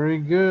 okay, very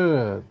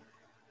good.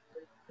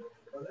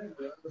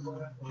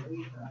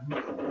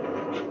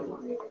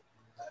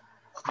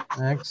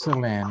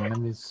 Excellent. Let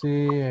me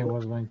see. I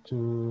was going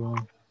to...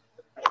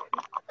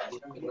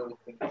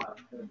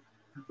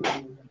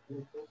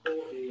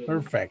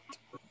 Perfect.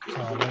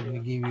 So let me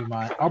give you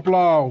my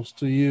applause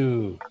to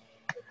you.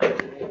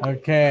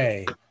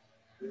 Okay.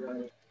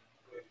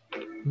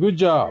 Good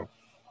job.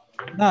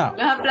 Now.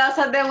 Los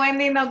aplausos de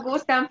Wendy nos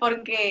gustan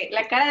porque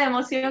la cara de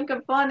emoción que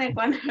pone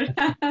cuando...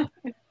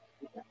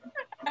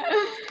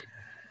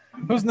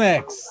 Who's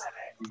next?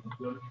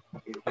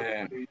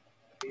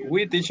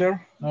 We,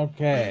 teacher.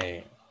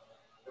 Okay.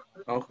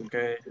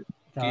 Okay.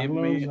 Carlos, Give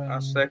me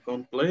a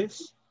second,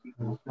 please.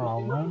 No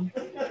problem.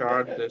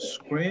 Share the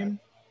screen.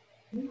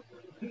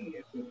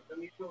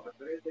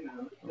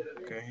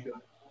 Okay.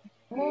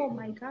 Oh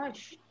my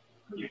gosh.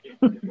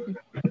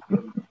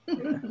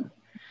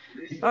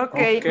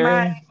 Okay,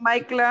 my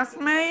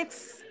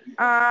classmates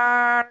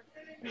are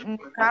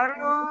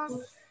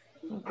Carlos,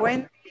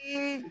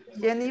 Wendy,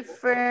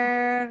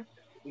 Jennifer,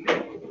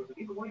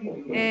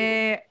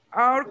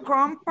 Our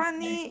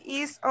company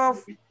is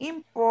of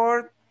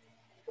import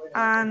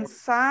and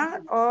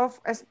sale of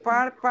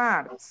spare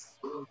parts.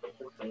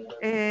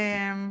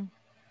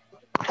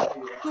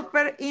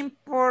 Super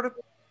imported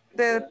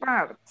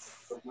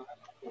parts.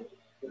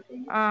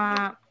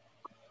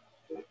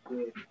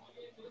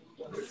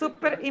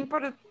 Super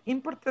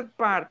imported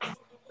parts.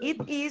 It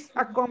is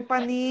a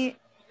company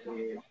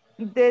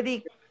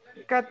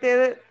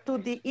dedicated to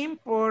the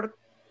import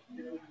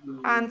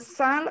and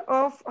sale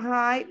of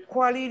high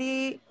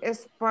quality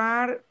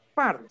spare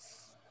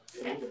parts.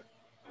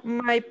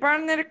 My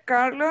partner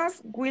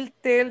Carlos will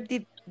tell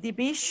the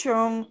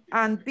vision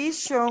and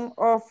vision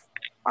of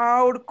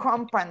our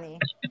company.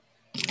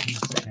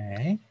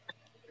 Okay.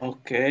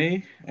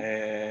 Okay.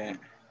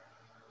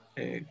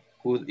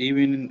 Good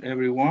evening,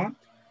 everyone.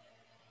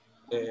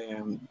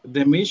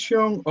 The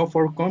mission of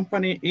our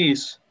company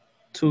is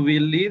to be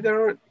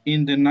leader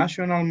in the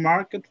national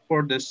market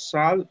for the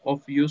sale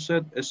of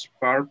used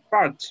spare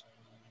parts.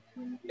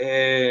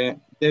 The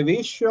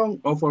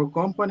vision of our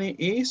company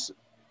is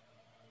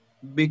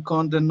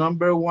become the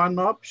 #1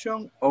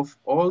 option of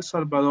all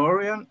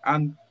Salvadorian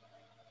and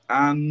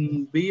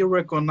be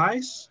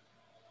recognized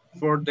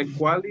for the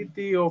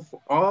quality of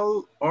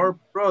all our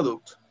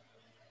products.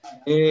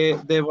 The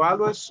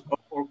values of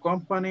our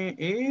company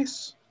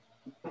is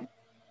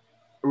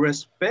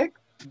respect,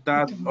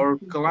 that our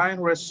client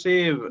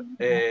receive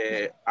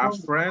a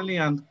friendly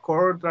and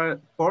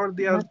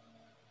cordial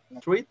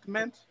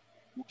treatment,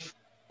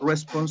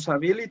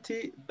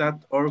 responsibility,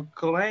 that our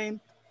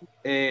client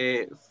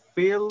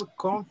feel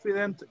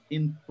confident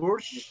in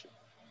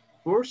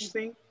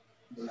purchasing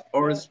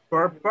our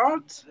spare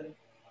parts,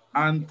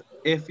 and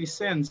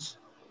efficiency,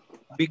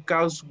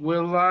 because we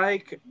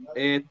like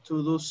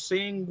to do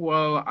things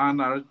well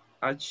and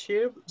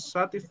achieve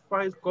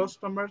satisfied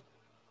customers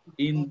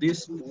in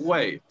this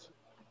way.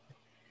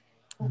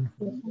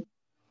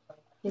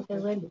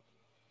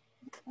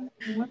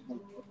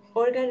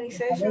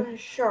 Organization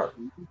short.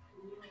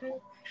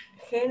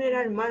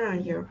 General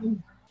Manager,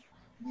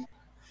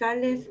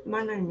 Sales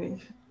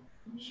Management,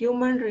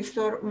 Human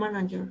Resource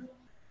Manager,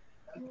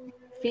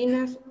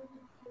 Finance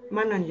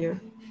Manager,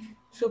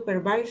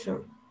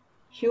 Supervisor,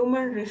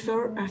 Human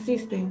Resource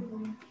Assistant,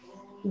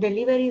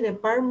 Delivery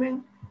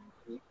Department,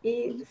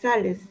 y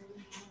Sales.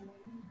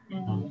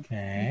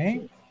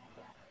 Okay.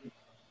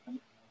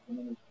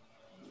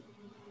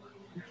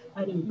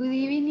 Good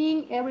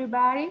evening,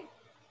 everybody.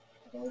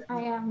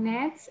 I am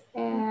next.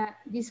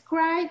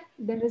 Describe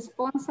the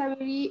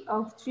responsibility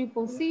of 3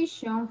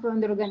 positions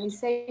from the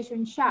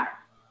organization chart.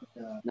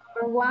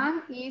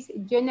 #1 is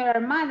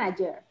General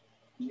Manager.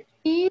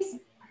 He is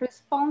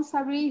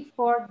responsible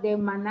for the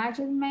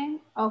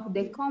management of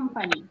the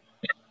company.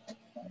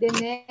 The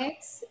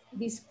next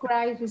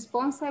described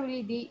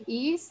responsibility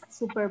is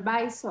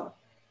Supervisor.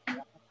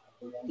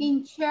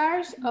 In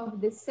charge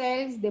of the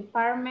sales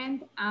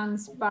department and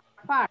spare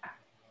part,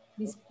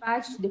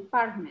 dispatch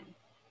department.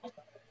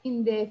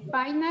 In the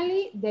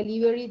finally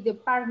delivery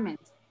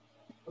department,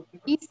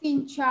 is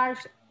in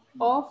charge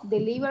of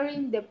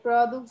delivering the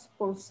products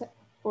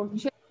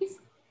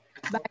purchased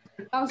by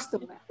the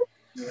customer.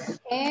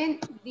 And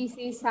this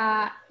is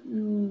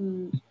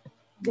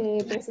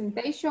the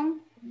presentation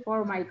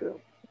for my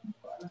group.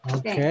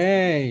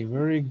 Okay,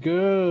 very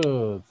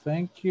good.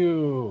 Thank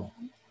you.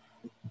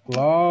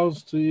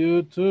 Applause to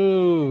you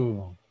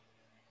too.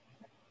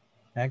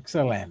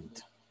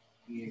 Excellent.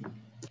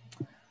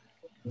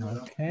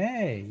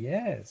 Okay,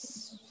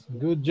 yes.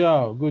 Good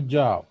job, good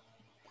job.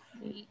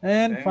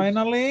 And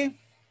finally,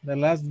 the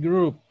last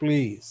group,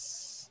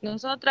 please.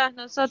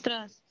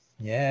 Nosotras.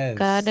 Yes.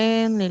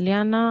 Karen,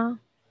 Liliana.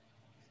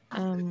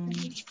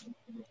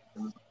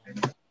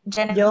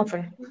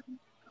 Jennifer.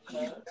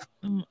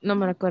 No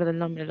me recuerdo el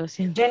nombre, lo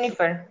siento.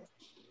 Jennifer.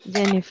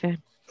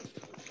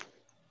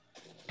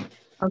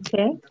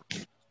 Okay.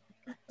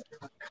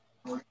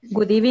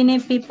 Good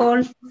evening,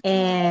 people.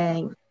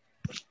 The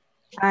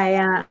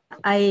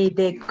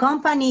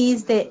company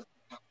is the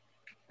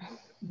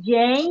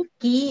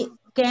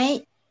J.K.M.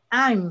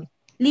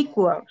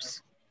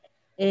 Liquors.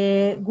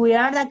 We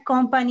are the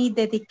company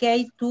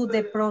dedicated to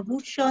the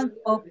production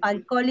of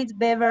alcoholic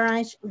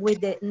beverage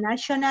with the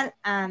national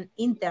and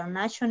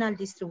international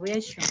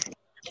distribution.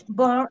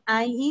 Born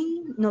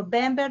in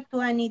November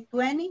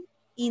 2020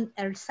 in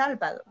El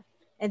Salvador.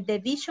 And the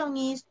vision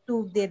is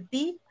to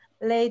be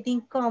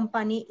leading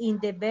company in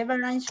the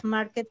beverage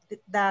market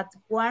that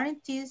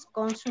guarantees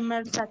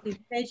consumer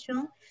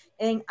satisfaction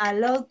and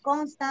allow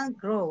constant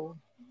growth.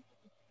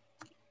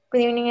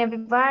 Good evening,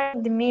 everybody.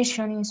 The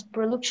mission is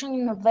production,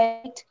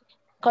 innovate,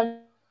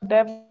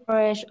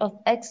 beverage of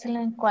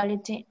excellent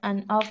quality,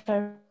 and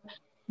offer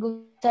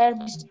good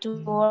service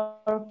to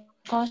our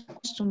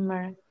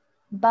customer.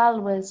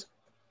 Values,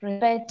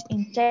 respect,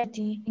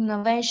 integrity,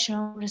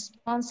 innovation,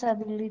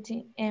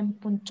 responsibility, and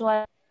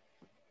punctuality.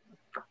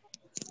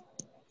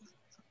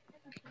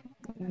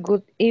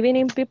 Good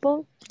evening,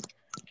 people.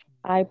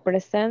 I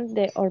present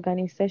the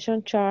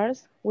organization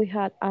charts. We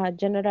had a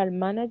general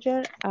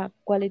manager, a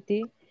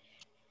quality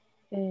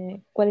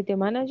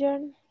manager,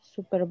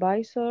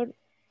 supervisor,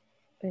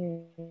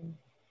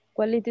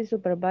 quality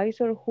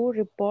supervisor who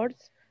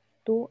reports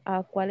to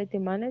a quality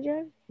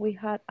manager. We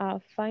had a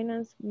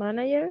finance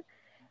manager,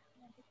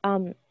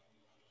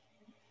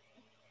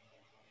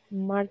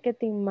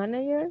 marketing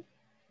manager,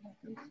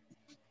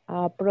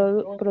 a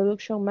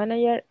production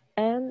manager,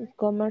 and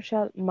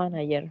commercial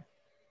manager.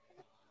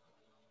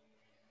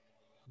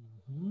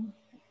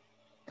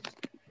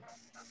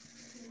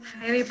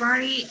 Hi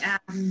everybody.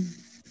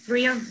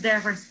 Three of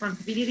the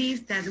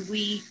responsibilities that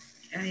we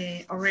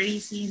already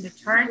see in the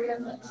chart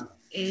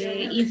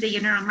is the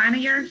general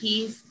manager.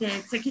 He is the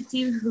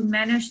executive who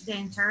manages the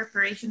entire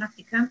operation of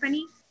the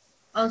company.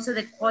 Also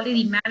the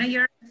quality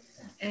manager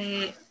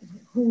he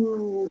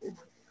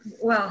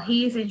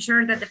is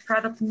ensured that the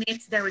product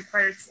meets the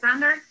required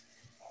standard.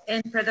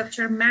 And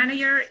production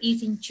manager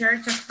is in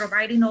charge of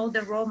providing all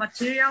the raw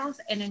materials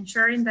and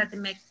ensuring that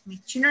the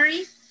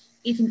machinery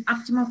is in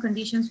optimal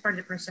conditions for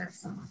the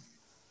process.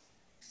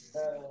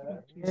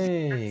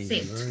 Okay,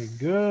 very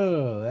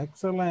good,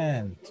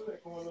 excellent.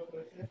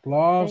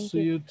 Applause to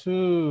you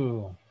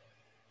too.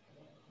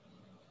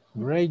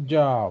 Great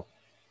job,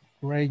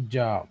 great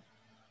job.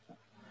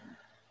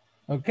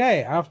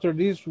 Okay, after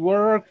this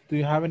work, do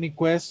you have any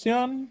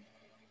question?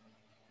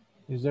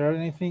 Is there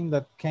anything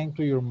that came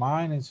to your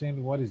mind and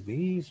saying, what is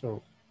this?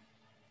 Or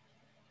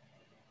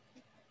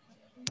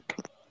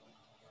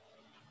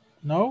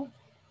no?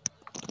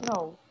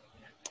 No.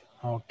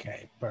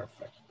 Okay,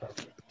 perfect,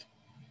 perfect.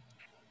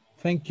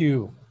 Thank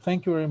you.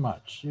 Thank you very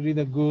much. You did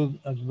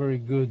a very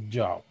good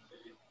job.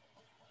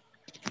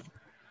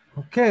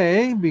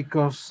 Okay,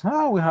 because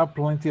we have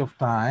plenty of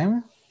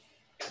time.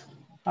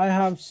 I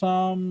have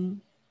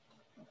some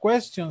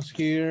questions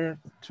here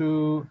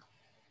to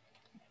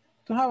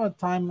have a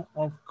time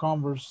of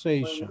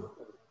conversation.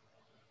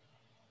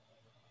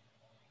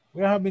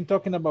 We have been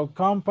talking about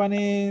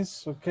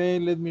companies. Okay,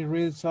 let me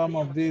read some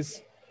of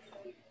these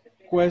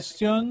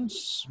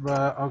questions.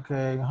 But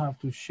okay, I have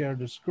to share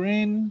the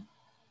screen.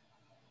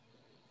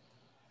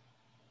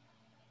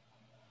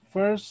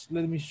 First,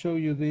 let me show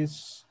you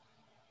these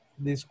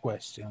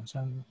questions,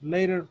 and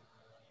later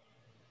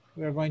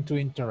we are going to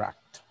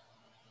interact.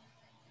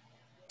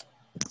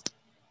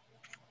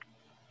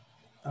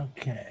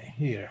 Okay,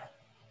 here.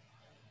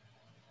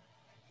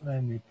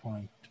 Let me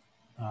point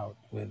out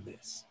with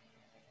this.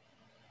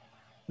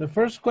 The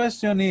first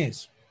question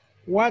is,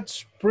 what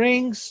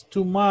springs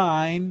to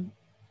mind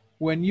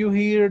when you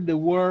hear the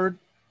word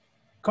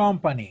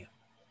company?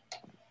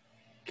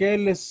 ¿Qué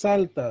le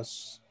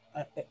saltas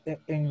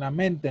en la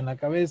mente, en la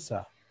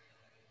cabeza,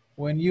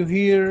 when you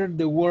hear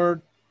the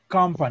word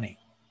company?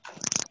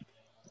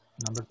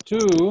 Number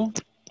two,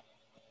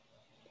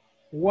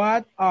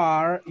 what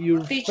are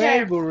your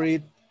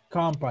favorite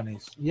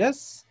companies?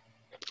 Yes?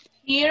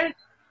 Here,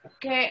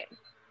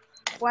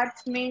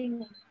 what's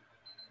mean?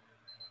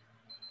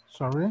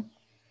 Sorry?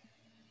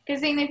 ¿Qué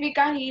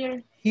significa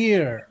here?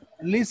 Here,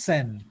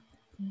 listen,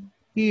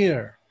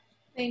 here.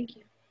 Thank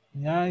you.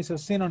 Yeah, it's a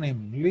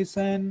synonym.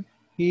 Listen,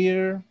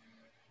 hear.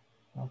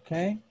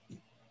 Okay.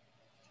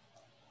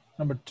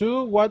 Number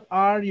two, what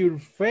are your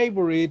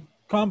favorite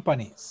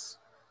companies?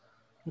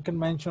 You can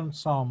mention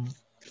some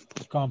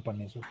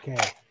companies, okay.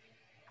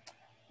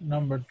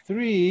 Number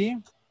three,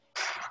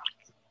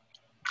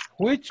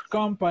 which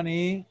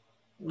company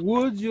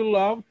would you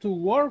love to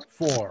work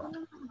for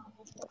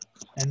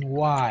and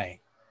why?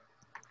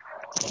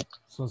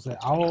 So say,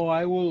 oh,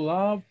 I would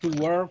love to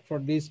work for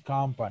this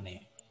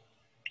company.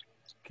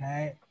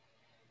 Okay.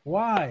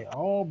 Why?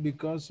 Oh,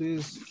 because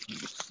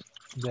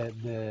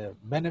the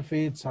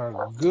benefits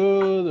are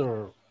good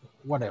or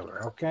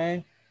whatever,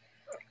 okay?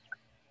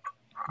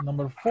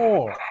 Number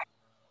four,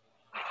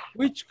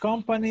 which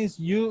companies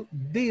you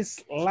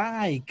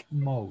dislike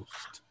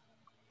most?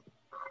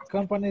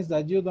 Companies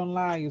that you don't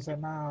like, you say,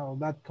 no,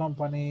 that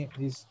company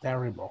is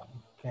terrible,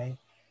 okay?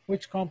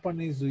 Which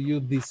companies do you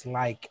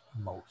dislike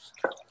most?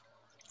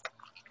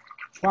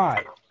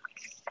 Five,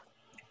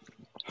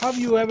 have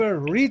you ever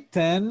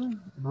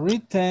written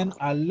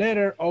a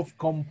letter of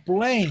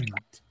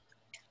complaint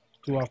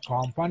to a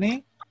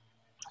company?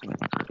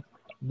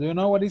 Do you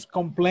know what is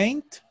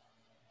complaint?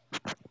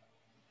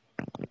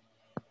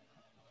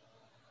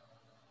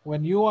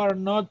 When you are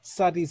not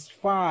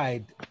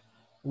satisfied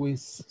with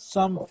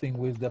something,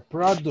 with the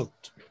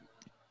product,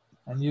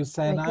 and you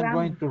say, I'm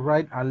going to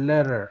write a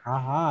letter.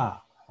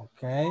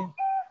 Okay.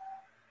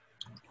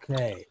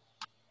 Okay.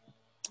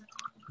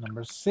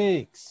 Number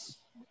six,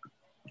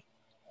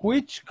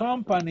 which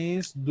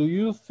companies do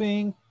you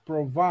think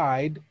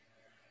provide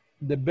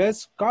the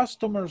best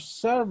customer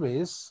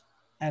service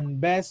and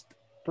best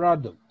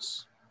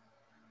products?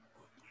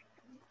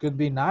 Could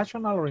be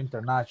national or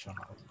international.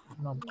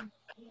 No.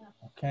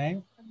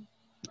 Okay.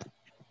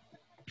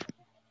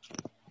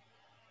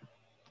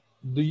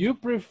 Do you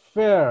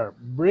prefer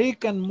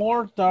bricks and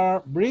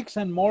mortar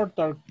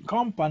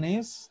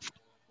companies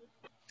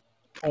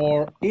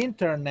or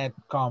internet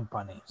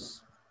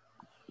companies?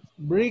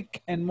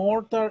 Brick and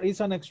mortar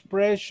is an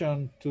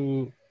expression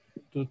to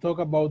talk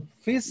about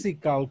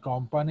physical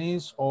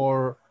companies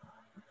or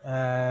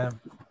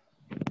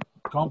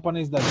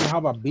companies that you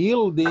have a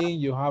building,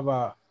 you have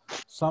a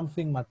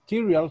something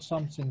material,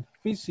 something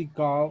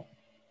physical,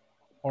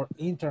 or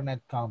internet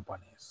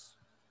companies?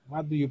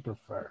 What do you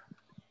prefer?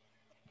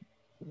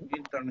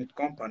 Internet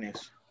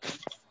companies.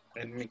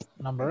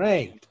 Number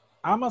 8,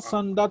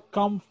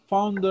 Amazon.com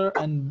founder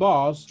and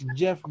boss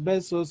Jeff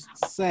Bezos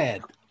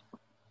said,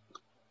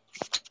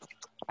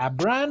 a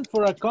brand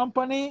for a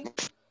company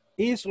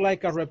is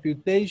like a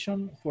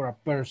reputation for a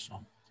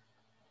person.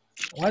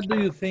 What do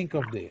you think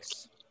of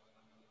this?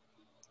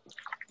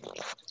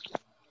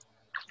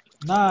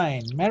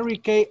 9, Mary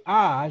Kay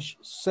Ash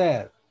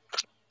said,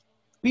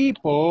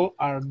 people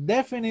are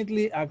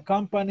definitely a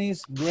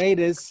company's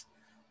greatest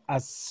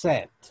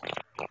asset.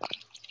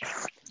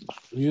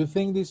 Do you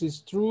think this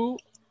is true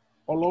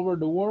all over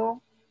the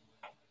world?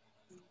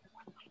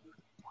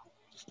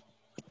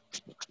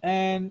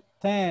 And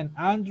 10,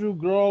 Andrew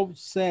Grove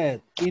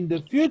said, in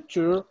the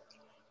future,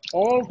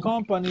 all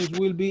companies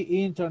will be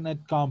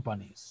internet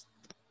companies.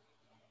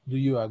 Do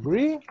you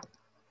agree?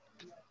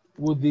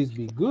 Would this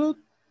be good?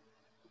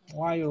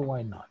 Why or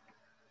why not?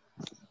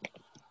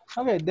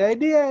 Okay, the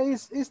idea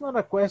is it's not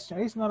a question,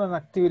 it's not an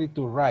activity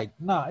to write.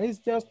 No, it's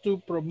just to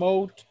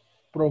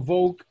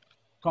provoke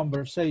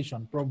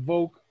conversation,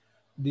 provoke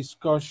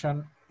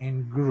discussion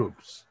in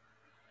groups.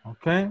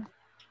 Okay?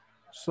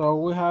 So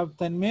we have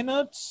 10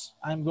 minutes.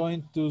 I'm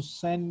going to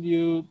send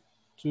you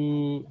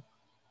to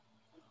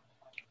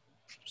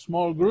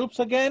small groups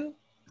again.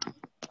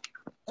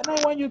 And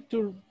I want you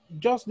to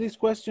just these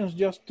questions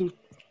just to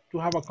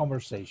have a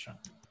conversation.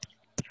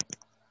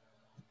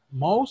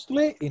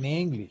 Mostly in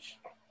English.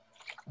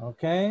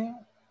 Okay?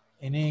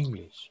 In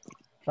English.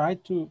 Try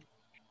to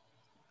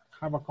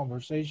have a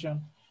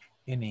conversation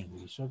in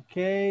English.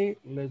 Okay?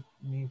 Let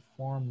me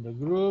form the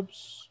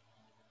groups.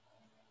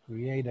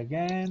 Create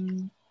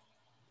again.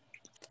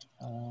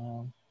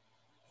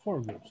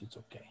 4 groups, it's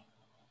okay.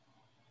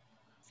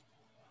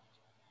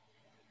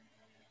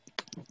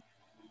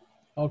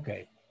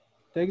 Okay,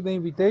 take the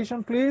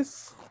invitation,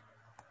 please.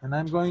 And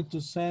I'm going to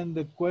send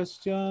the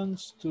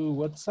questions to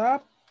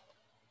WhatsApp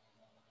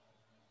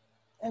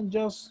and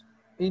just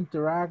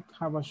interact,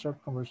 have a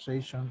short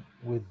conversation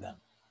with them.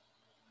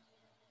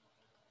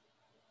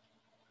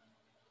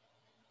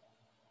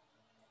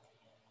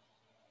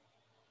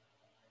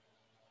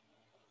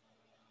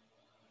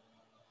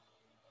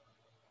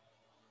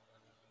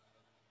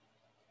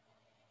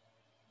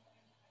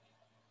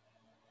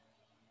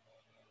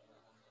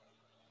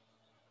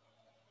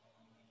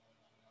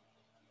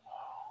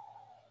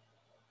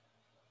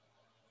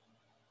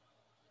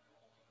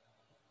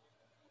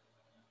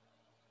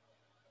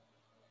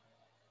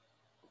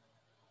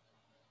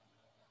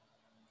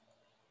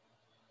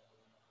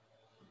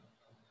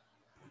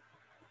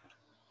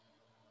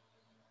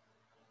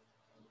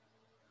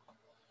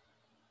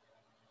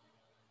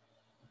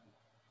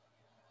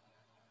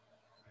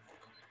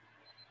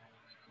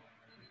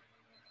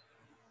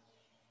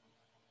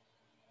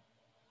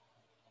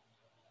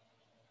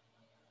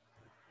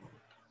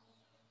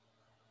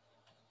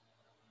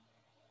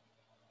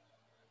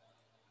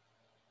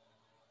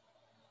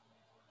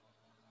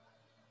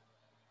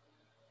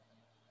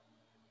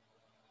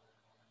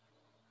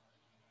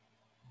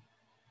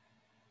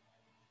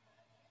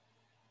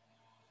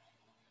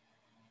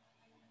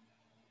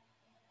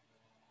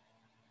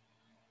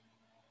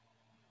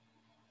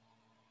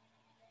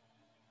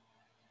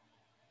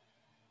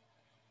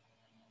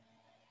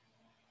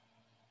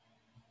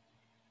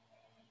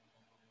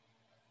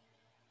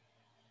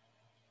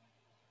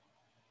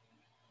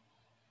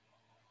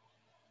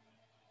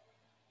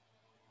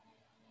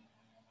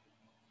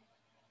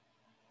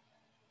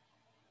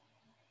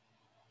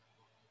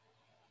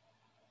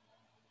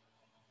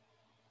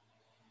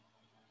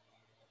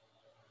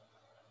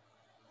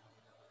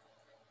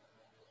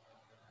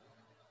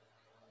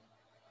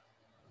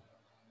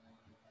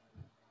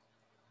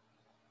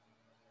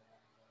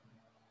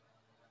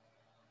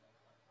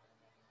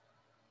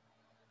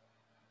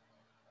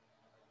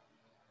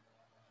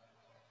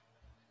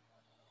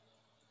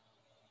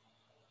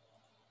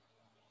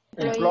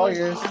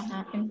 Employers,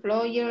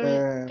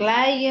 employer,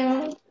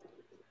 client,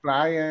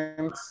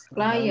 clients,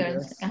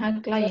 clients,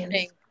 yes.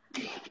 clients.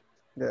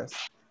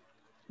 Yes.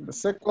 The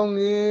second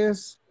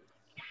is,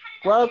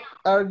 what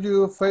are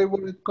your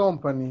favorite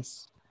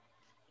companies?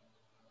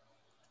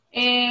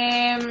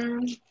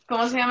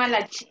 ¿Cómo se llama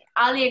la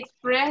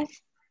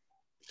AliExpress?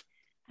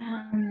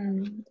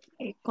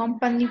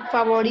 Company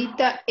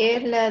favorita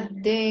es la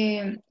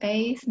de,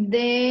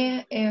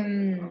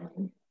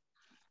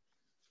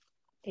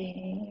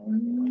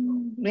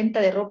 venta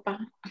de ropa.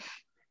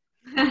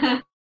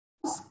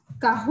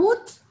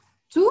 Kahoot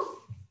too,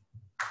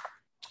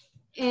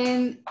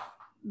 and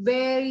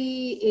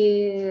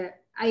very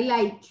I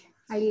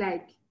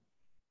like.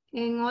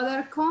 In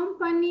other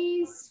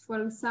companies,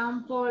 for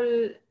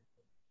example,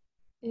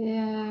 I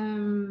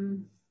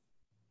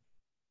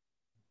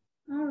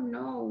don't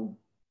know,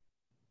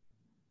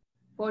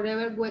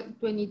 Forever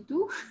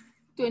 22,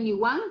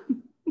 21.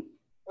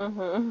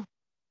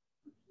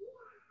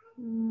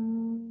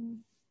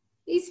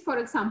 is for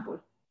example.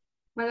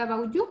 What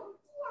about you?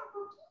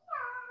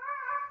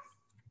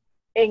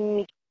 En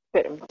mi,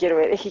 pero quiero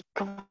ver, es que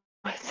cómo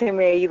se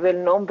me ha ido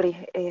el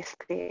nombre.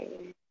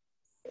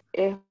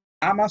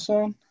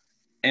 Amazon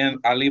and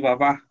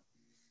Alibaba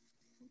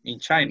in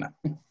China.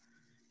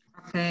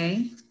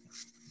 Okay.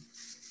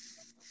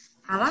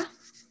 Ada?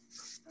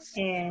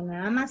 En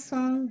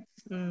Amazon,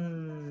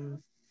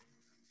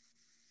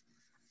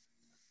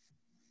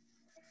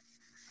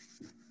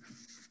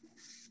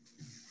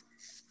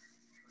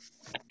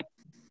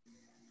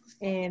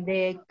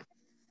 de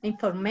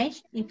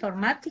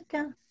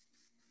informática.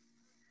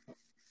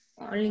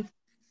 Only.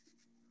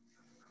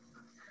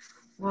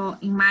 Well,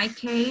 in my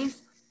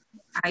case,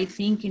 I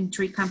think in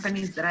 3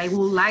 companies that I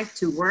would like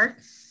to work.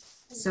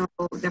 So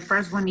the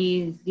first one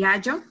is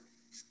Diageo,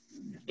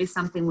 is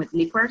something with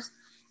liquors.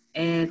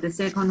 The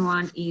second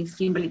one is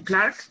Kimberly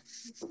Clark.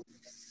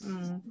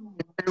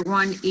 The third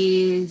one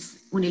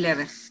is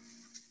Unilever.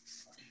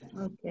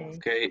 Okay.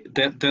 Okay,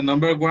 the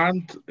number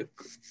one.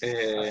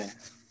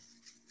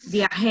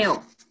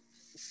 Diageo.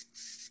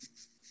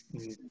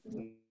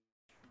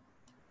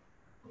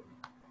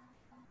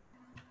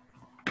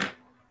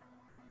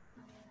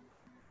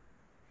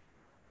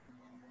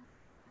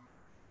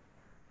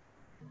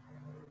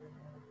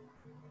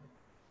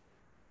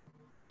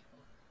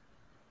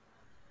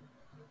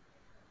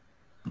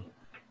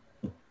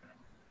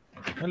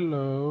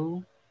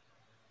 Hello.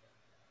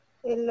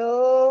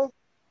 Hello.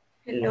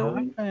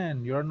 What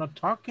happened? You're not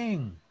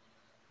talking.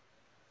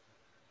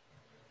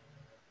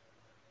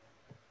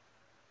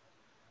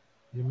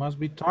 You must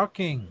be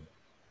talking.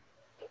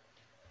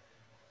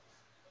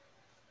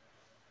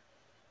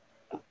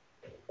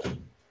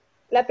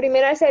 La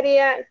primera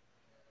sería,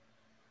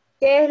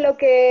 ¿qué es lo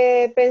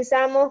que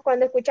pensamos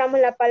cuando escuchamos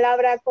la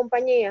palabra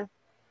compañía?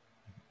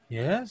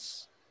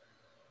 Yes.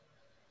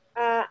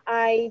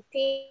 I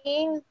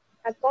think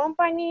a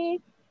company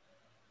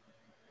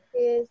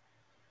is...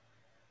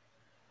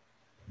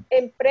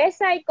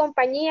 Empresa y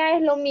compañía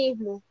es lo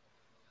mismo.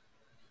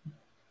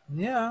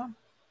 Yeah.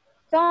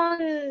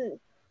 Son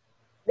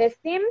the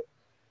same.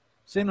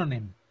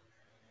 Synonym.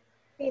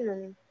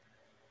 Synonym.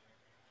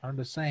 Are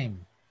the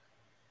same.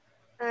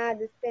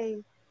 The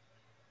same.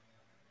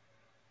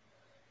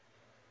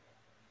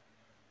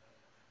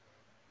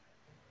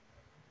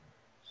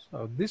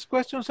 So these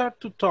questions are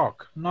to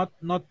talk, not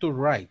to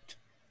write.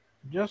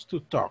 Just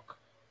to talk.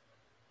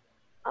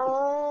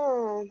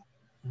 Oh.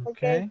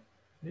 Okay.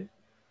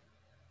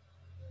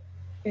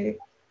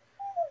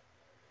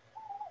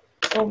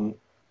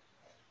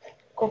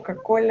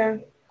 Coca-Cola,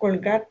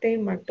 Colgate,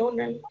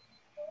 McDonald's.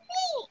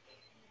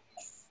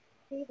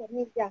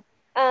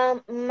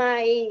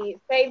 My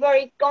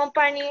favorite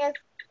company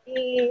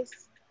is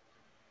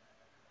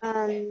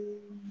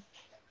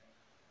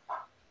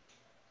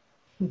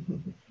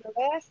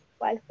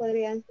 ¿cuáles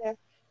podrían ser?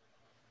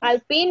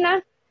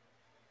 Alpina,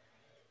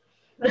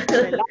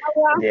 el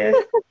agua, Yes.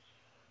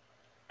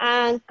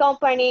 and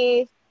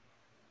companies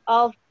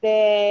of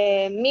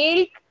the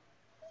milk.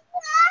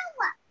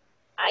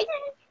 Ay,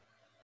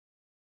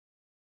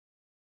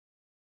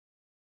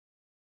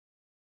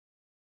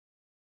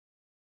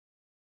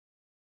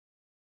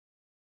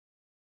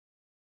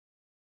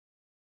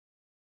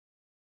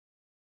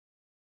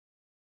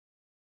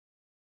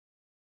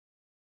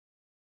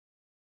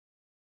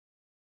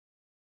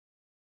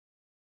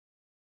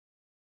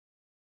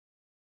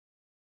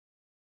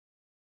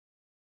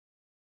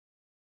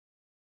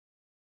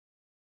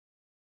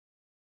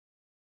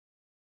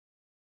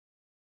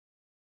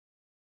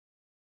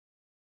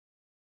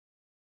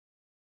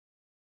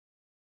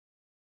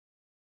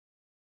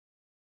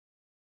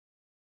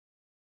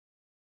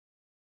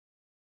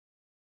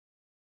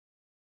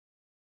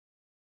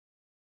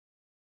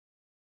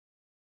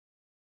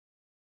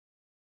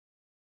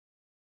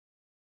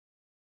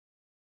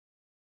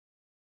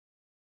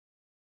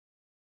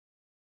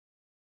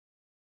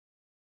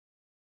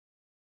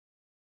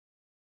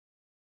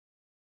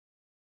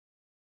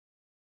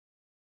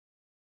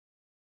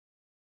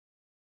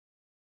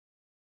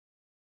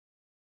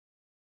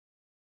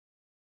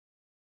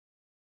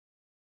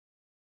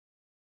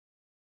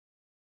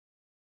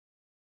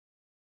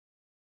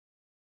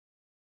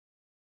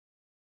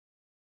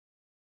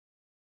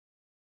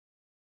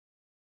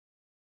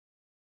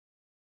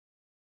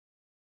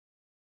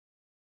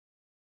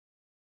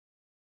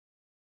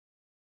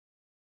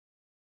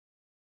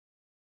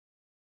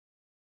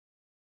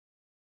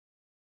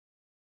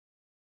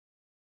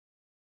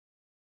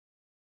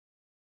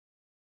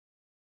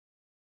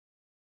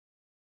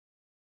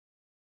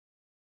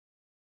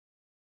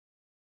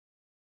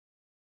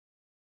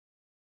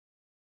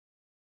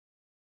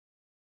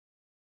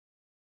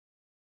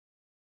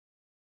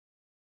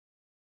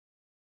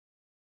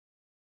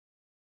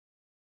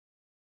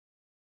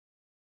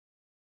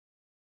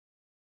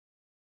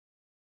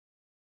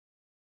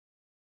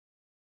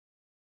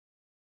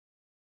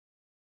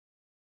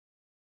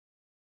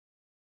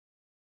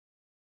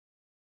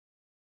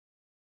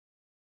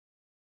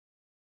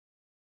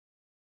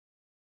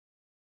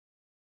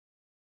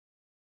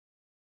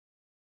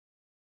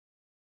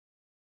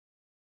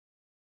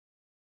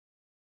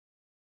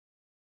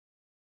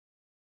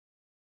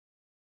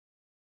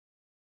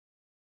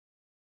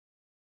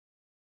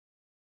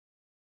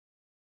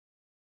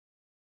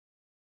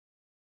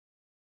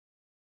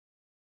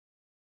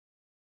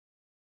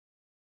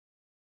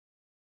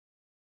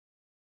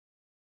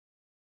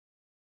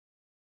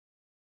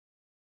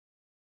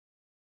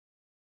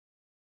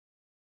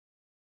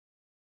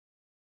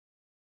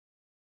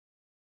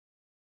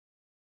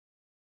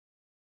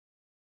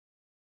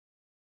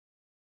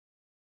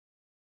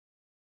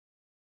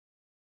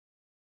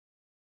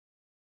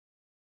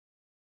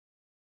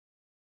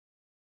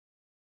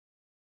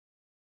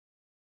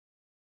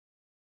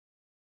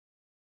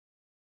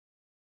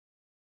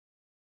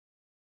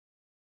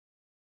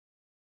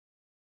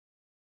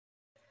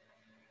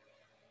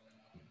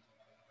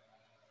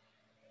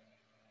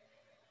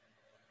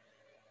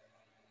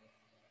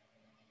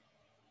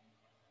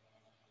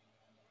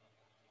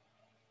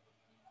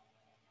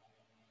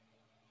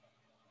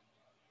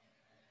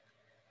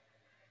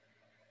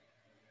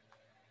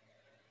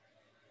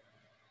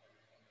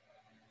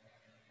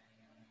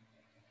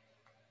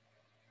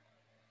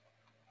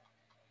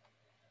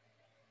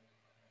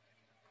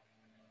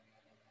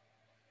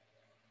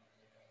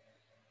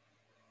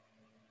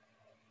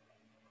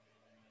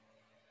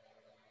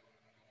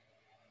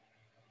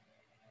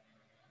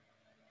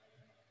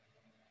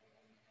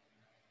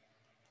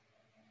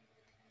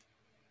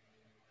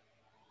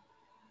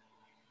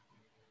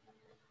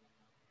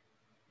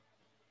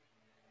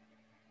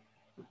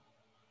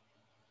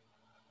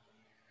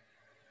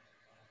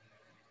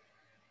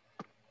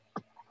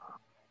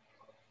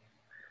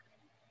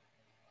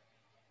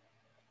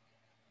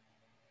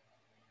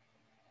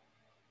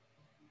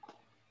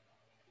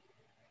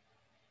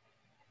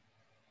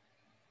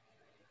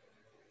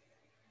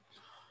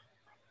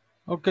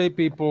 Okay,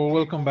 people,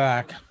 welcome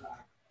back.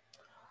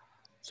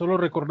 Solo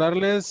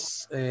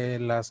recordarles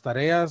las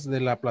tareas de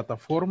la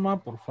plataforma,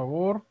 por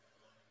favor,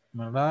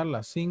 ¿verdad?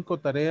 Las 5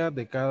 tareas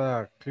de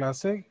cada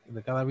clase,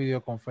 de cada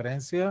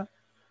videoconferencia,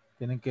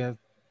 tienen que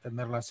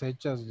tenerlas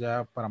hechas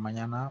ya para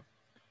mañana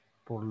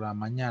por la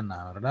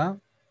mañana, ¿verdad?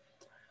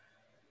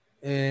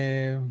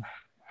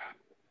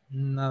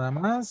 Nada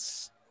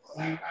más.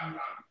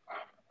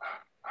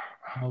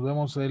 Nos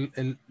vemos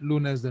el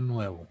lunes de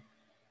nuevo.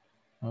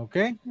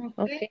 Okay.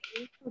 Okay.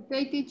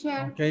 Okay,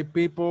 teacher. Okay,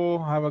 people,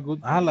 have a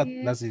good...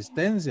 la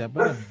asistencia,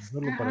 espérenme,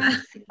 solo para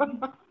que...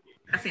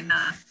 Casi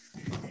nada.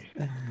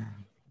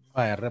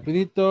 Vaya,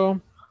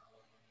 rapidito,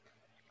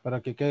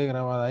 para que quede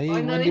grabada ahí.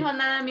 Hoy no Wendy, dijo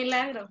nada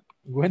Milagro.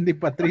 Wendy Ya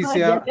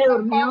Patricia. se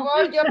durmió. Por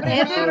favor, yo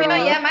Eso primero.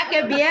 no, ya más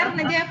que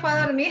viernes, ya fue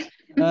a dormir.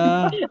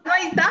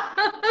 Ahí está.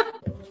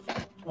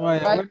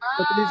 Vaya, Wendy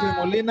Patricia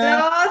Molina.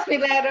 Dos,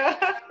 Milagro.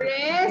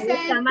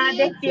 Está más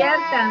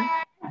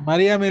despierta.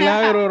 María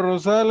Milagro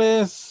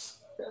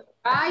Rosales.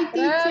 Bye,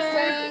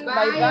 teacher.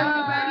 Bye,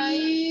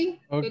 everybody.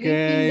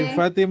 Ok,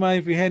 Fátima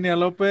Ifigenia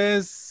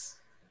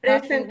López.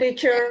 Present,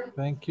 teacher.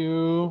 Thank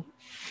you.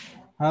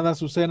 Ada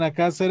Susana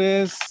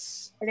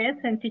Cáceres.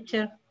 Present,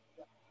 teacher.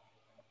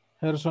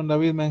 Gerson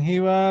David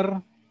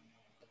Mengíbar.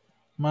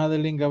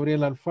 Madeline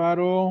Gabriel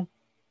Alfaro.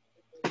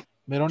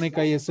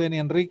 Verónica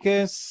Yesenia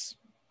Enríquez.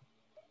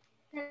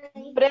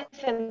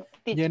 Present,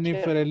 teacher.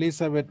 Jennifer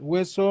Elizabeth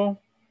Hueso.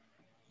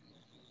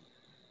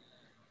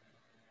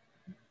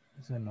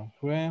 Se nos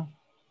fue.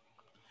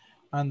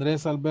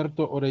 Andrés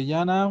Alberto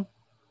Orellana.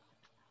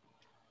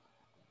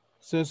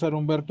 César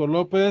Humberto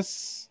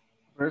López.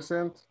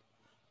 Present.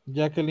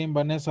 Jacqueline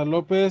Vanessa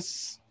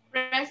López.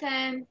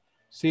 Present.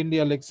 Cindy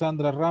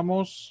Alexandra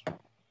Ramos.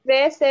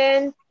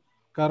 Present.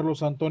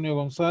 Carlos Antonio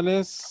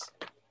González.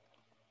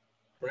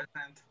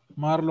 Present.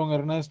 Marlon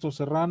Ernesto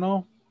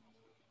Serrano.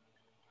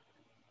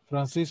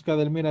 Francisca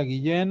Delmira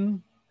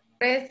Guillén.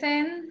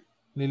 Present.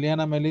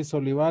 Liliana Melissa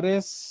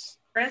Olivares.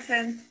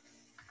 Present.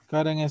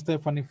 Karen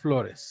Stephanie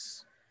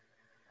Flores.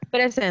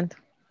 Present.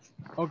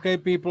 Okay,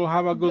 people,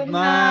 have a good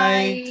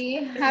night.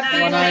 Happy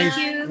Have a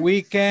nice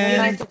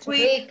weekend.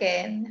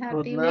 weekend. Enjoy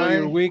Happy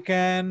your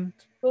weekend.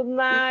 Good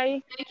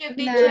night. Thank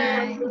you,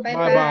 night.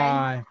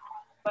 Bye-bye.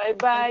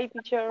 Bye-bye,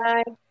 teacher.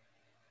 Bye.